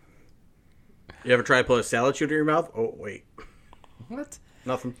 You ever try to put a salad shooter in your mouth? Oh, wait. What?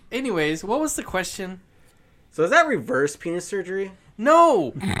 Nothing. Anyways, what was the question? So is that reverse penis surgery?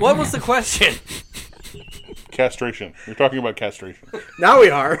 No. What was the question? Castration. You're talking about castration. Now we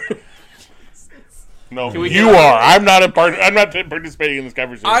are. No, we you get- are. I'm not participating in this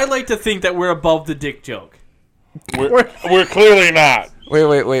conversation. I like to think that we're above the dick joke. We're clearly not.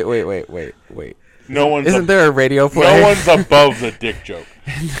 Wait. No one's. Isn't there a radio play? No one's above the dick joke.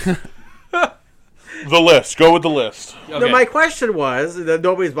 The list. Go with the list. Okay. No, my question was that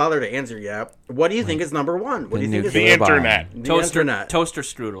nobody's bothered to answer yet. What do you think is number one? What do you think is The nuclear bomb. internet. the toaster internet? toaster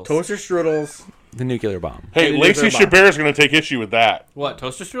strudels. Toaster strudels. The nuclear bomb. Hey, the Lacey nuclear bomb. Chabert is going to take issue with that. What?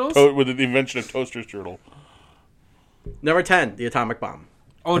 Toaster strudels? With the invention of toaster strudel. Number 10, the atomic bomb.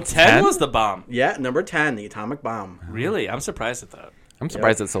 Oh, 10 was the bomb. Yeah, number 10, the atomic bomb. Really? I'm surprised at that. I'm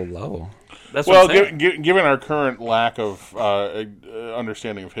surprised it's so low. That's what Well, I'm saying. given our current lack of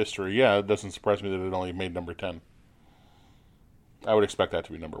understanding of history, yeah, it doesn't surprise me that it only made number 10. I would expect that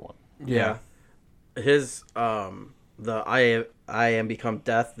to be number 1. Yeah. His, the I Am Become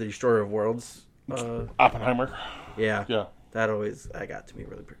Death, the Destroyer of Worlds. Oppenheimer. Yeah. Yeah. That got to me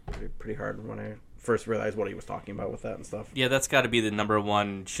really pretty hard when I first realized what he was talking about with that and stuff. Yeah, that's got to be the number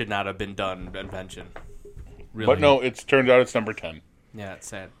 1 should not have been done invention. Really. But no, it turns out it's number 10. Yeah, it's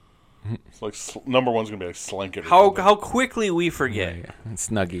sad. It's like number 1's going to be like Slanket. How quickly we forget. Yeah.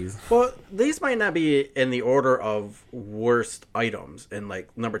 Snuggies. Well, these might not be in the order of worst items, and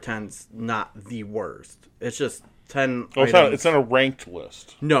like number 10's not the worst. It's just 10 Oh, items. it's not a ranked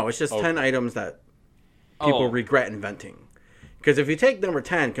list. No, it's just 10 items that people regret inventing. Because if you take number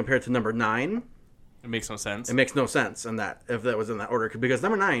 10 compared to number 9, It makes no sense. it makes no sense in that if that was in that order. Because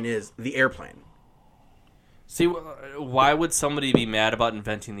number 9 is the airplane. See, why would somebody be mad about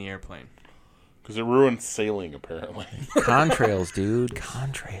inventing the airplane? Because it ruined sailing, apparently. Contrails, dude.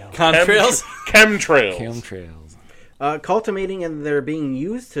 Contrails. Contrails? Chemtrails. Chemtrails. Cultivating and they're being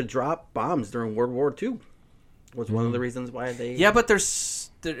used to drop bombs during World War II was one of the reasons why they... Yeah, but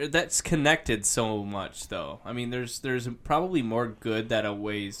that's connected so much, though. I mean, there's probably more good that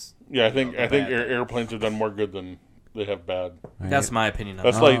outweighs. Yeah, I think bad. airplanes have done more good than they have bad. Right. That's my opinion. On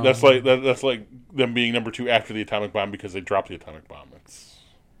That's that. that's like them being number 2 after the atomic bomb because they dropped the atomic bomb.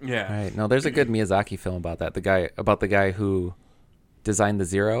 Yeah. Right. No, there's a good Miyazaki film about that. The guy who designed the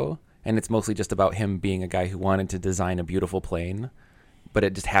Zero, and it's mostly just about him being a guy who wanted to design a beautiful plane, but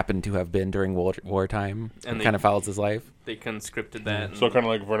it just happened to have been during wartime, and kind of follows his life. They conscripted that. So kind of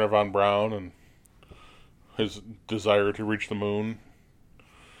like Werner von Braun and his desire to reach the moon,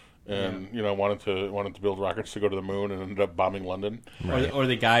 and wanted to build rockets to go to the moon, and ended up bombing London. Right. Or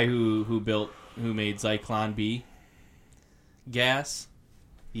the guy who made Zyklon B gas.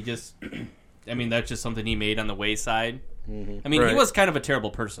 He just, I mean, that's just something he made on the wayside. Mm-hmm. I mean, he was kind of a terrible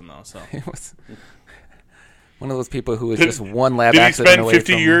person, though. So He was one of those people who was just one lab Did he accident spend away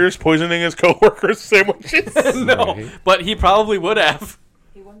 50 from... years poisoning his coworkers' sandwiches? no, Right. but he probably would have.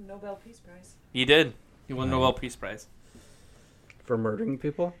 He won the Nobel Peace Prize. He did. He won the Nobel Peace Prize. For murdering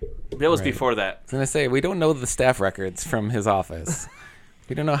people? That was Right. before that. I was going to say, we don't know the staff records from his office.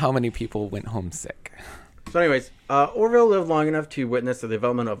 We don't know how many people went home sick. So anyways, Orville lived long enough to witness the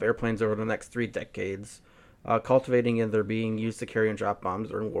development of airplanes over the next 3 decades, cultivating and they're being used to carry and drop bombs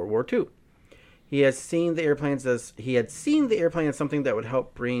during World War II. He had seen the airplane as something that would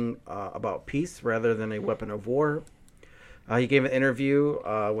help bring about peace rather than a weapon of war. He gave an interview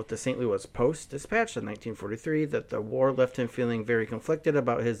with the St. Louis Post-Dispatch in 1943 that the war left him feeling very conflicted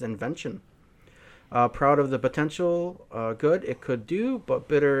about his invention. Proud of the potential good it could do, but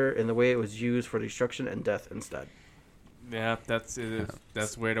bitter in the way it was used for destruction and death instead. Yeah, that's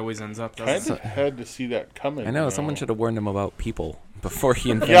where it always ends up. I Doesn't it? had to see that coming. I know, someone should have warned him about people before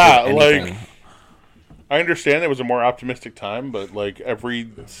he invented Yeah, anything. I understand it was a more optimistic time, but like every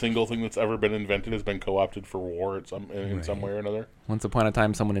single thing that's ever been invented has been co-opted for war in some way or another. Once upon a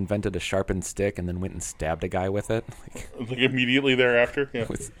time, someone invented a sharpened stick and then went and stabbed a guy with it. Like immediately thereafter. Yeah.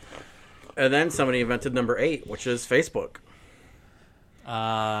 And then somebody invented number 8, which is Facebook.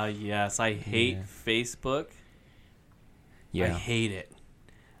 Yes, I hate Facebook. Yeah. I hate it.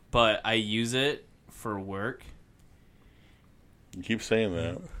 But I use it for work. You keep saying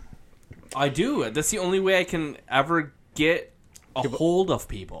that. I do. That's the only way I can ever get a hold of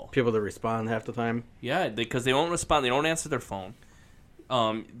people. People that respond half the time. Yeah, because they won't respond. They don't answer their phone.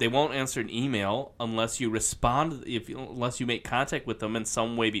 They won't answer an email unless you respond. Unless you make contact with them in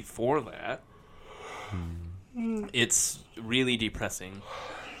some way before that. It's really depressing.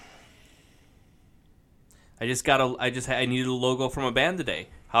 I needed a logo from a band today.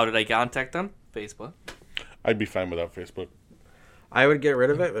 How did I contact them? Facebook. I'd be fine without Facebook. I would get rid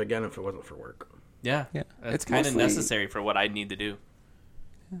of it, again, if it wasn't for work. Yeah. Yeah. It's It's kind of mostly- necessary for what I need to do.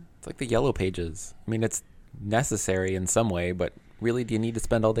 It's like the yellow pages. I mean, it's necessary in some way, but really, do you need to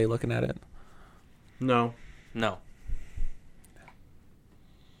spend all day looking at it? No. No.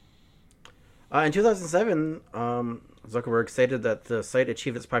 In 2007, Zuckerberg stated that the site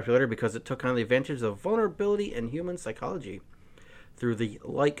achieved its popularity because it took on the advantage of vulnerability in human psychology through the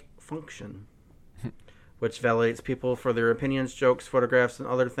like function, which validates people for their opinions, jokes, photographs, and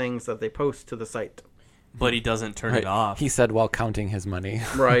other things that they post to the site. But he doesn't turn it off. He said while counting his money.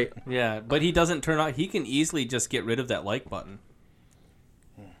 Right. Yeah, but he doesn't turn off. He can easily just get rid of that like button.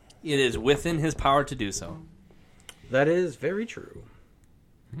 It is within his power to do so. That is very true.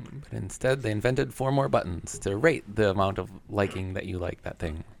 But instead, they invented 4 more buttons to rate the amount of liking that you like that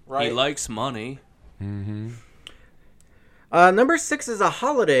thing. Right. He likes money. Mm-hmm. Number 6 is a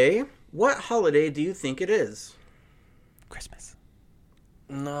holiday. What holiday do you think it is? Christmas.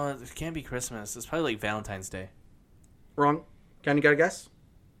 No, it can't be Christmas. It's probably like Valentine's Day. Wrong. Ken, you got a guess?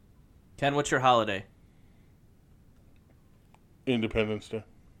 Ken, what's your holiday? Independence Day.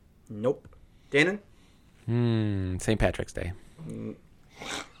 Nope. Danon? St. Patrick's Day.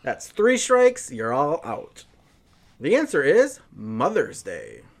 That's 3 strikes. You're all out. The answer is Mother's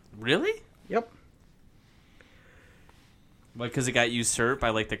Day. Really? Yep. Like, because it got usurped by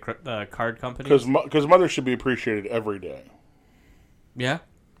like the card companies? Because mothers should be appreciated every day. Yeah.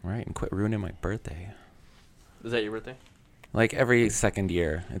 Right, and quit ruining my birthday. Is that your birthday? Like every second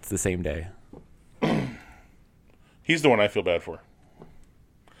year, it's the same day. He's the one I feel bad for.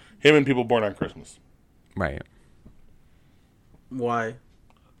 Him and people born on Christmas. Right. Why?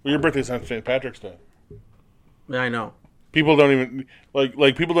 Well, your birthday's on St. Patrick's Day. Yeah, I know. People don't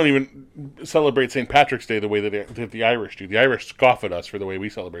even people don't even celebrate St. Patrick's Day the way that the Irish do. The Irish scoff at us for the way we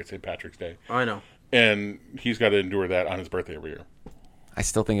celebrate St. Patrick's Day. I know. And he's got to endure that on his birthday every year. I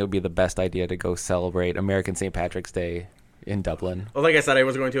still think it would be the best idea to go celebrate American St. Patrick's Day in Dublin. Well, like I said, I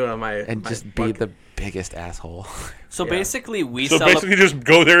was going to my Just be the biggest asshole. So basically, basically just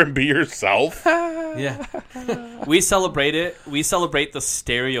go there and be yourself. Yeah. We celebrate it. We celebrate the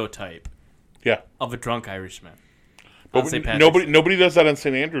stereotype Yeah. of a drunk Irishman. But nobody does that on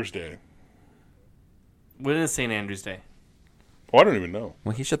St. Andrew's Day. When is St. Andrew's Day? Oh, I don't even know.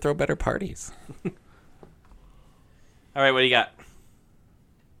 Well, he should throw better parties. All right, what do you got?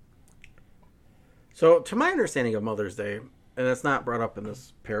 So, to my understanding of Mother's Day, and it's not brought up in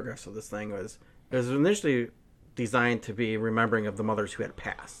this paragraph of this thing, it was initially designed to be remembering of the mothers who had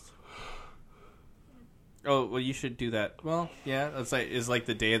passed. Oh, well, you should do that. Well, yeah, that's like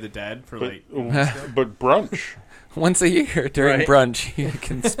the Day of the Dead for But brunch. Once a year during Right. brunch, you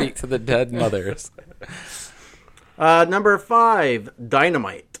can speak to the dead mothers. Number 5,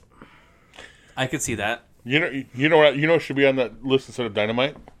 dynamite. I could see that. You know what should be on that list instead of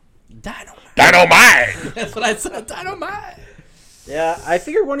dynamite? Dynamite. Dynamite. That's what I said. Dynamite. Yeah, I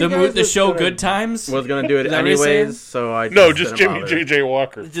figured one of you guys The show Good Times was going to do it Is that what you're saying? anyways, so I Just didn't bother. J.J.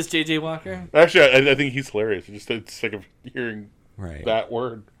 Walker. Just J.J. Walker. Actually, I think he's hilarious. I'm just sick of hearing Right. that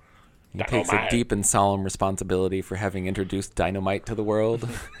word. He takes a deep and solemn responsibility for having introduced dynamite to the world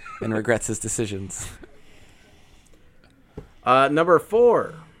and regrets his decisions. Number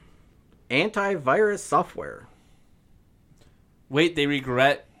 4, antivirus software. Wait, they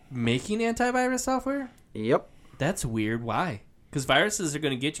regret making antivirus software? Yep. That's weird. Why? Because viruses are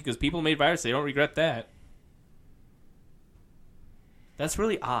going to get you because people made viruses. They don't regret that. That's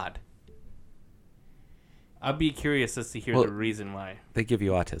really odd. I'd be curious as to hear the reason why. They give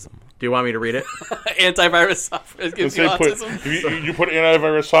you autism. Do you want me to read it? Antivirus software gives you autism. You put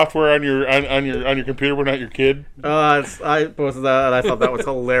antivirus software on your computer when not your kid. I posted that and I thought that was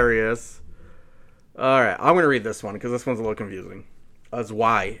hilarious. All right, I'm going to read this one because this one's a little confusing. That's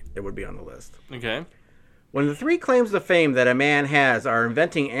why it would be on the list. Okay. When the 3 claims to fame that a man has are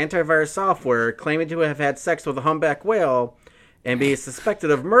inventing antivirus software, claiming to have had sex with a humpback whale, and be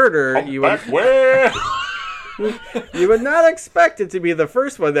suspected of murder, you would not expect it to be the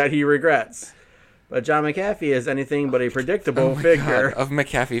first one that he regrets. But John McAfee is anything but a predictable figure. God, of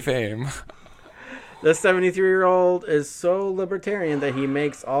McAfee fame. The 73-year-old is so libertarian that he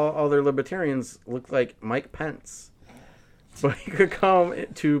makes all other libertarians look like Mike Pence. But he could come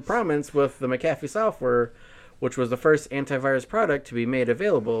to prominence with the McAfee software, which was the first antivirus product to be made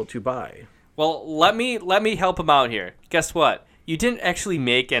available to buy. Well, let me help him out here. Guess what? You didn't actually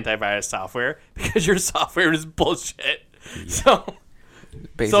make antivirus software because your software is bullshit. Yeah.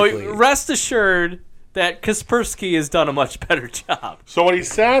 So rest assured that Kaspersky has done a much better job. So what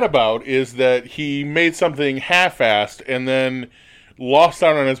he's sad about is that he made something half-assed and then lost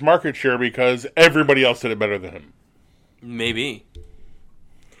out on his market share because everybody else did it better than him. Maybe.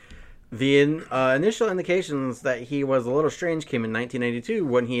 The initial indications that he was a little strange came in 1992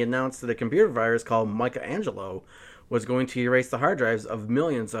 when he announced that a computer virus called Michelangelo was going to erase the hard drives of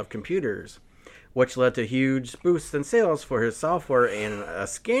millions of computers, which led to huge boosts in sales for his software and a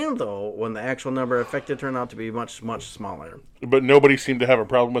scandal when the actual number affected turned out to be much, much smaller. But nobody seemed to have a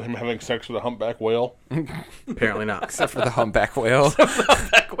problem with him having sex with a humpback whale. Apparently not. Except for the humpback whale.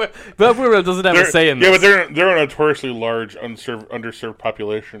 But doesn't have a say in this. Yeah, but they're a notoriously large, underserved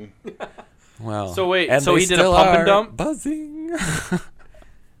population. Well, so wait, and so he did a still pump and are dump? Buzzing.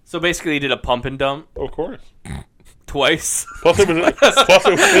 So basically he did a pump and dump Of course. twice. Plus it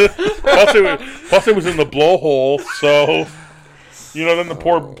was in the blowhole, so... Then the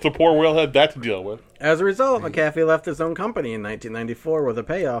poor whale had that to deal with. As a result, McAfee left his own company in 1994 with a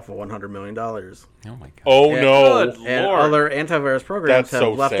payoff of $100 million. Oh my god. Oh And- no! Good And Lord. other antivirus programs That's have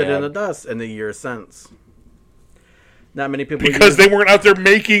so left it in sad. the dust in the years since. Not many people Because they weren't out there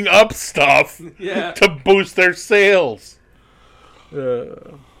making up stuff Yeah. to boost their sales.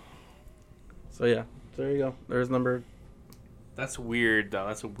 So yeah, there you go. There's number. That's weird, though.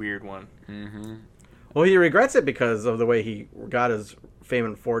 That's a weird one. Well, he regrets it because of the way he got his fame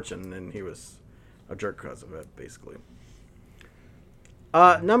and fortune, and he was a jerk because of it, basically.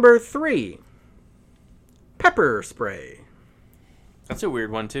 Number 3, pepper spray. That's a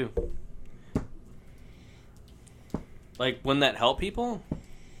weird one, too. Like, wouldn't that help people?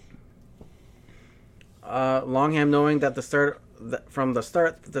 Longham, knowing that from the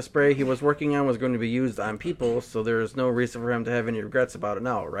start, the spray he was working on was going to be used on people, so there is no reason for him to have any regrets about it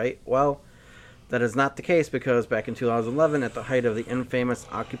now, right? Well, that is not the case because back in 2011, at the height of the infamous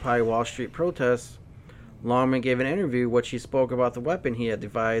Occupy Wall Street protests, Longman gave an interview which he spoke about the weapon he had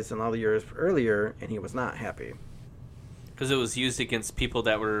devised in all the years earlier, and he was not happy. Because it was used against people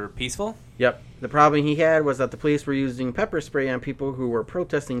that were peaceful? Yep. The problem he had was that the police were using pepper spray on people who were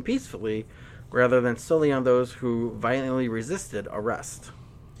protesting peacefully rather than solely on those who violently resisted arrest.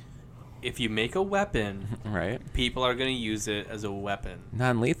 If you make a weapon, Right. people are going to use it as a weapon.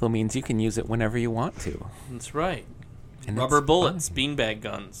 Non-lethal means you can use it whenever you want to. That's right. And Rubber it's bullets, beanbag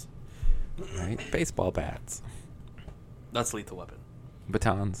guns. fun, right? Baseball bats, That's lethal weapon.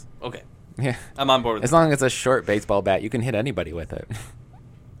 batons. Okay. Yeah. I'm on board with As that. long as it's a short baseball bat, you can hit anybody with it.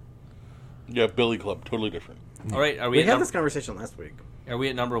 Yeah, Billy Club, totally different. All right, are We we, had at this conversation last week. are we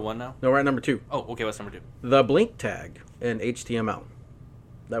at number 1 now? No, we're at number 2. Oh, okay, what's number 2? The blink tag in HTML.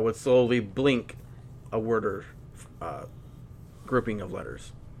 That would slowly blink a word or grouping of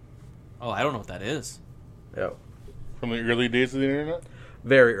letters. Oh, I don't know what that is. Yep. From the early days of the internet?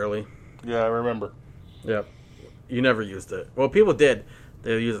 Very early. Yeah, I remember. Yep. You never used it. Well, people did.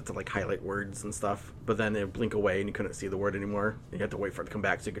 They would use it to like highlight words and stuff, but then it would blink away and you couldn't see the word anymore. You had to wait for it to come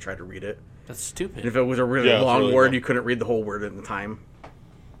back so you could try to read it. That's And stupid. if it was a really Yeah, it's long really word, dumb. you couldn't read the whole word at the time.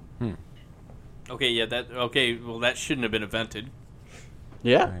 Okay, yeah, well, that shouldn't have been invented.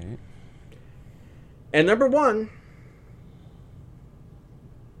 Yeah. Right. And number 1,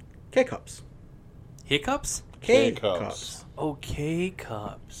 K-cups. Hiccups? K-cups. Oh,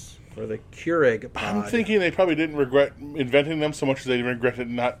 K-cups. Or the Keurig pod. I'm thinking they probably didn't regret inventing them so much as they regretted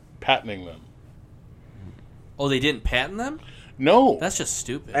not patenting them. Oh, they didn't patent them? No. That's just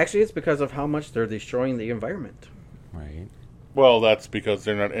stupid. Actually, it's because of how much they're destroying the environment. Right. Well, that's because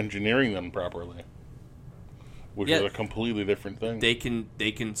they're not engineering them properly, which Yeah. is a completely different thing. They can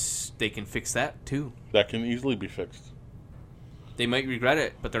fix that too. That can easily be fixed. They might regret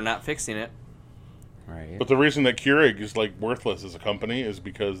it, but they're not fixing it. Right. But the reason that Keurig is like worthless as a company is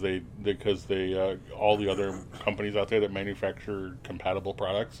because they all the other companies out there that manufacture compatible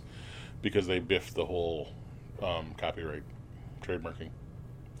products, because they biffed the whole copyright trademarking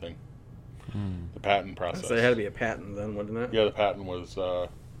thing, the patent process. So it had to be a patent then, wouldn't it? Yeah, the patent was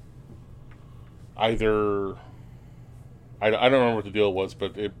either I don't remember what the deal was,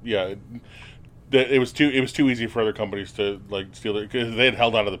 but it was too easy for other companies to like steal it because they had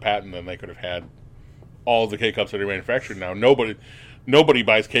held on to the patent, then they could have had all the K cups that are manufactured now. Nobody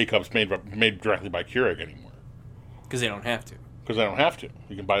buys K cups made directly by Keurig anymore Because they don't have to. because they don't have to.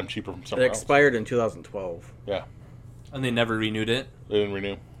 You can buy them cheaper from It somewhere else. expired in 2012. Yeah, And they never renewed it. they didn't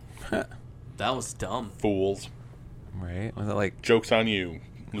renew. That was dumb. Fools. Right. Was it like Joke's on you.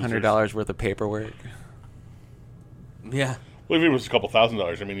 losers. $100 worth of paperwork? Yeah. Well, if it was a couple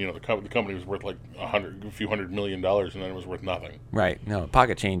 $1,000s, I mean, the company was worth like a few $100 million, and then it was worth nothing. Right. No,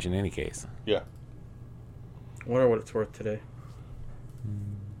 pocket change in any case. Yeah. I wonder what it's worth today.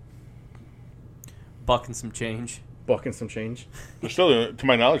 Buck and some change. Buck and some change. They're still, to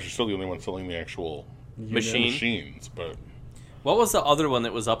my knowledge, they're still the only one selling the actual Machine. machines. But What was the other one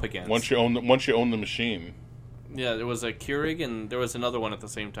that was up against? once you own the machine, Yeah, there was a Keurig and there was another one at the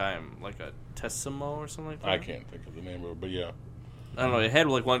same time, like a Tessimo or something like that. I can't think of the name of it, but yeah. I don't know. It had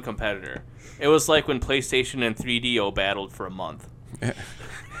like one competitor. It was like when PlayStation and 3DO battled for a month.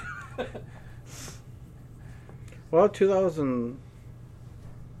 Well,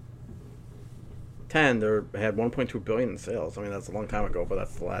 2010, they had 1.2 billion in sales. I mean, that's a long time ago, but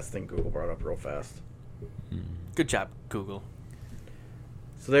that's the last thing Google brought up real fast. Good job, Google.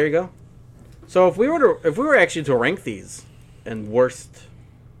 So there you go. So if we were actually to rank these in worst,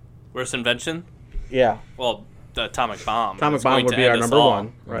 Worst invention? yeah, Well, the atomic bomb. atomic is bomb going would to be end our us number all.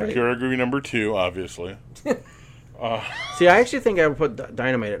 one, right? Keurig would be number 2, obviously. See, I actually think I would put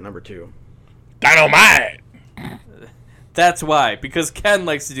dynamite at number 2. Dynamite! That's why. Because Ken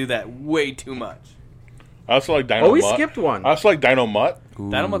likes to do that way too much. I also like Dino Mutt. Oh, we skipped one. I also like Dino Mutt.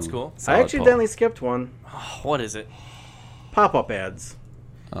 That one's cool. I accidentally skipped one. Oh, what is it? Pop-up ads.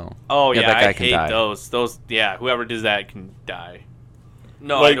 Oh, Yeah, yeah, that guy I can hate die. those. Yeah, whoever does that can die.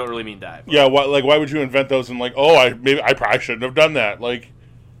 No, I Like- don't really mean die. Yeah, why would you invent those and like, I probably shouldn't have done that. Like,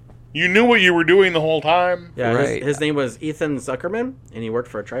 you knew what you were doing the whole time. Yeah, Right. his name was Ethan Zuckerman, and he worked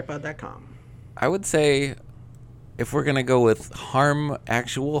for tripod.com. I would say if we're going to go with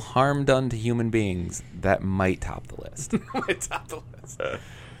actual harm done to human beings, that might top the list. It's top the list.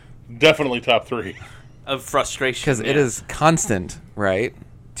 Definitely top 3. Of frustration. Because it is constant, right,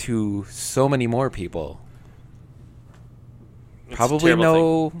 to so many more people. It's a Probably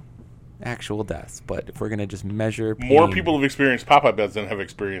terrible thing. no actual deaths, but if we're going to just measure pain, More people have experienced pop-up ads than have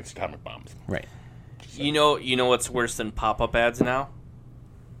experienced atomic bombs. Right. You know what's worse than pop-up ads now?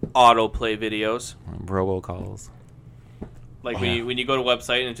 Autoplay videos. Robocalls. Like when you go to a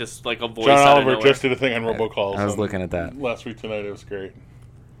website and it's just like a voice John out of Oliver nowhere. just did a thing on robocalls. I was looking at that. Last week tonight. It was great.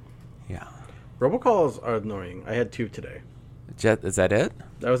 Yeah. Robocalls are annoying. I had 2 today. Is that it?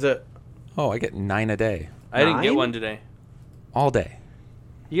 That was it. Oh, I get 9 a day. I didn't get 9? one today. All day.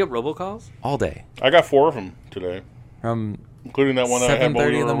 You get robocalls? All day. I got 4 of them today, From including that one I had while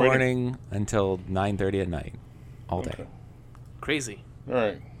we 7:30 in were the waiting. morning until 9:30 at night. All day. Okay. Crazy. All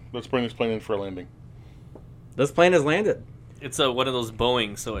right, let's bring this plane in for a landing. This plane has landed. It's one of those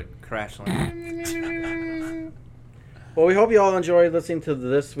Boeing, so it crash landed. Well, we hope you all enjoyed listening to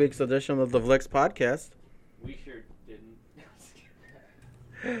this week's edition of the Vlixx podcast. We sure didn't.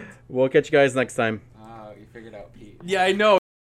 We'll catch you guys next time. You figured out Pete. Yeah, I know.